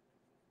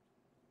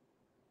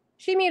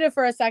 She muted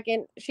for a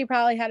second. She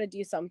probably had to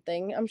do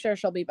something. I'm sure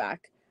she'll be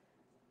back.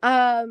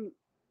 I'm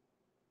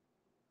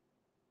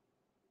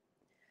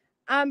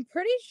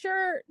pretty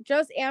sure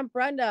just Aunt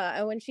Brenda,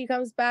 and when she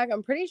comes back,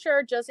 I'm pretty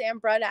sure just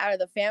Aunt Brenda out of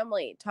the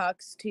family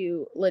talks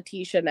to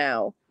Letecia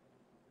now.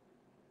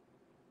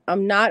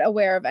 I'm not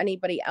aware of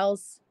anybody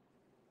else.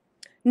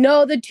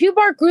 No, the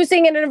 2-part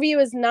Gruesing interview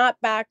is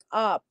not back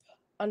up,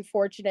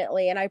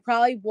 unfortunately, and I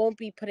probably won't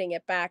be putting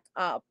it back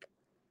up.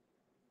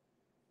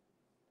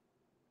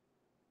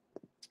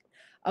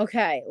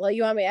 Okay, well,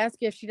 you want me to ask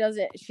you if she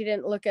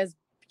didn't look as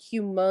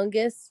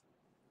humongous?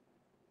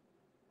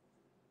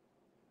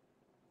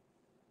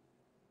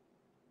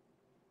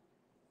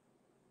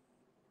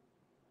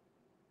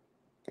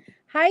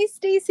 Hi,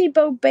 Stacy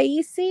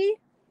Bobasi.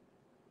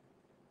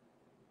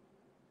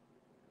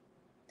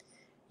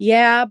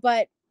 Yeah,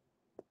 but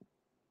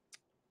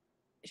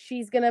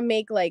she's gonna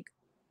make like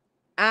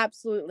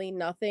absolutely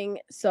nothing.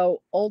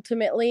 So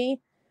ultimately,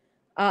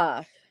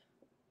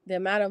 the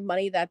amount of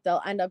money that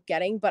they'll end up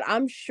getting, but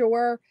I'm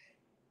sure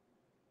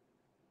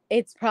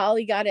it's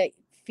probably gotta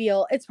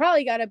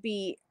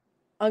be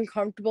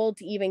uncomfortable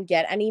to even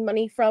get any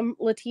money from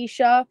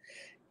Letecia,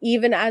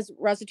 even as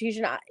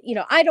restitution.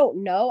 I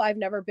don't know. I've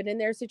never been in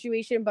their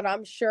situation, but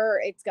I'm sure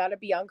it's gotta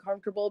be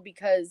uncomfortable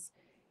because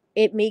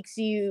it makes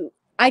you,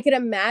 I could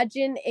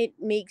imagine it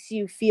makes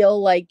you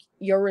feel like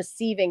you're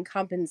receiving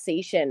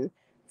compensation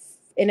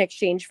in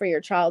exchange for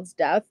your child's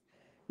death,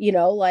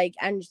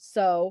 and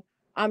so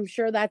I'm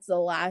sure that's the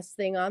last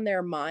thing on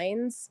their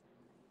minds.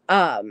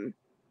 Again,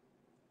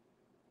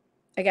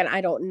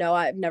 I don't know.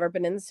 I've never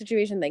been in the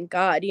situation, thank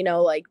God,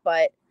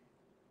 but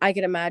I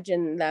can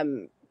imagine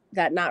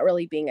that not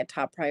really being a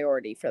top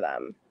priority for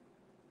them.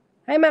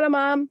 Hi, Meta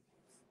Mom.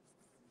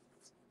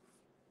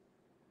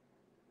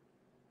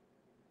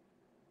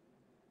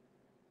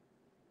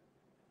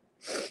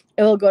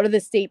 It will go to the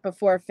state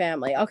before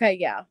family. Okay,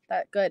 yeah,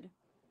 that good.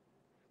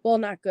 Well,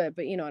 not good,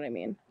 but you know what I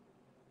mean.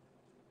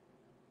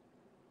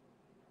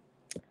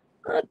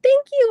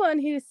 Thank you, on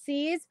who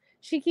sees.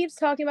 She keeps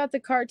talking about the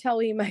cartel.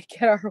 We might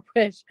get our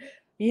wish.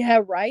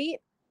 Yeah,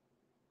 right?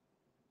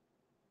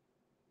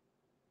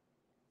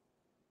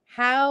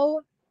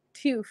 How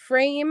to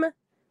frame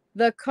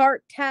the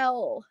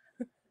cartel.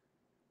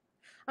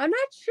 I'm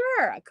not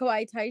sure,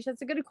 Kawhi Taish.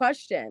 That's a good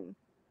question.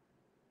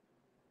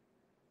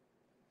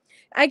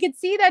 I could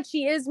see that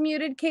she is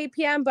muted,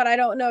 KPM, but I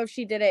don't know if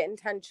she did it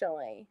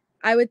intentionally.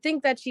 I would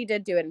think that she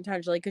did do it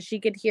intentionally because she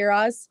could hear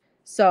us,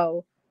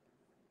 so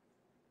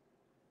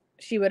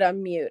she would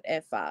unmute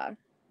if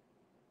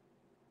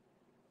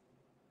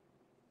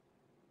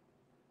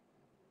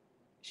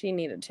she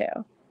needed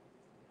to.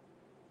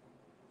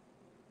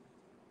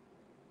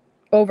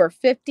 Over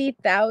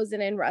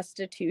 50,000 in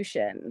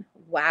restitution.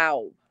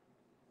 Wow.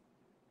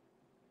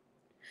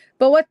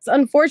 But what's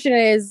unfortunate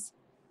is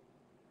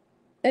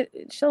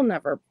she'll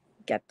never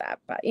get that,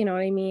 but you know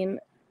what I mean?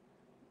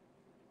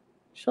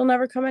 She'll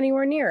never come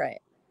anywhere near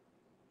it.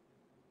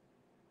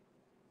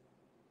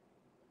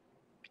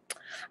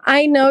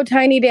 I know,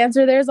 Tiny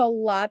Dancer, there's a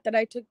lot that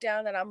I took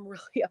down that I'm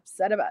really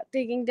upset about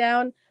taking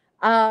down.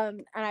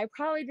 And I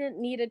probably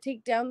didn't need to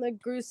take down the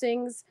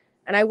Gruesings,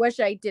 and I wish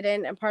I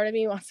didn't, and part of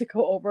me wants to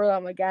go over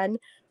them again.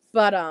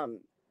 But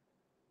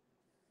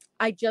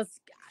I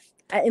just,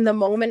 in the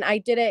moment, I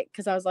did it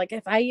because I was like,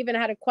 if I even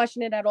had to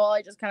question it at all,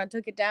 I just kind of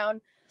took it down.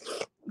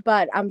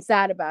 But I'm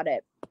sad about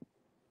it.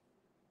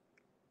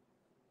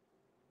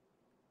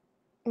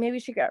 Maybe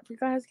she got, you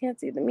guys can't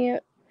see the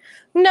mute.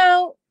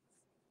 No.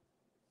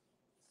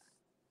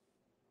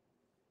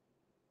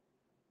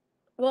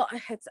 Well,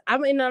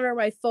 I'm in under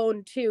my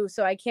phone too,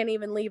 so I can't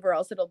even leave or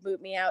else it'll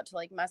boot me out to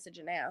like message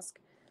and ask.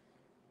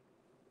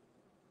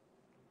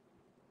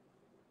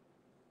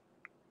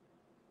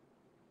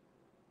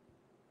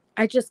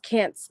 I just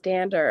can't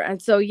stand her.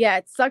 And so, yeah,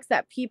 it sucks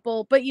that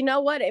people, but you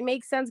know what? It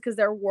makes sense because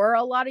there were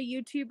a lot of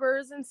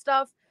YouTubers and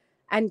stuff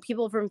and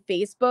people from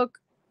Facebook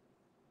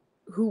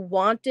who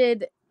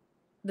wanted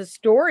the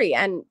story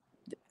and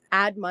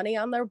add money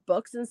on their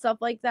books and stuff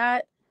like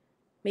that.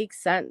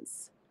 Makes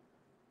sense.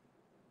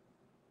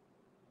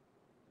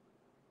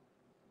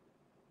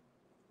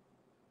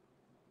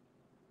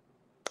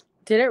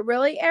 Did it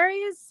really,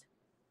 Aries?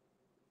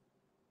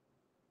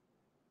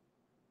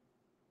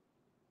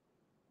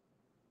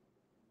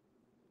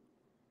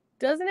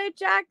 Doesn't it,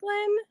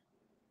 Jacqueline?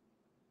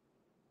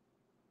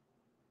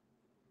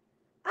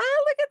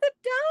 Oh, look at the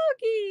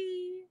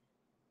doggy.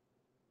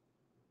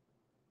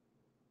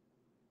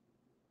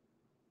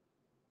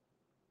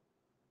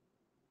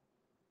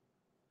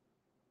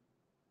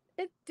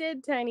 It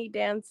did, Tiny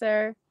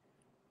Dancer.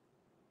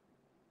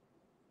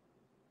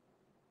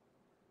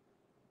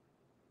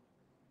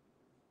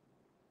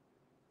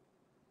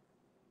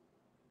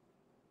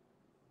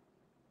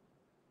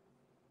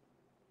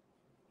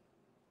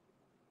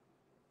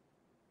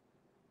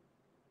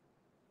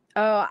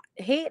 Oh,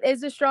 hate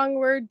is a strong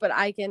word, but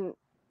I can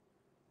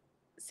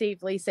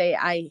safely say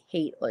I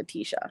hate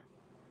Letecia.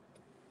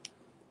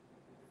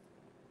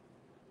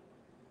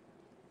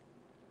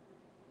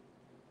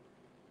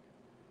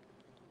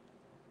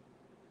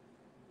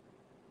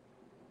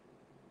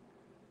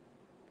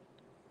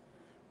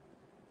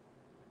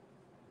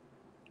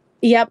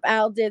 Yep,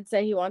 Al did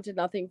say he wanted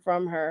nothing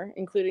from her,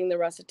 including the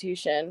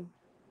restitution.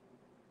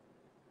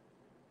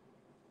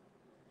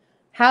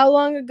 How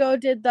long ago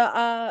did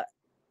the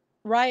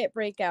riot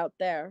break out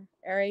there,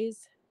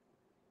 Aries?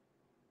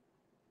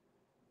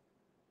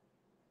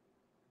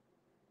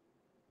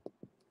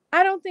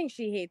 I don't think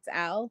she hates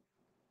Al.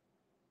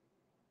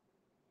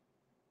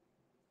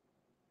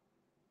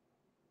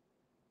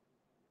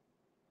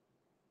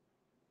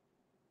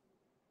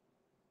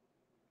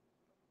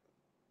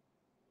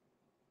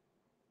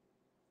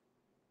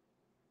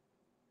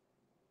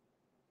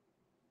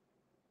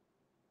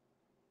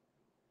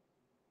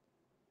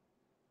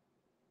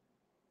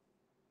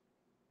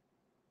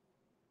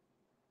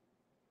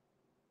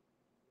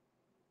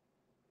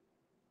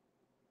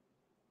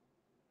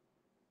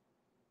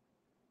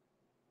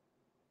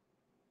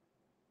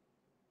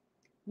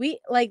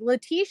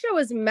 Letecia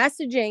was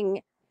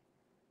messaging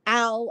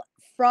Al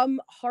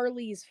from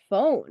Harley's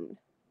phone.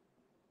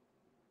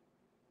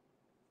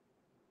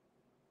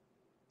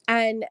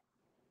 And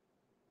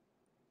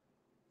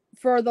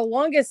for the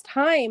longest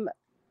time,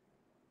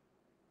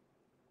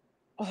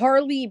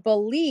 Harley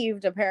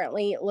believed,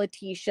 apparently,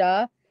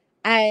 Letecia,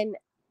 and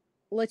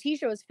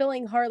Letecia was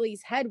filling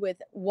Harley's head with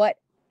what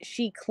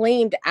she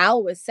claimed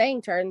Al was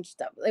saying to her and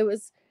stuff.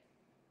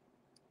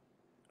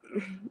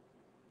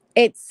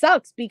 It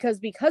sucks because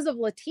of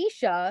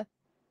Letecia,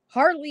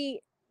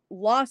 Harley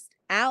lost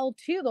Al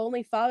too, the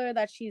only father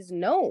that she's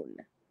known.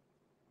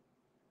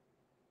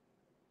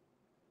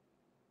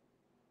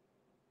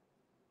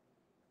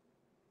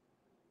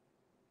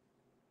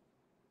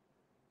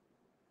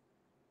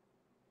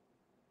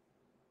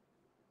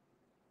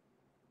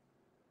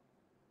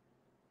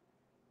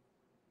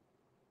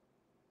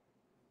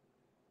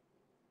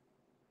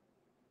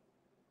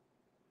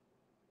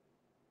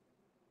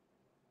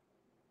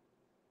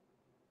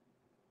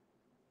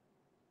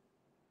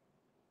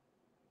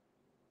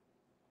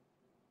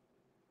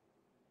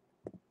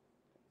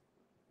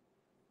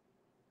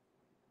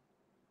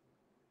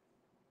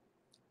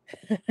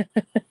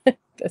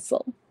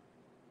 Thistle.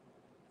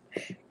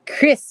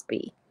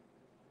 Crispy.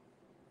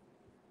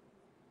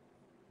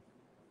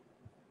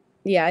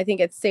 Yeah, I think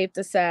it's safe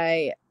to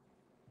say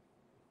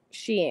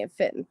she ain't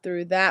fitting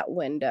through that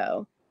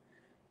window.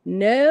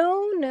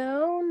 No,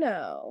 no,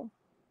 no.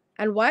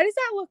 And why does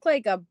that look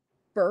like a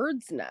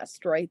bird's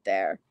nest right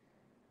there?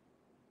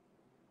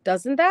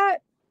 Doesn't that?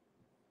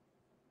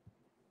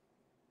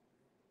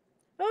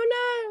 Oh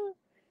no.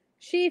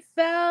 She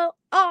fell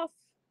off.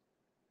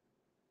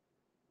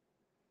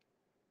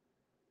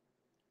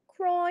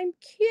 Crime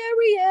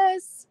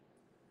curious.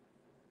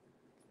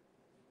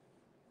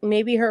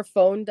 Maybe her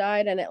phone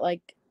died and it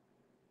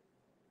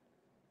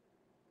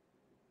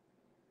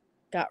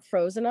got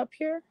frozen up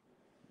here.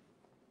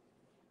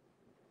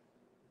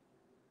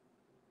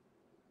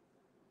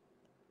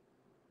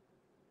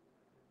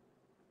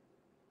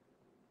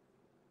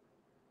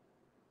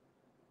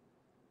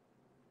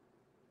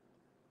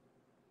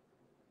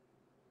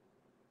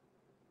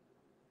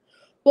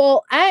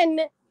 Well,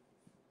 and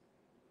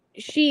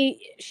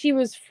she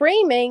was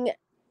framing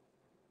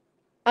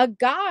a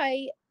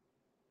guy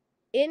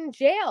in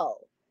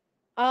jail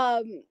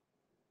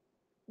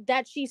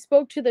that she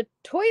spoke to the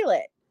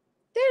toilet.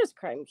 There's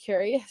crime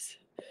curious.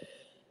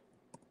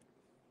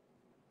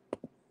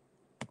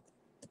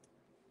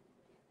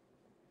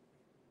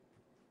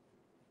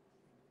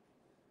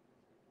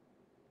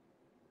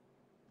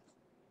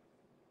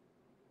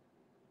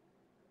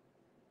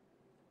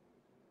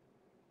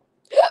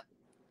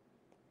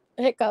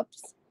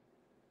 Hiccups.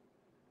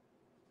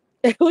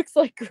 It looks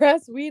like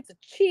grass weeds,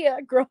 chia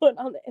growing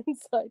on the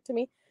inside to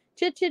me.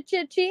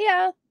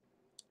 Chia.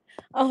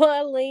 Oh,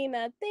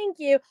 Elena, thank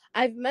you.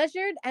 I've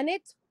measured and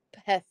it's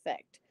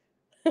perfect.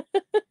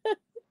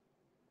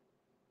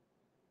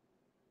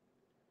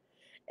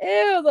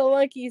 Ew, the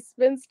lucky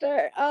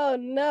spinster. Oh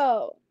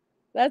no,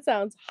 that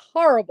sounds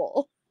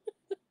horrible.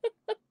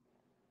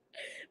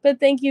 But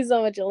thank you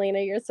so much, Elena.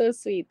 You're so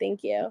sweet.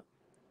 Thank you.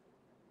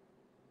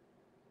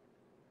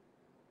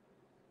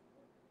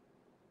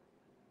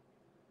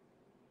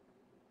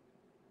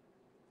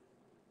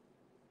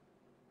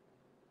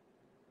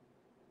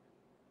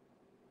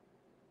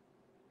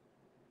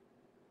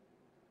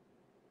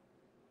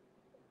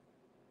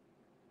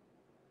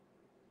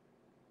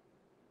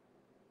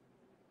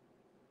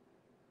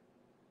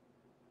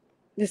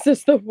 This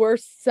is the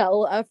worst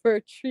sell ever,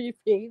 Tree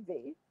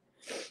Baby.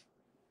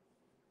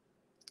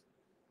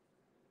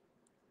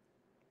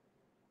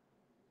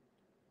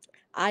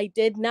 I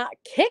did not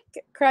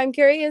kick Crime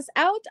Curious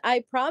out.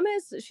 I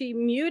promise. She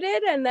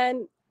muted and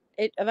then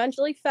it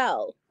eventually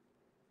fell.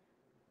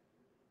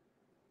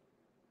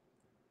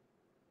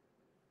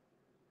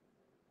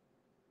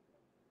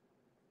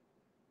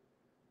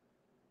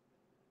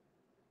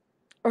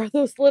 Or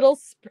those little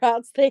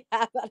sprouts they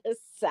have at a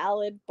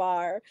salad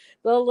bar.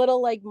 The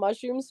little, like,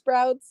 mushroom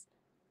sprouts.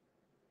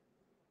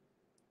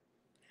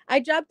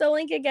 I dropped the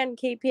link again,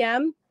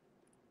 KPM.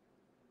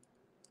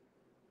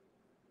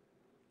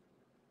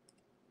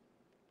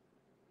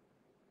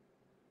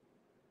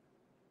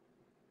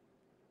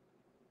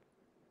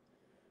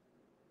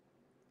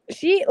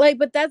 She, like,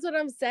 but that's what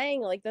I'm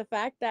saying. Like, the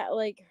fact that,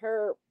 like,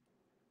 her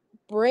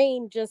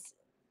brain just,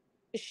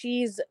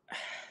 she'll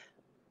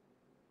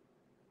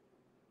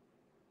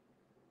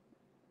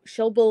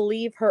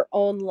believe her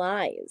own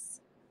lies.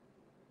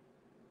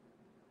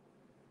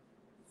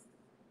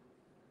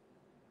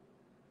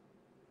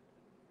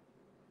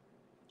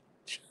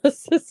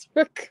 Justice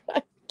for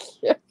Crime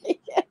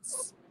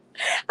Curious.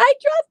 I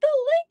dropped the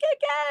link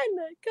again.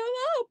 Come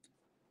up.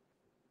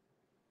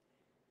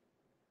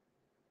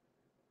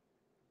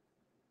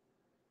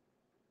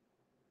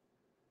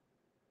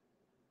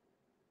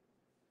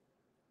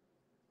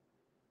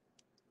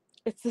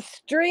 It's a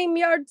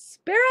StreamYard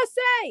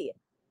conspiracy.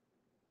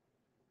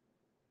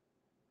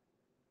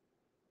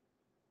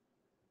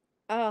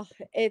 Oh,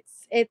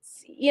 it's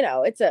you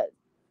know, it's a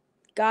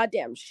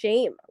goddamn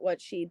shame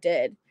what she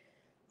did.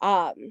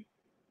 But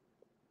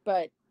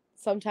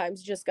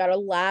sometimes you just gotta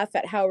laugh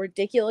at how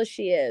ridiculous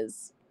she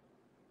is.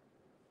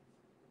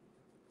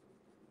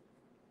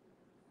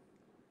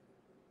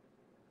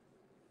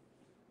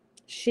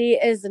 She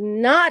is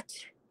not.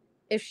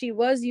 If she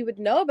was, you would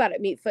know about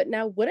it, Meatfoot,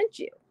 now wouldn't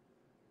you?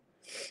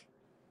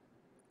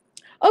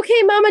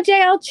 Okay, Mama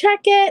J, I'll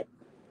check it.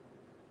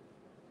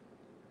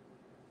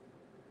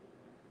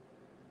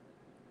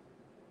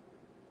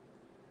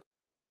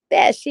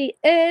 There she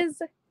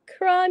is.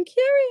 Crime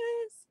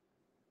Curious.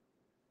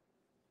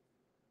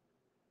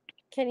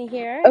 Can you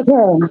hear?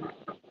 Okay.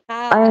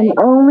 Hi. I am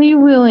only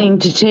willing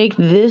to take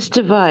this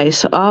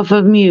device off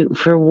of mute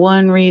for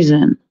one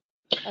reason.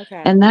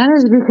 Okay. And that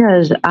is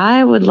because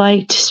I would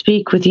like to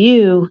speak with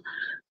you,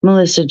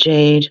 Melissa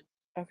Jade,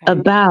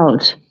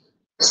 about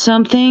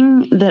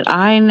something that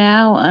I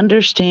now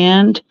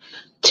understand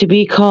to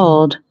be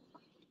called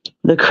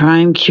the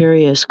Crime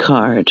Curious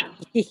card.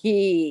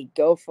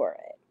 Go for it.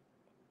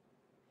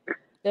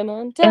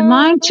 Dun-dun-dun. Am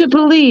I to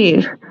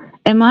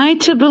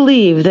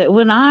believe that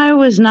when I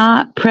was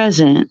not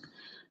present,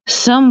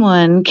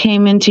 someone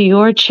came into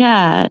your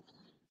chat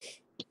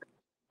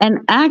and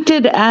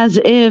acted as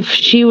if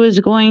she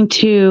was going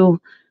to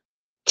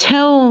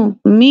tell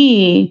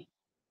me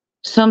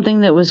something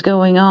that was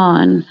going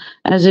on,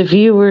 as if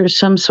you were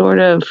some sort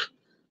of,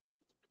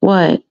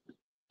 what,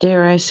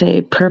 dare I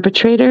say,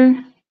 perpetrator?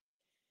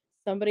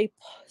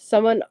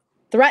 Someone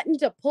threatened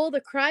to pull the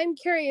Crime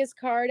Curious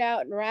card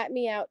out and rat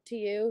me out to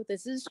you.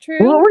 This is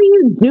true. What were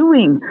you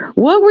doing?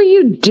 What were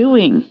you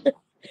doing?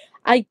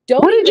 I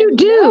don't What did even you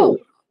do? know.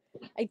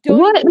 I don't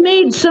What even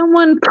made know.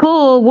 someone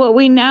pull what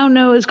we now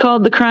know is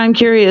called the Crime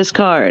Curious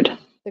card?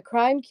 The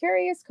Crime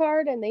Curious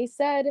card, and they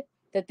said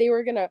that they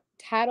were going to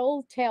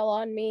tattletale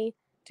on me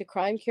to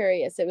Crime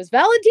Curious. It was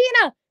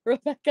Valentina,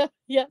 Rebecca.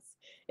 Yes,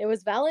 it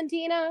was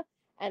Valentina.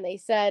 And they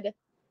said,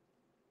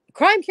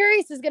 Crime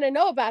Curious is going to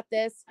know about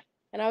this.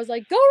 And I was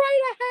like, go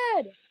right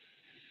ahead.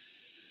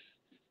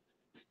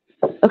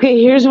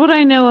 Okay, here's what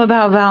I know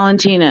about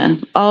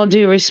Valentina. All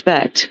due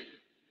respect.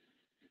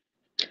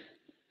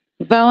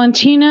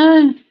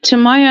 Valentina, to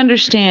my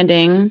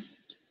understanding,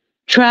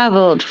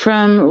 traveled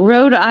from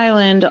Rhode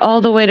Island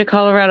all the way to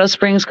Colorado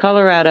Springs,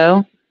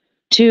 Colorado,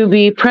 to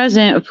be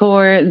present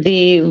for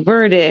the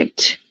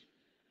verdict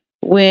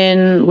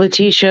when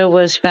Letecia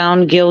was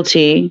found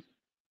guilty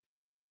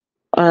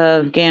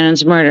of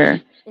Gannon's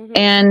murder. Mm-hmm.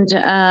 And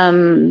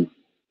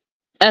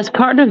as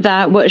part of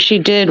that, what she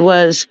did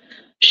was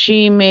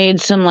she made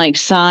some like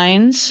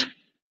signs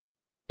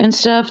and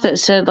stuff that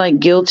said like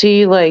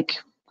guilty, like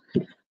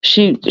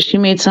she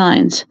made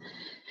signs.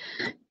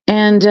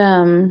 And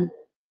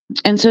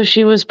so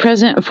she was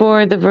present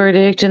for the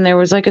verdict, and there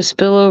was like a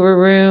spillover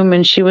room,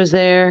 and she was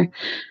there.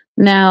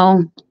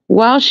 Now,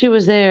 while she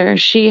was there,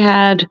 she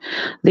had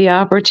the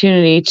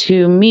opportunity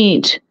to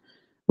meet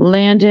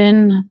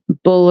Landon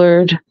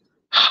Bullard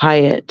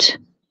Hyatt.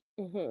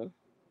 Mm-hmm.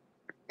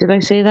 Did I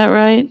say that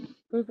right?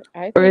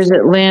 Mm-hmm. Or is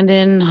it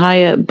Landon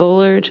Hyatt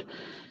Bullard?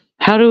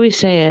 How do we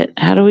say it?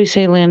 How do we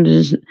say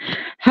Landon's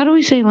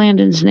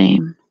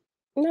name?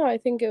 No, I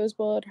think it was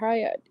Bullard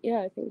Hyatt. Yeah,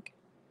 I think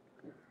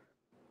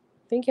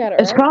you had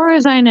it As right. far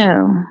as I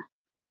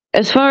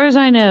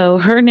know,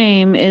 her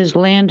name is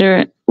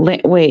Landon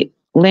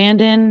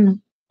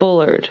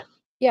Bullard.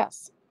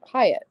 Yes,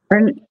 Hyatt.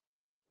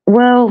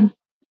 Well,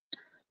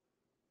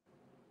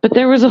 But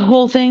there was a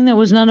whole thing that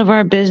was none of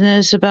our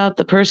business about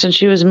the person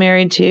she was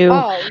married to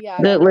Oh, yeah.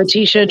 I that don't know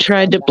Letecia things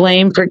tried about to that.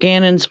 blame for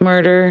Gannon's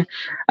murder.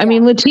 I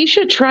mean,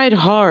 Letecia tried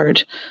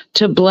hard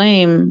to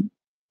blame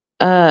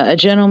a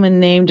gentleman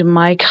named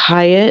Mike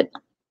Hyatt.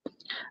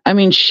 I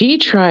mean, she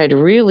tried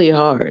really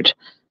hard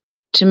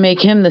to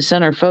make him the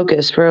center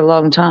focus for a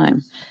long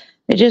time.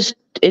 It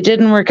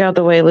didn't work out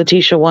the way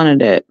Letecia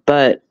wanted it.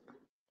 But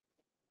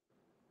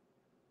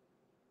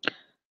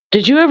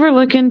did you ever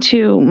look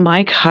into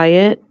Mike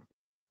Hyatt?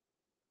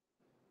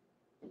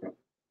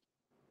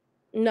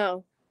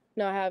 No,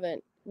 I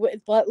haven't.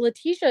 But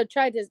Letecia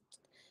tried to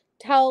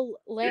tell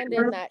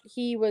Landon that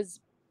he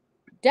was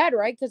dead,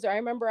 right? Because I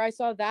remember I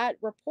saw that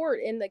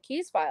report in the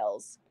case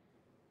files.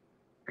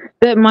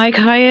 That Mike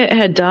Hyatt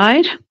had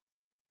died?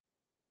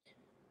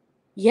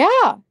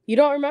 Yeah. You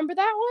don't remember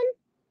that one?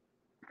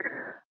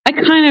 I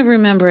kind of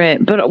remember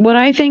it, but what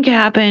I think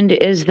happened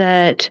is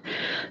that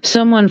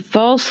someone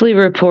falsely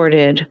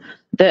reported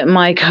that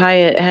Mike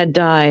Hyatt had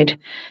died,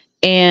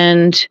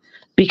 and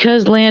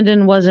because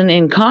Landon wasn't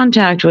in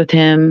contact with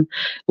him,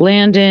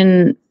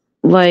 Landon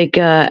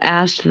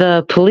asked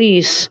the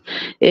police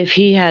if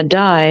he had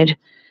died,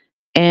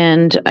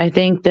 and I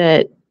think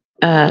that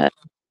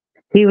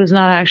he was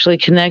not actually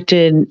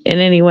connected in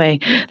any way.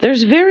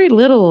 There's very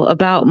little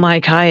about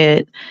Mike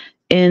Hyatt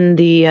in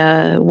the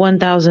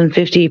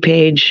 1,050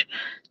 page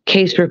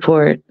case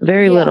report.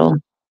 Very little.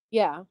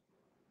 Yeah.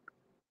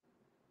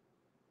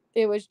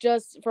 It was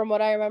just, from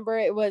what I remember,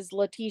 it was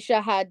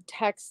Letecia had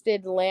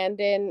texted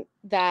Landon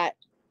that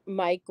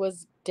Mike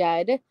was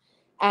dead.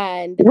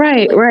 And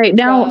right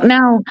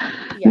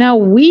now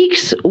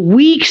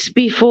weeks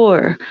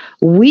before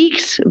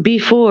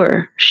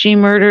she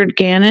murdered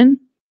Gannon,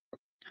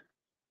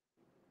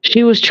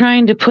 she was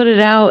trying to put it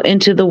out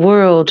into the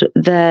world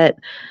that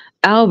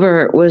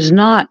Albert was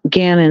not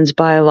Gannon's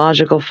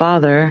biological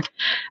father.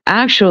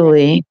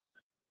 Actually,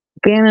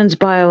 Gannon's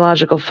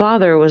biological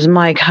father was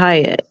Mike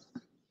Hyatt.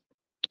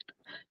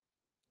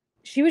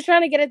 She was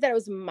trying to get it that it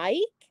was Mike?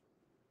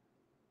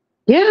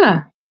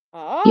 Yeah.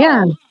 Oh.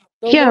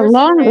 Yeah,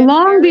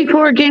 long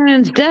before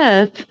Gannon's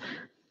death,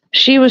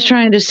 she was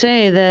trying to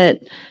say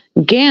that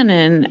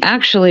Gannon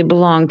actually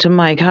belonged to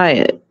Mike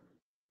Hyatt.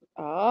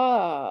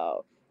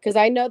 Oh. Because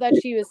I know that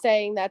she was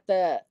saying that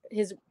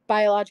his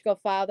biological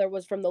father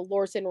was from the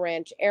Lorson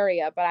Ranch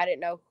area, but I didn't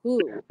know who.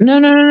 No.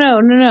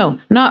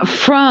 Not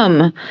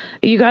from.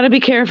 You got to be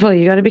careful.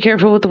 You got to be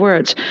careful with the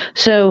words.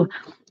 So,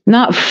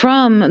 not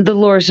from the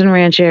Lorson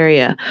Ranch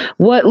area.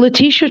 What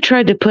Letecia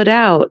tried to put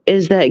out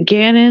is that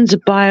Gannon's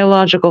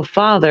biological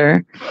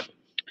father,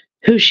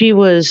 who she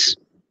was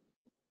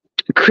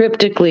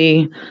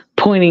cryptically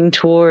pointing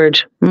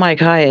toward Mike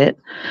Hyatt,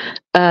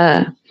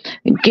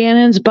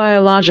 Gannon's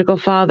biological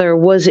father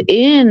was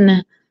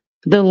in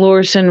the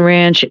Lorson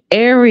Ranch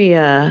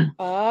area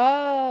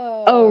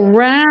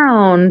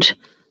around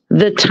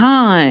the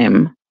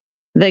time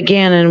that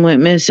Gannon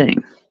went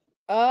missing.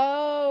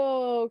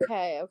 Oh,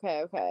 okay.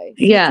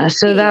 Yeah,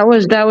 so that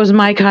was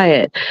Mike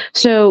Hyatt.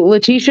 So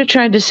Letecia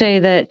tried to say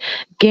that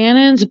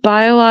Gannon's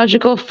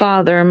biological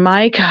father,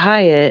 Mike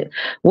Hyatt,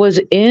 was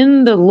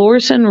in the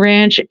Lorson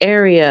Ranch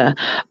area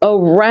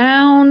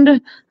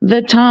around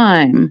the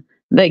time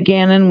that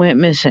Gannon went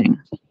missing.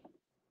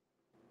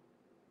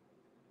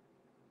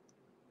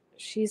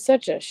 She's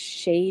such a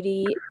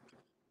shady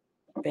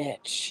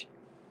bitch.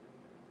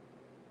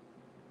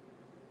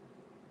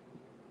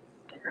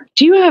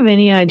 Do you have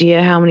any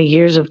idea how many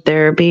years of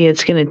therapy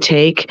it's going to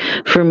take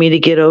for me to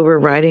get over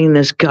writing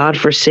this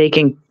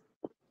godforsaken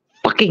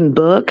fucking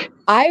book?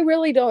 I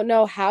really don't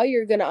know how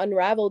you're going to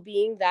unravel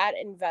being that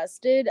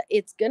invested.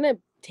 It's going to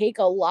take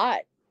a lot.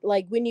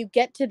 Like, when you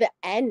get to the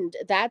end,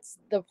 that's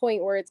the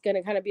point where it's going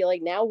to kind of be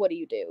like, now what do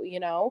you do, you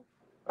know?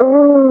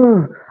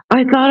 Oh,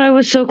 I thought I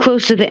was so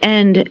close to the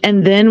end,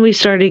 and then we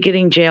started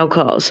getting jail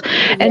calls.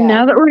 And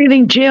now that we're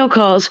getting jail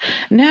calls,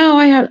 now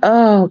I have,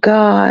 oh,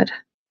 God.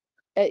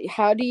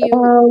 How do you?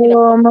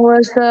 Oh,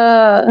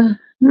 Melissa.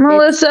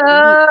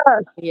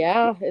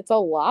 Yeah, it's a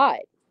lot.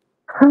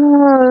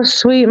 Oh,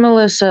 sweet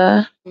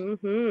Melissa.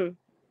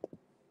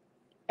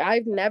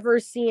 I've never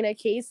seen a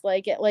case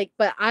like it.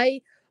 But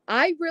I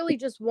really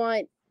just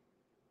want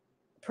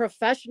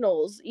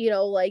professionals,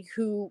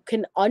 who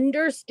can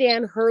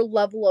understand her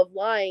level of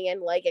lying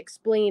and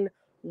explain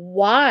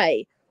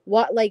why.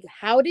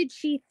 How did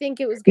she think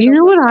it was going to? You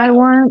know what I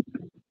want,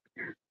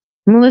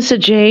 Melissa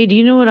Jade?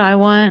 You know what I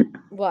want?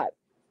 What?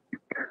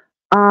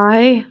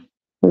 I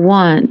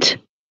want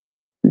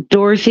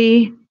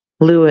Dorothy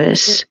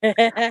Lewis.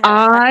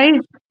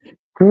 I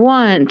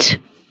want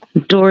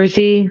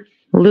Dorothy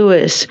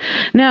Lewis.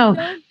 No,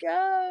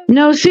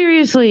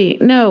 seriously.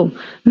 No.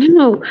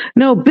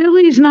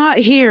 Billy's not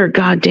here.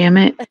 God damn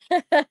it.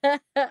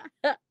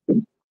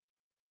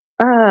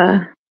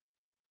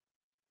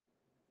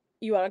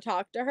 You want to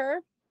talk to her?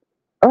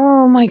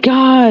 Oh my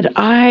God.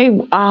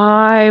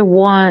 I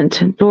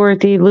want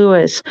Dorothy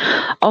Lewis.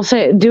 I'll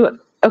say it.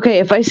 Okay,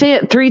 if I say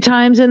it 3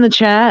 times in the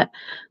chat,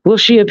 will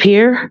she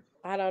appear?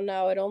 I don't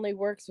know. It only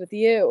works with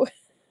you.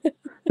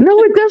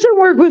 No, it doesn't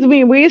work with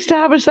me. We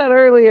established that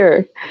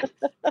earlier.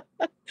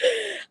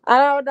 I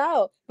don't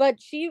know,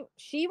 but she was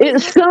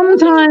It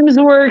sometimes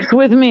works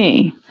with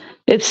me.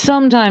 It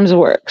sometimes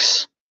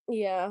works.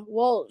 Yeah,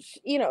 well,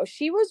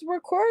 she was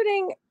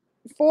recording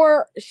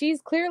she's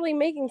clearly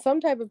making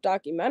some type of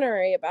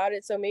documentary about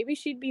it, so maybe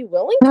she'd be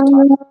willing to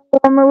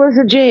talk.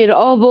 Melissa Jade,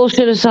 all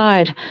bullshit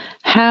aside,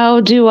 how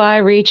do I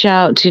reach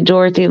out to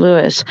Dorothy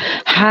Lewis?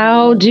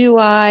 How do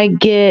I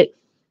get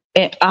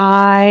it?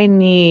 I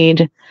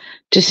need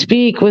to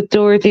speak with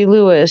Dorothy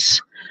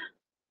Lewis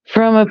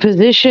from a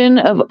position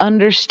of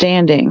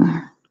understanding.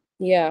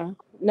 Yeah.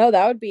 No,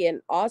 that would be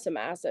an awesome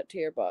asset to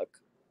your book.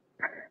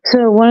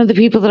 So one of the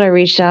people that I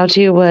reached out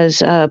to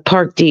was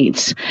Park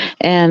Dietz,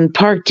 and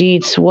Park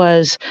Dietz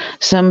was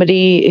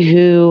somebody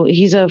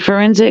he's a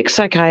forensic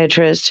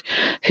psychiatrist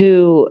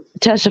who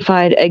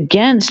testified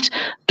against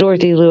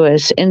Dorothy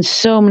Lewis in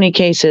so many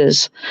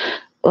cases,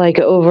 like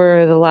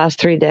over the last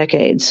 3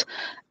 decades.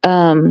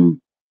 Park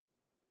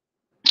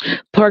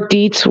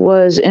Dietz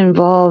was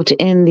involved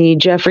in the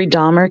Jeffrey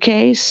Dahmer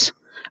case.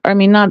 I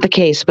mean, not the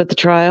case, but the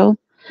trial.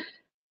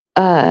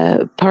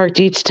 Park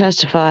Dietz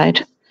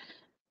testified.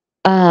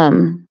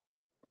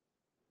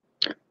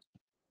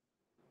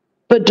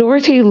 But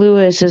Dorothy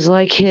Lewis is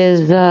like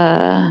his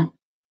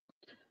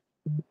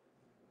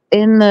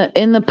in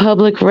the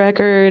public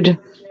record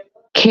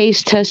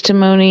case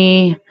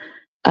testimony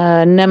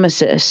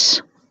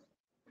nemesis.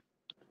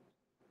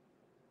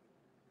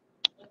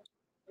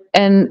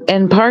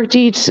 And Park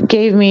Dietz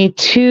gave me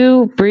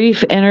 2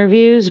 brief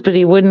interviews, but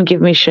he wouldn't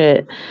give me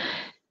shit.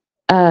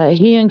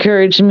 He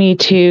encouraged me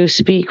to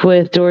speak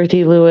with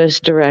Dorothy Lewis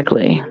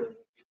directly.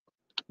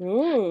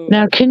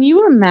 Now, can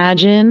you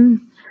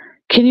imagine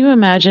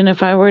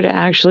if I were to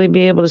actually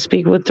be able to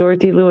speak with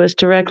Dorothy Lewis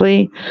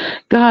directly?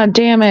 God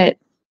damn it.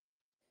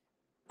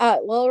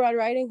 Little Red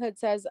Riding Hood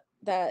says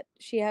that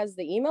she has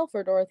the email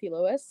for Dorothy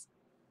Lewis.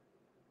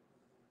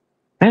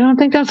 I don't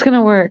think that's going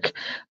to work.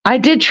 I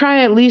did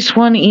try at least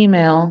one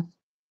email,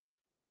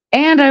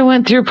 and I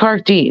went through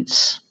Park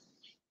Dietz.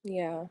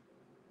 Yeah.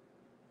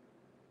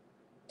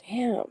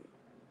 Damn.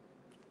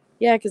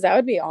 Yeah, because that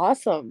would be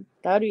awesome.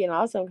 That would be an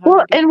awesome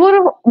Well, and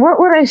what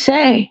would I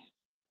say?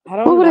 I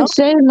don't What would know. I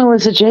say,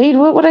 Melissa Jade?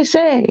 What would I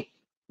say?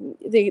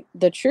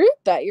 The truth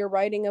that you're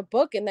writing a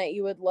book and that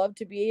you would love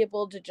to be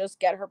able to just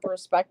get her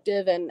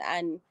perspective and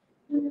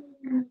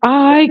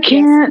I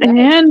can't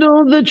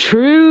handle the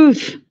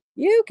truth.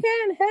 You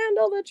can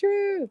handle the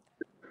truth.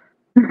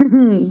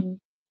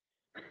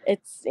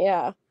 It's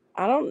I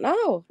don't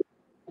know.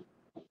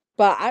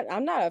 But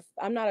I'm not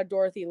a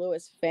Dorothy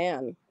Lewis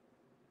fan.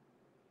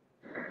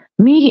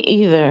 Me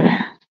either.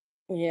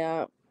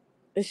 Yeah.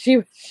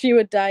 She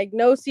would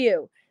diagnose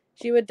you.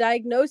 She would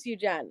diagnose you,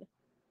 Jen.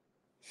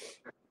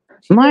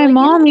 My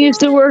mom used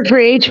to work for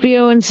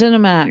HBO and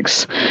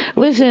Cinemax.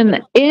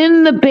 Listen,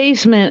 in the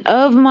basement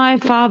of my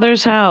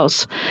father's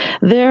house,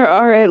 there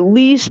are at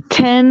least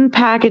 10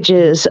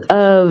 packages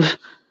of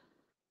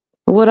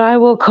what I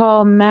will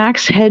call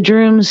Max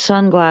Headroom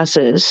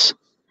sunglasses.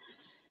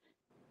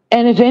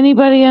 And if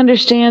anybody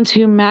understands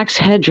who Max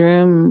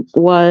Headroom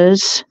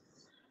was,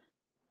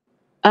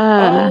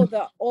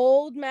 the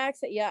old Max,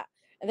 yeah.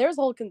 And there's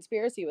a whole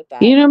conspiracy with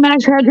that. You know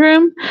Max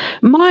Headroom?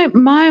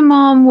 My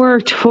mom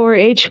worked for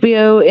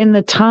HBO in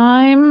the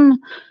time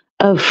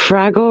of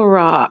Fraggle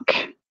Rock.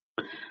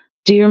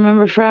 Do you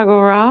remember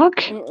Fraggle Rock?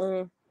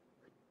 Mm-mm.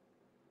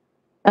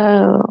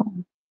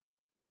 Oh.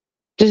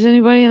 Does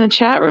anybody in the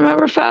chat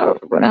remember Fraggle?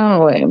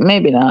 No, wait,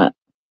 maybe not.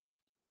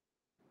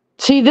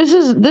 See, this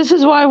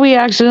is why we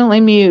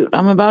accidentally mute.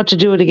 I'm about to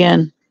do it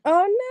again.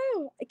 Oh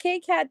no.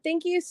 K-Cat,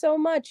 thank you so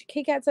much.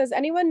 K-Cat says,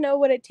 anyone know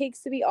what it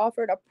takes to be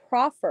offered a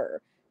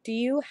proffer? Do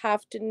you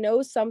have to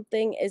know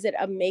something? Is it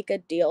a make a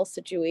deal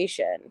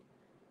situation?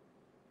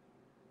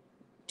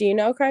 Do you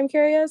know, Crime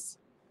Curious?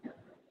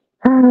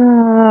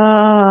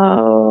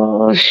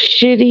 Oh,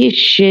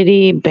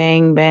 shitty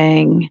bang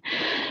bang.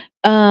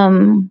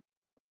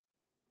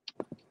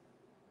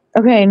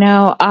 Okay,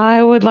 now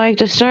I would like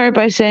to start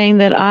by saying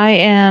that I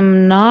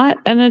am not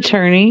an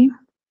attorney.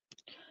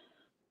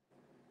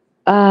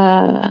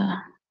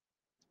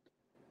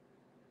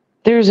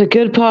 There's a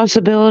good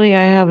possibility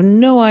I have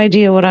no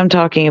idea what I'm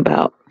talking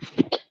about.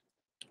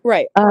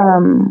 Right.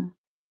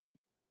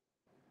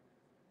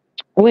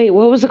 Wait,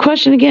 what was the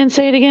question again?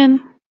 Say it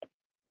again.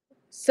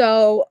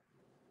 So,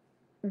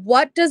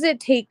 what does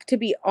it take to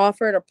be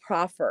offered a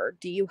proffer?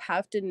 Do you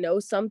have to know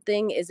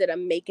something? Is it a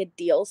make a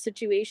deal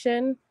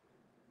situation?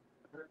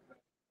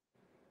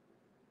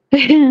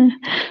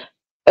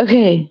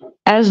 Okay,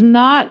 as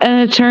not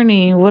an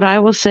attorney, what I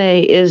will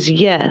say is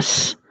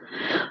yes.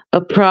 A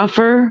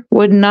proffer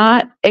would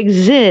not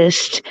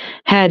exist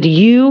had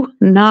you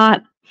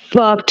not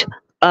fucked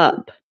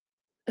up.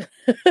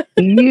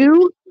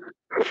 You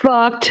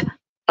fucked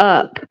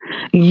up.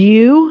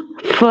 You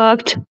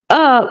fucked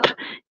up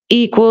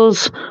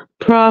equals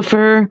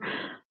proffer,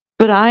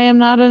 but I am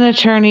not an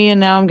attorney and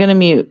now I'm going to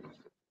mute.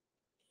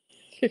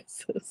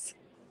 Jesus.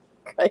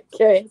 Quite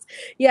curious.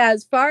 Yeah,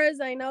 as far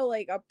as I know,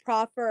 like a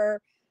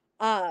proffer,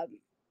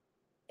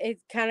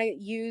 it's kind of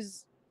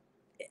use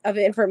of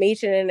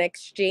information in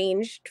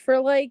exchange for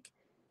like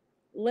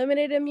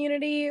limited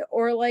immunity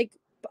or like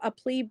a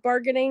plea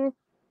bargaining,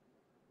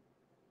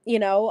 you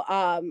know,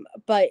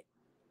 but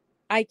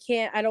I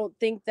don't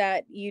think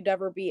that you'd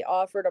ever be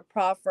offered a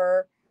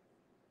proffer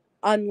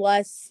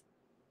unless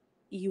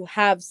you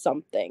have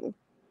something.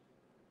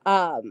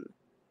 So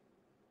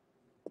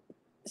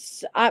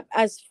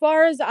as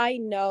far as I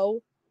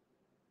know,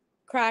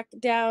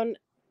 Crackdown,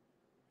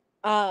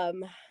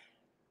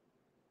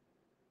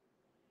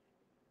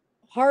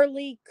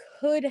 Harley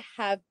could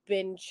have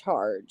been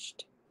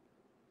charged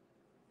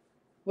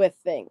with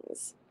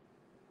things.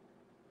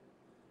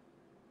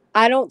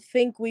 I don't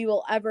think we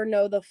will ever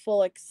know the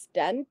full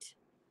extent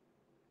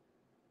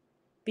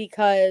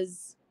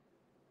because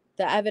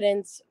the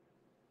evidence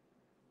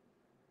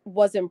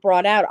wasn't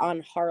brought out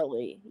on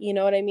Harley. You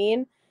know what I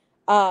mean?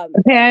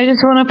 Okay, I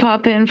just want to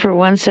pop in for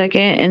 1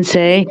 second and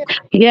say,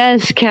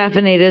 yes,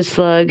 caffeinated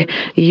slug,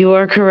 you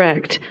are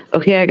correct.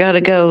 Okay, I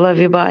gotta go. Love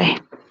you. Bye.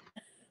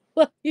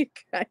 Love you,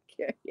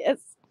 yes.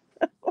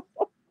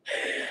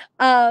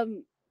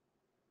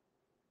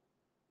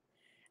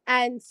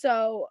 And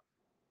so,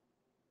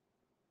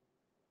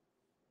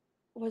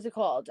 what's it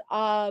called?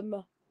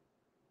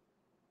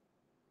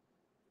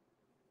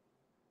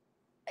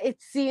 It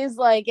seems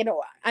like, you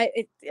know,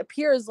 it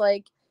appears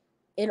like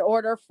in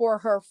order for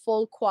her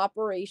full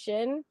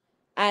cooperation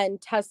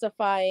and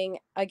testifying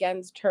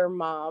against her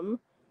mom,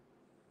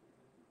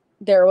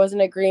 there was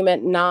an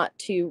agreement not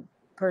to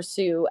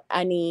pursue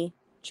any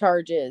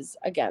charges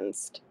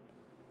against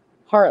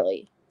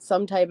Harley,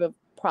 some type of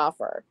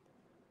proffer.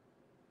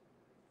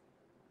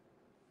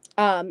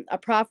 A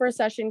proffer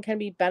session can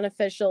be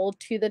beneficial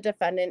to the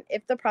defendant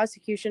if the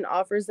prosecution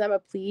offers them a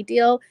plea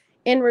deal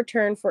in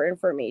return for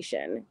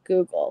information.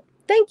 Google.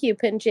 Thank you,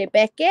 Pinche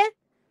Becky.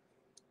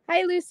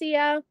 Hi,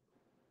 Lucia.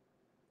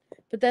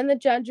 But then the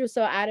judge was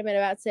so adamant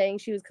about saying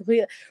she was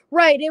completely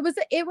right. It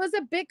was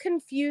a bit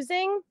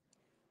confusing.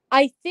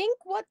 I think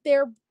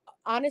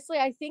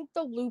I think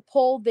the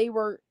loophole they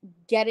were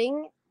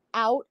getting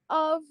out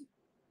of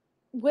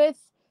with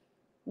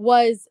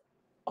was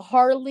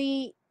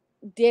Harley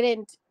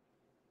didn't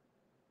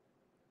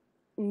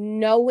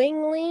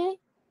knowingly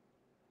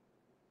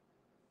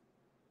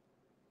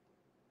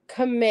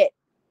commit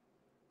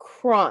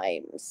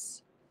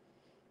crimes.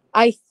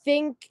 I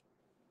think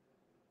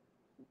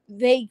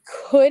they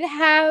could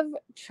have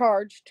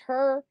charged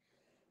her,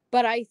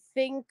 but I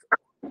think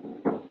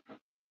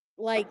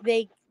like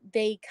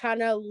they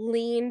kind of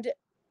leaned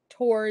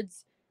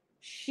towards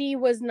she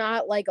was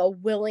not like a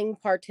willing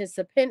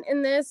participant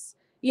in this.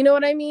 You know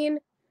what I mean?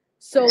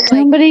 So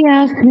somebody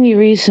asked me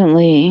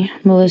recently,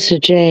 Melissa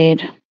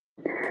Jade.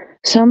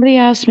 Somebody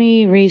asked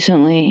me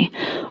recently,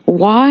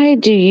 why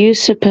do you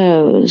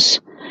suppose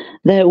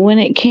that when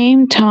it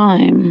came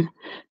time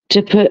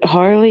to put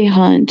Harley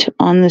Hunt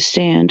on the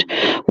stand,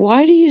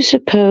 why do you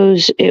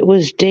suppose it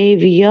was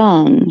Dave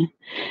Young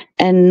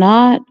and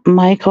not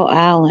Michael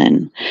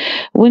Allen,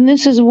 when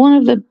this is one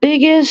of the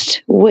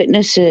biggest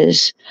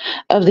witnesses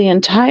of the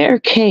entire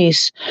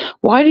case?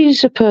 Why do you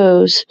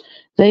suppose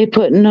they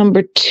put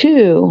number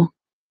 2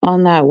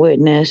 on that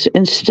witness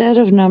instead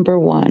of number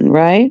 1,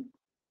 right?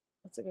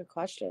 That's a good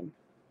question.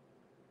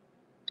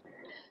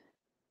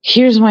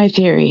 Here's my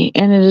theory,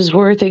 and it is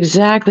worth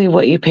exactly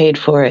what you paid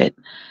for it.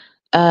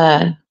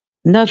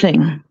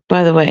 Nothing,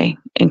 by the way,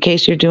 in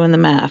case you're doing the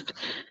math.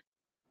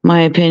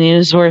 My opinion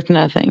is worth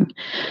nothing.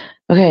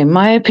 Okay,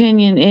 my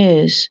opinion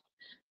is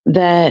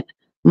that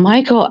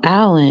Michael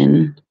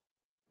Allen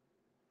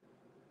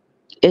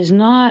is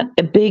not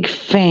a big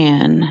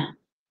fan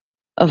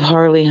of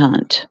Harley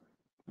Hunt.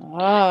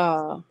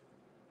 Ah.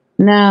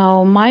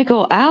 Now,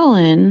 Michael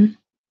Allen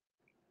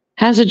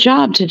has a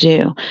job to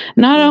do.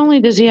 Not only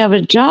does he have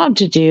a job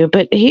to do,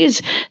 but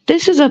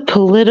this is a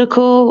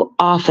political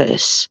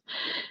office.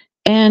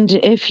 And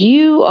if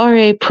you are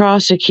a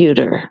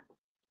prosecutor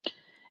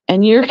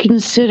and you're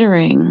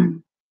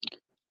considering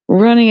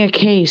running a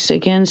case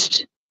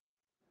against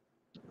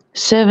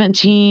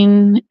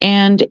 17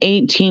 and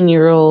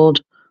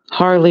 18-year-old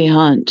Harley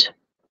Hunt,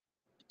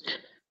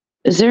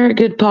 is there a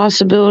good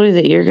possibility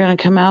that you're going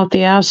to come out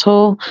the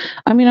asshole?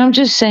 I mean, I'm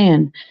just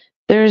saying,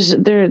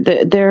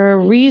 there are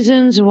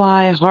reasons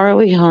why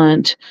Harley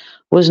Hunt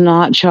was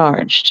not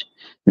charged.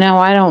 Now,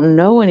 I don't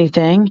know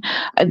anything.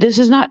 This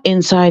is not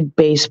inside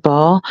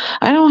baseball.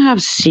 I don't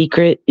have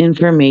secret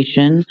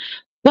information.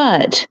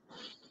 But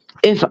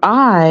if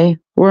I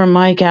were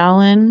Mike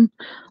Allen,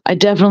 I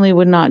definitely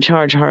would not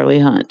charge Harley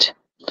Hunt.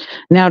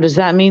 Now, does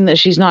that mean that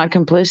she's not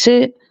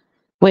complicit?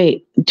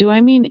 Wait, do I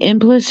mean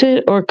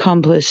implicit or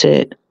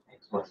complicit?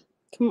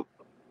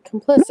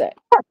 Complicit.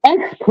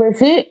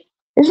 Explicit?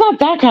 It's not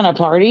that kind of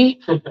party.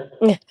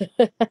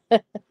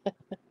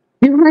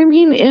 Do I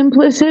mean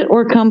implicit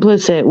or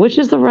complicit? Which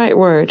is the right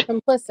word?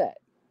 Complicit.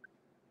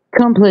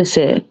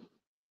 Complicit.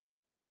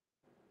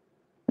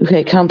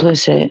 Okay,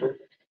 complicit.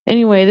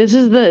 Anyway, this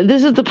is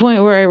the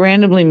point where I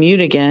randomly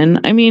mute again.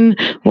 I mean,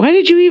 why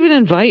did you even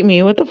invite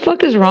me? What the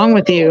fuck is wrong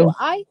with you?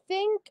 I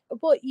think,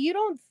 well, you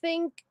don't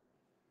think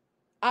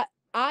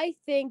I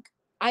think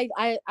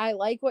I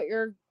like what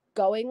you're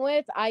going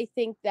with. I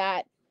think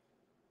that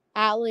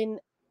Alan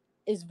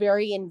is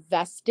very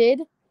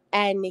invested,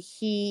 and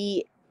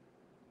he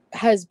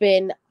has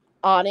been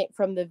on it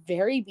from the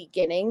very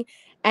beginning.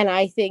 And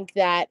I think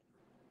that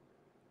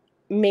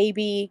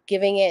maybe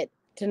giving it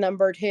to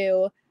number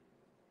 2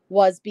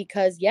 was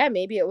because, yeah,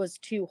 maybe it was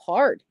too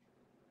hard.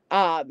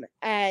 But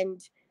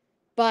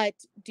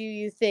do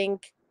you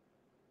think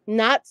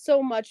not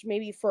so much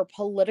maybe for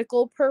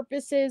political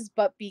purposes,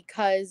 but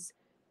because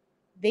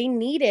they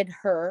needed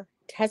her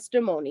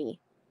testimony,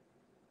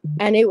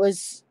 and it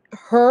was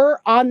her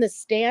on the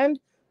stand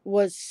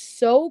was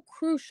so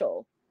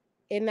crucial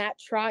in that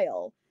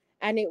trial.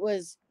 And it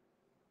was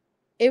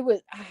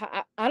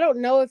I don't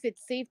know if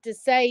it's safe to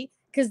say,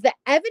 because the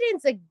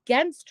evidence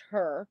against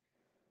her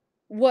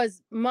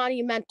was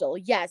monumental.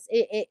 Yes,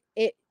 it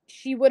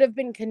she would have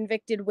been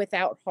convicted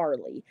without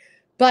Harley.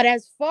 But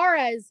as far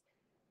as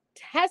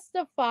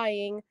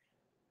testifying,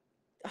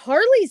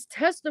 Harley's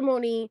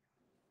testimony,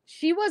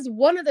 she was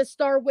one of the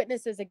star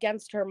witnesses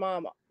against her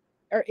mom,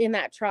 or in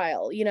that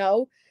trial, you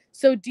know?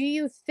 So do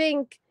you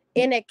think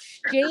in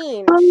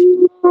exchange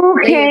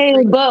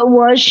Okay, but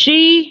was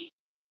she?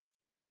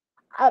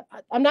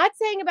 I'm not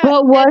saying about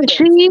But was evidence.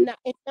 she?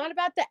 It's not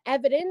about the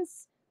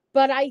evidence,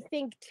 but I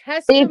think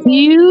If testimony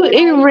you wise,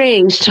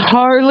 erased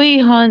Harley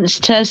Hunt's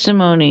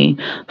testimony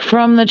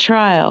from the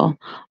trial,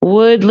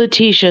 would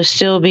Letecia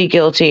still be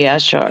guilty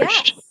as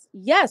charged?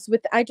 yes,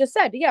 with I just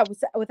said, yeah,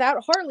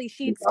 without Harley,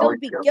 she'd still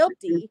be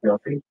guilty.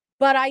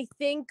 But I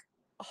think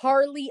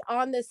Harley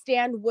on the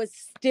stand was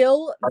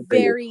still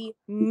very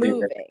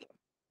moving.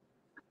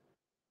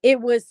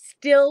 It was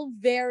still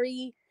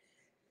very,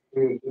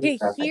 to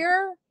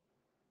hear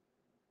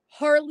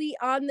Harley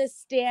on the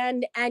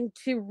stand and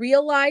to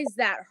realize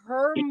that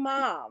her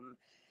mom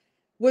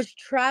was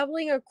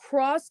traveling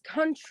across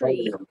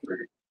country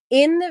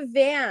in the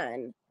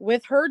van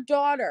with her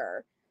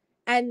daughter,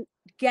 and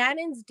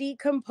Gannon's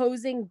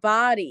decomposing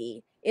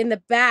body in the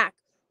back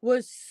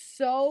was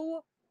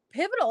so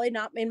pivotal.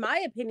 In my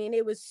opinion,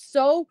 it was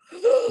so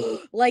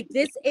like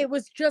this. It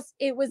was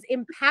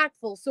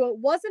impactful. So it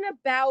wasn't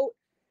about,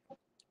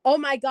 oh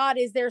my God,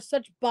 is there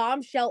such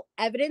bombshell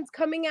evidence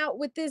coming out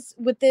with this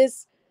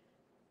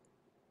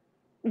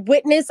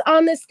witness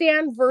on the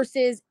stand,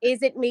 versus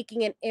is it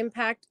making an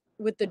impact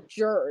with the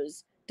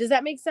jurors? Does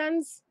that make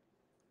sense?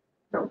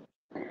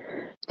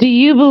 Do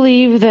you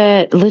believe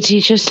that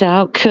Letecia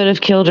Stauch could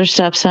have killed her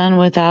stepson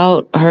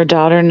without her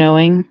daughter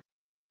knowing?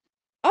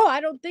 Oh,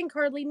 I don't think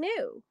Harley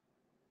knew.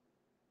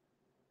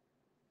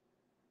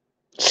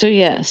 So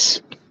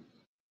yes.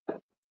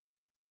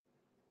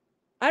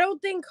 I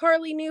don't think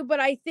Harley knew, but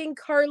I think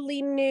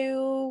Harley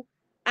knew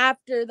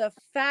after the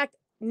fact,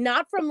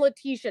 not from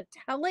Letecia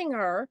telling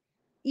her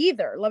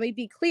either. Let me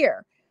be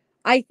clear.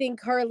 I think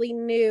Harley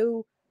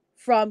knew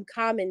from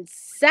common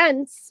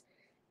sense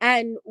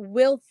and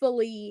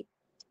willfully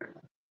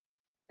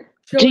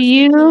chose to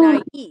be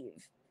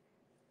naive.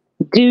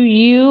 Do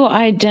you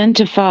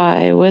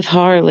identify with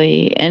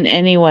Harley in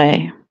any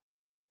way?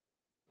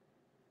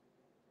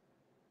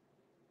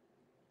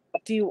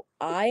 Do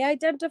I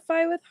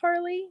identify with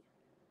Harley?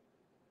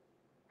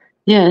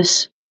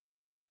 Yes.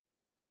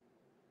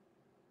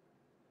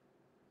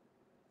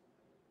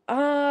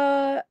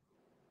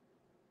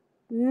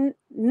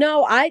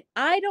 No, I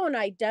don't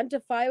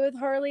identify with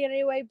Harley in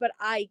any way, but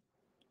I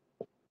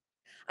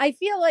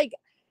feel like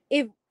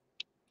if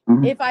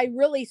I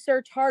really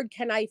search hard,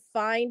 can I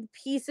find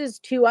pieces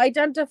to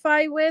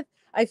identify with?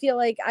 I feel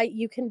like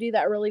you can do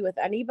that really with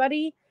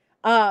anybody.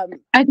 I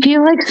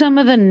feel like some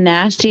of the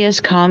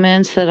nastiest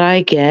comments that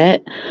I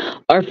get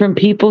are from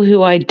people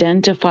who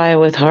identify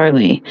with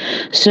Harley.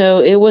 So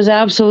it was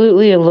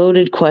absolutely a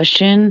loaded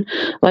question.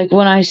 Like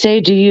when I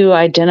say, do you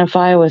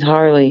identify with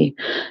Harley?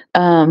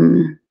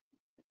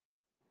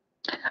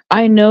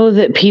 I know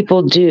that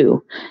people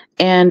do.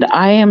 And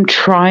I am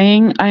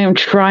trying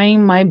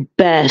my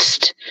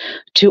best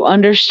to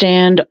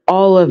understand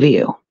all of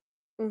you.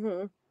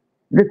 Mm-hmm.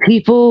 The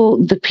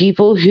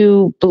people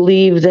who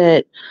believe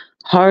that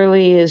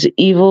Harley is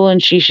evil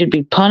and she should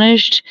be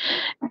punished,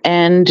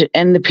 and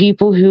the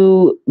people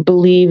who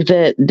believe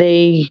that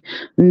they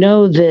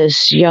know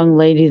this young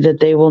lady that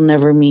they will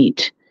never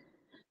meet,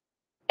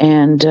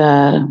 and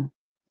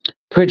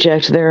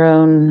project their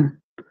own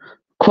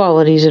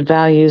qualities and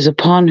values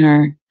upon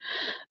her.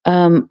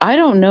 I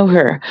don't know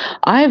her.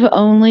 I've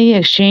only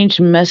exchanged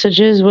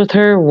messages with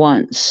her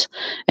once,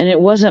 and it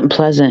wasn't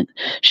pleasant.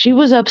 She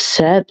was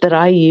upset that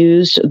I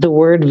used the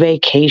word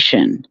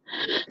vacation.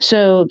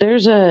 So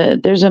there's a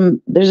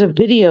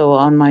video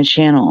on my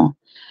channel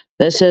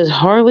that says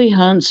Harley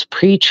Hunt's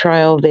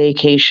pre-trial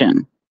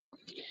vacation.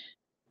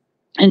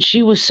 And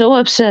she was so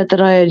upset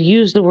that I had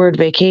used the word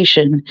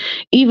vacation,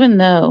 even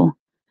though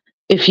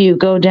if you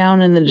go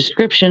down in the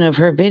description of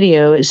her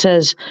video, it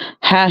says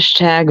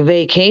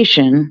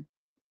 #vacation.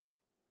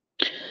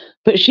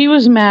 But she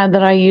was mad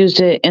that I used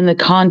it in the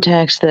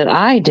context that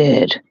I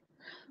did,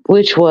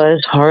 which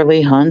was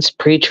Harley Hunt's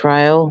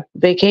pretrial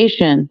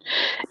vacation.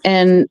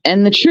 And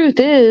the truth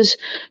is,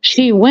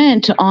 she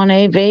went on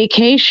a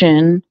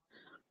vacation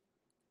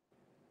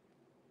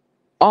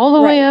all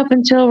the way up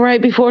until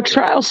right before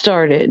trial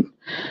started.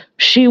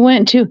 She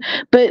went to,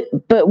 but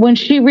when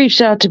she reached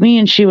out to me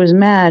and she was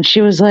mad,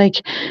 she was like,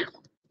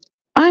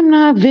 I'm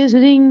not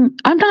vacationing,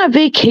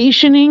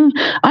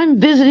 I'm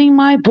visiting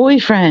my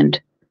boyfriend.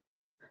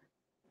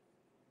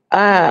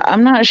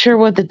 I'm not sure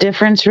what the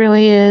difference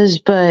really is,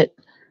 but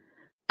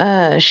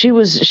she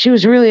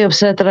was really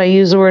upset that I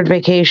used the word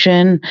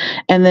vacation,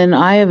 and then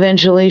I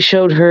eventually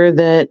showed her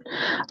that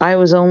I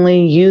was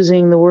only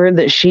using the word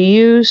that she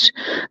used.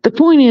 The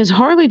point is,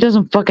 Harley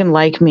doesn't fucking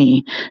like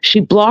me. She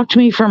blocked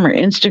me from her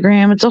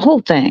Instagram. It's a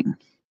whole thing.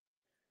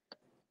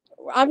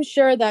 I'm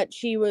sure that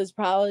she was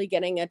probably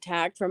getting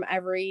attacked from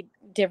every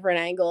different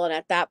angle, and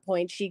at that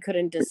point she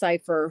couldn't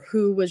decipher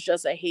who was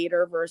just a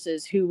hater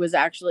versus who was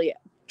actually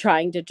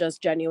trying to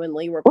just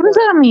genuinely report. What does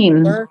that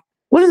mean?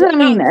 What does that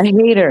mean? A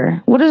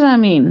hater? What does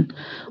that mean?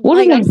 What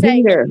is a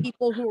hater?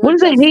 What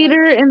is a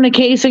hater in the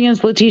case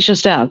against Letecia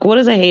Stauch? What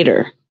is a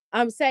hater?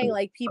 I'm saying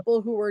like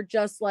people who were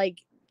just like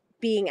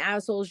being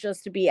assholes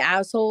just to be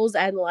assholes,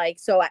 and like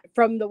so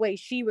from the way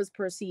she was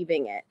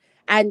perceiving it.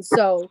 And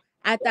so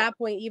at that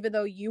point, even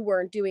though you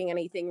weren't doing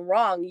anything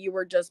wrong, you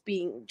were just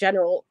being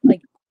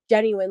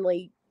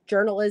genuinely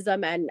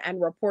journalism and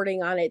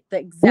reporting on it the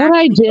exact What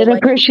I did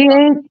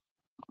appreciate.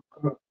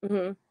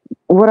 Mm-hmm.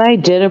 What I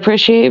did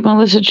appreciate,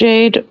 Melissa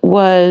Jade,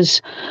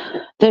 was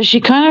that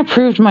she kind of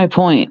proved my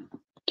point.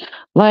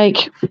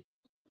 Like,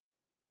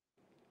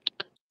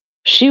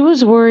 she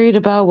was worried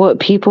about what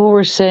people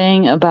were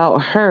saying about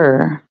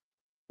her,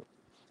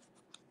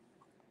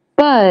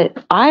 but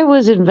I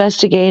was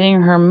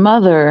investigating her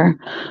mother,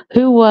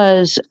 who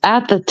was,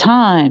 at the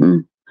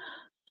time,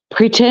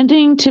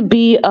 pretending to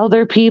be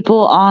other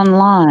people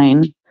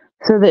online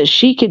so that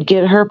she could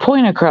get her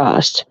point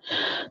across.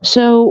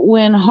 So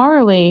when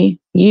Harley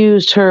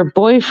used her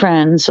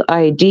boyfriend's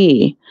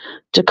ID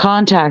to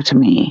contact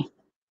me,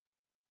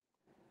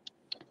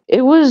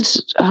 it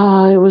was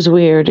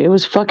weird. It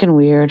was fucking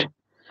weird.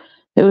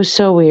 It was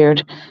so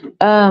weird.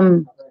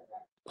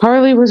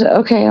 Harley was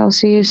okay. I'll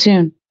see you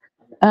soon.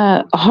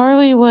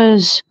 Harley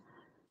was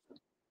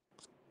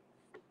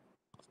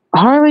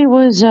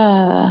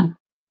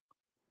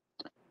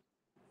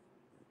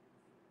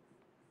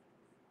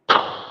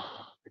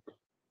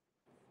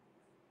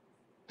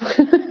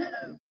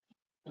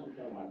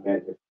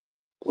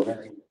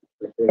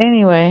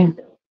anyway.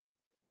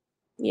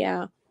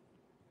 Yeah.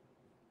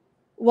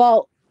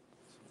 Well,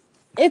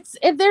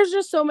 there's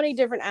just so many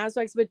different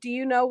aspects, but do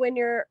you know when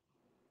you're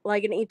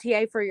like an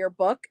ETA for your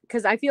book?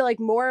 Because I feel like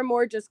more and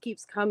more just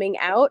keeps coming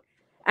out,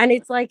 and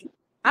it's like,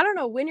 I don't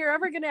know when you're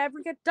ever gonna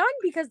get done,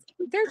 because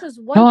there's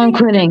just one thing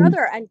after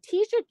another, and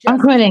Tisha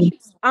just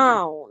keeps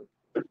on.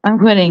 I'm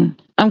quitting.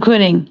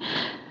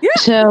 Yeah.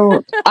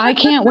 So I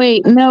can't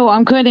wait. No,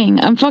 I'm quitting.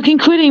 I'm fucking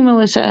quitting,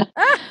 Melissa.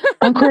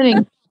 I'm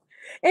quitting.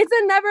 It's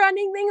a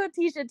never-ending thing with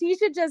Tisha.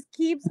 Tisha just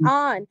keeps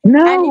on.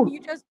 No. And if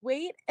you just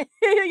wait,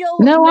 you'll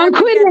never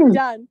get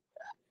done.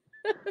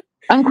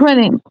 I'm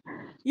quitting.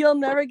 You'll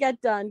never get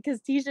done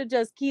because Tisha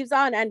just keeps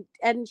on,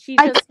 and she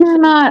just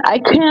I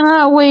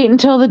cannot wait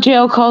until the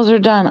jail calls are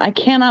done. I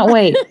cannot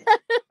wait.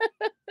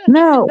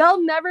 No.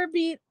 There'll never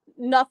be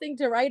nothing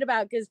to write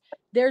about because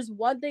there's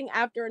one thing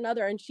after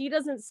another, and she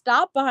doesn't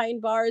stop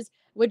behind bars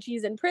when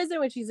she's in prison,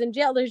 when she's in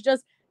jail. There's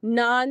just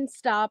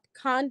non-stop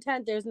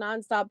content. There's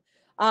non-stop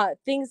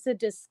things to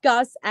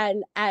discuss,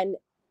 and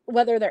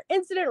whether they're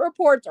incident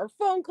reports or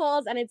phone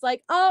calls, and it's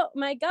like, oh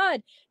my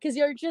god, because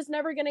you're just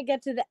never going to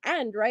get to the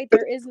end, right?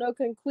 There is no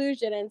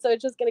conclusion, and so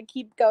it's just going to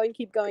keep going.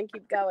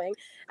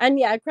 And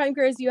yeah, Crime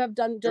Curious, you have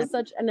done just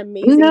such an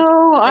amazing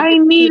I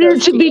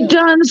needed to be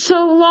done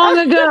so long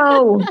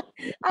ago.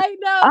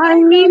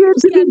 I needed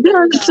to be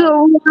done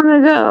so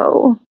long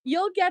ago.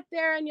 You'll get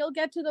there, and you'll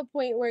get to the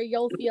point where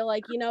you'll feel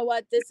like, you know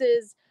what,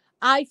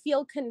 I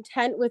feel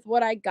content with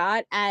what I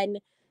got, and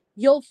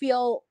you'll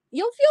feel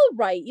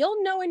right.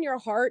 You'll know in your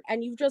heart,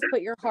 and you've just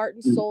put your heart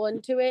and soul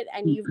into it,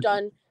 and you've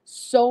done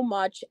so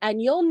much,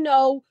 and you'll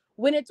know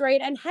when it's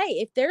right. And hey,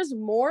 if there's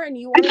more and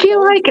you want I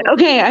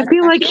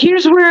feel like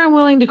here's where I'm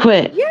willing to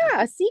quit.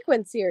 Yeah, a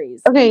sequence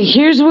series. Okay,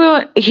 here's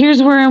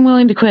where I'm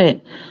willing to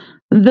quit.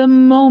 The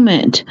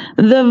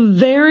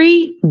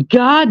very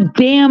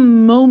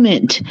goddamn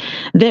moment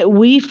that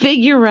we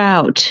figure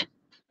out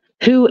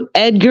who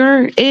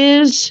Edgar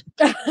is,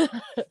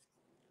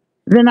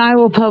 then I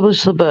will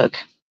publish the book.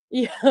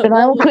 Yeah, then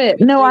I will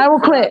quit. No, I will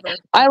quit.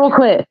 I will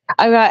quit.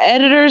 I got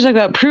editors. I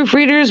got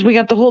proofreaders. We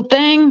got the whole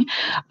thing.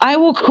 I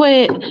will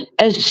quit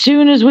as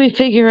soon as we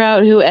figure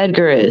out who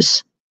Edgar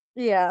is.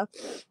 Yeah.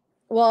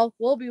 Well,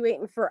 we'll be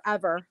waiting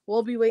forever.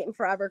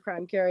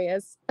 Crime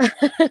Curious.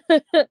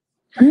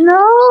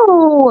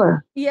 No.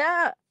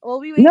 Yeah,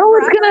 we'll be waiting. No,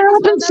 it's gonna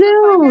happen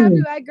soon. Find out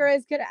who Edgar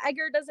is.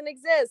 Edgar doesn't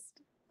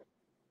exist.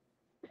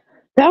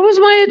 That was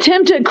my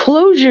attempt at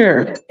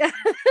closure.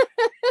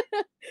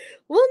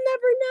 We'll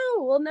never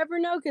know. We'll never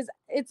know because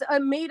it's a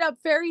made-up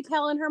fairy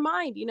tale in her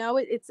mind. You know,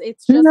 it's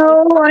just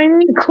No, I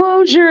need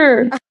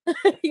closure.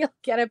 you'll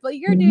get it. But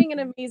you're doing an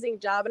amazing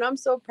job, and I'm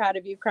so proud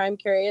of you, Crime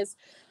Curious.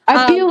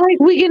 I feel like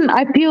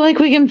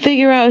we can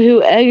figure out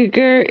who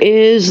Edgar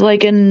is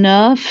like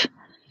enough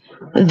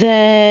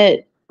that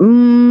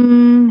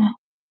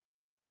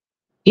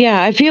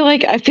yeah, I feel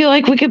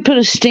like we could put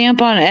a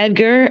stamp on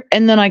Edgar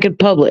and then I could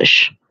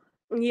publish.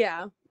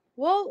 Yeah.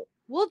 Well,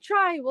 we'll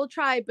try,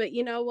 but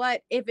you know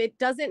what? If it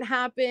doesn't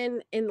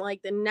happen in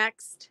like the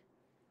next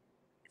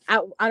I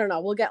don't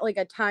know, we'll get like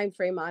a time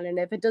frame on it. And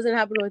if it doesn't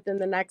happen within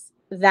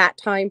that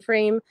time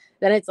frame,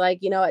 then it's like,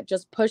 you know what,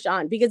 just push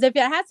on. Because if it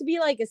has to be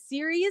like a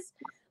series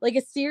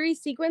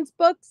sequence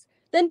books,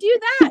 then do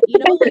that. You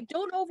know, like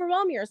don't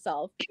overwhelm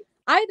yourself.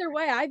 Either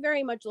way, I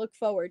very much look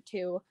forward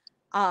to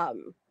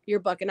your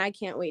book and I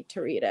can't wait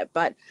to read it.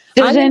 But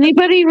does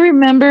anybody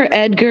remember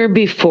Edgar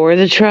before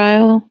the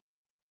trial?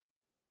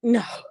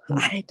 No,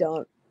 I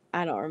don't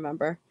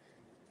remember.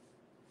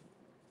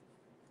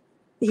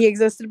 He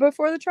existed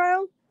before the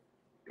trial?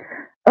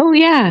 Oh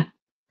yeah.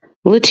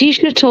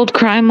 Letecia told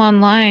Crime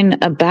Online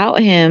about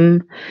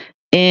him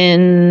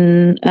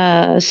in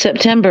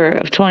September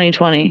of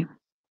 2020.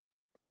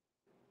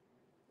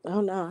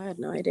 Oh no, I had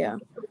no idea.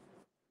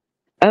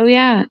 Oh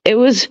yeah, it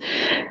was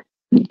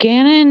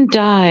Gannon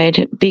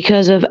died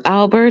because of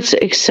Albert's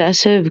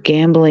excessive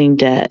gambling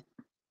debt.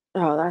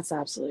 Oh, that's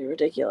absolutely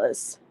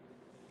ridiculous.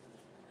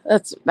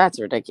 That's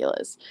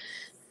ridiculous.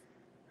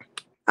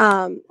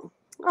 Oh,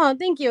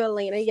 thank you,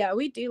 Elena. Yeah,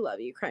 we do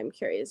love you, Crime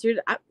Curious.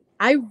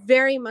 I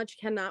very much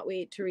cannot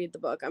wait to read the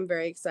book. I'm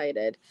very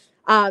excited.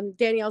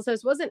 Danielle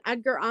says, wasn't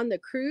Edgar on the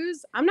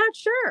cruise? I'm not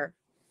sure.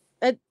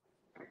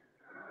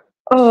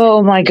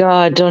 Oh my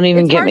God, don't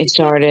even get me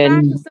started.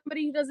 Back to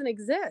somebody who doesn't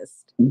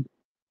exist.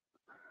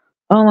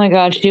 Oh my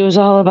God, she was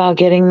all about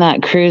getting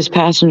that cruise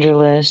passenger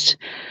list.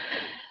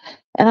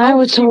 And I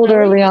was told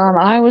early on,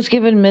 I was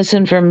given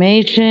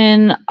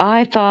misinformation.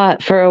 I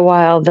thought for a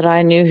while that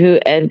I knew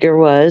who Edgar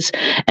was.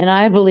 And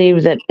I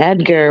believed that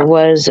Edgar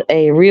was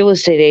a real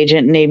estate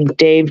agent named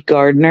Dave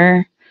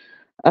Gardner.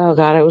 Oh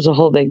God, it was a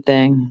whole big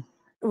thing.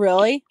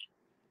 Really?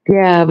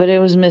 Yeah, but it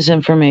was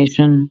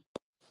misinformation.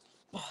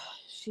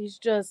 She's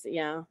just,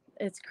 yeah,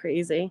 it's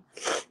crazy.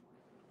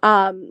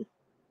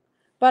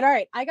 But all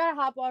right, I gotta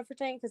hop off for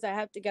tonight because I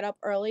have to get up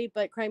early.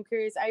 But Crime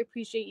Curious, I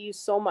appreciate you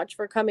so much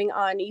for coming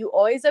on. You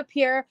always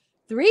appear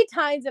 3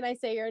 times and I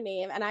say your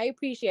name, and I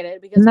appreciate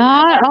it because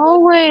not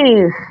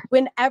always.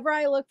 Whenever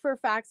I look for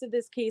facts of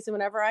this case and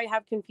whenever I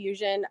have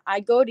confusion, I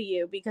go to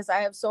you because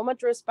I have so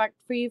much respect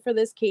for you for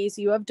this case.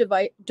 You have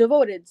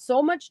devoted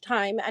so much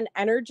time and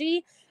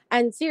energy.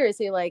 And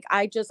seriously, like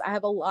I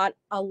have a lot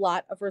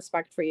of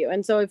respect for you.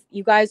 And so if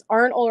you guys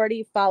aren't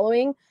already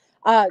following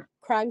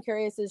Crime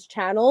Curious's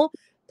channel,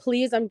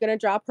 please, I'm going to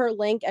drop her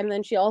link. And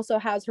then she also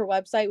has her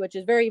website, which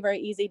is very, very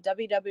easy,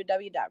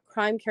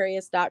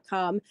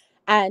 www.crimecurious.com.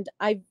 And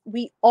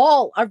we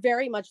all are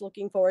very much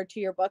looking forward to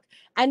your book.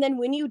 And then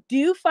when you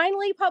do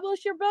finally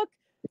publish your book,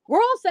 we're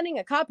all sending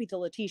a copy to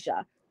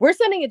Letecia. We're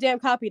sending a damn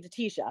copy to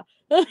Tisha.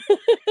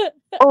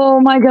 Oh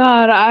my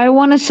God. I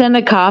want to send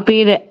a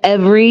copy to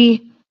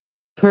every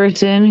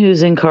person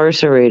who's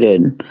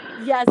incarcerated.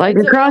 Yes, like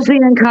across the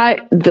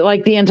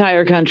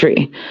entire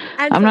country.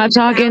 And I'm not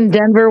talking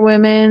Denver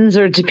Women's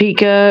or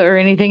Topeka or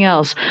anything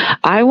else.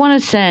 I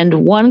want to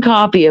send one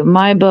copy of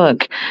my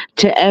book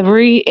to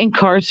every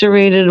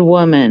incarcerated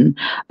woman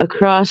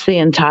across the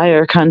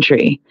entire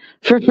country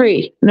for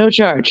free, no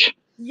charge.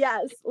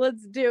 Yes,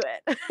 let's do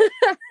it.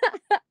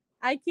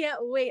 I can't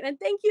wait. And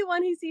thank you,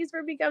 One Who Sees,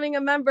 for becoming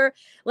a member.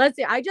 Let's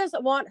see. I just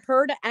want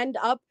her to end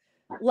up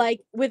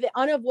like with it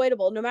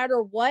unavoidable, no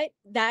matter what,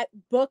 that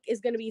book is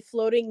going to be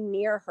floating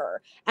near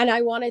her. And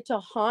I want it to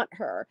haunt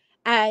her.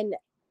 And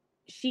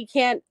she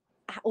can't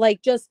I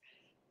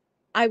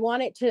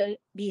want it to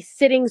be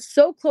sitting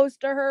so close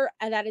to her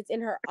and that it's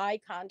in her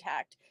eye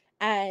contact.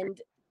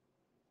 And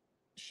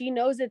she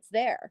knows it's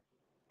there.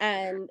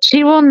 And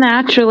she will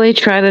naturally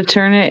try to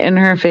turn it in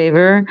her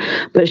favor,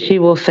 but she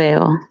will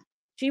fail.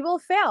 She will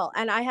fail,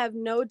 and I have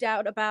no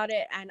doubt about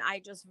it, and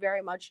I just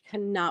very much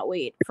cannot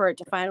wait for it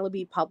to finally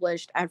be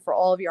published and for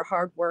all of your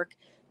hard work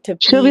to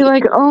She'll be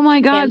like, oh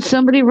my God,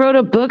 somebody wrote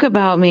a book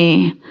about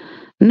me.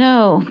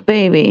 No,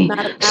 baby.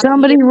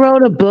 Somebody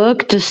wrote a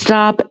book to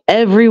stop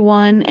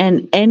everyone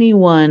and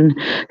anyone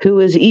who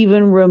is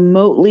even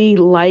remotely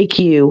like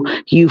you,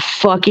 you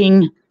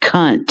fucking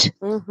cunt.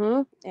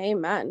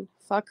 Amen.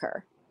 Fuck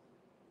her.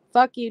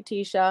 Fuck you,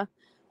 Tisha.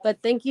 But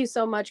thank you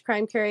so much,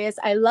 Crime Curious.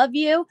 I love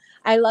you.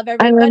 I love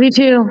everybody. I love you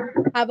too.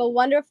 Have a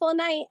wonderful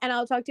night, and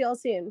I'll talk to you all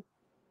soon.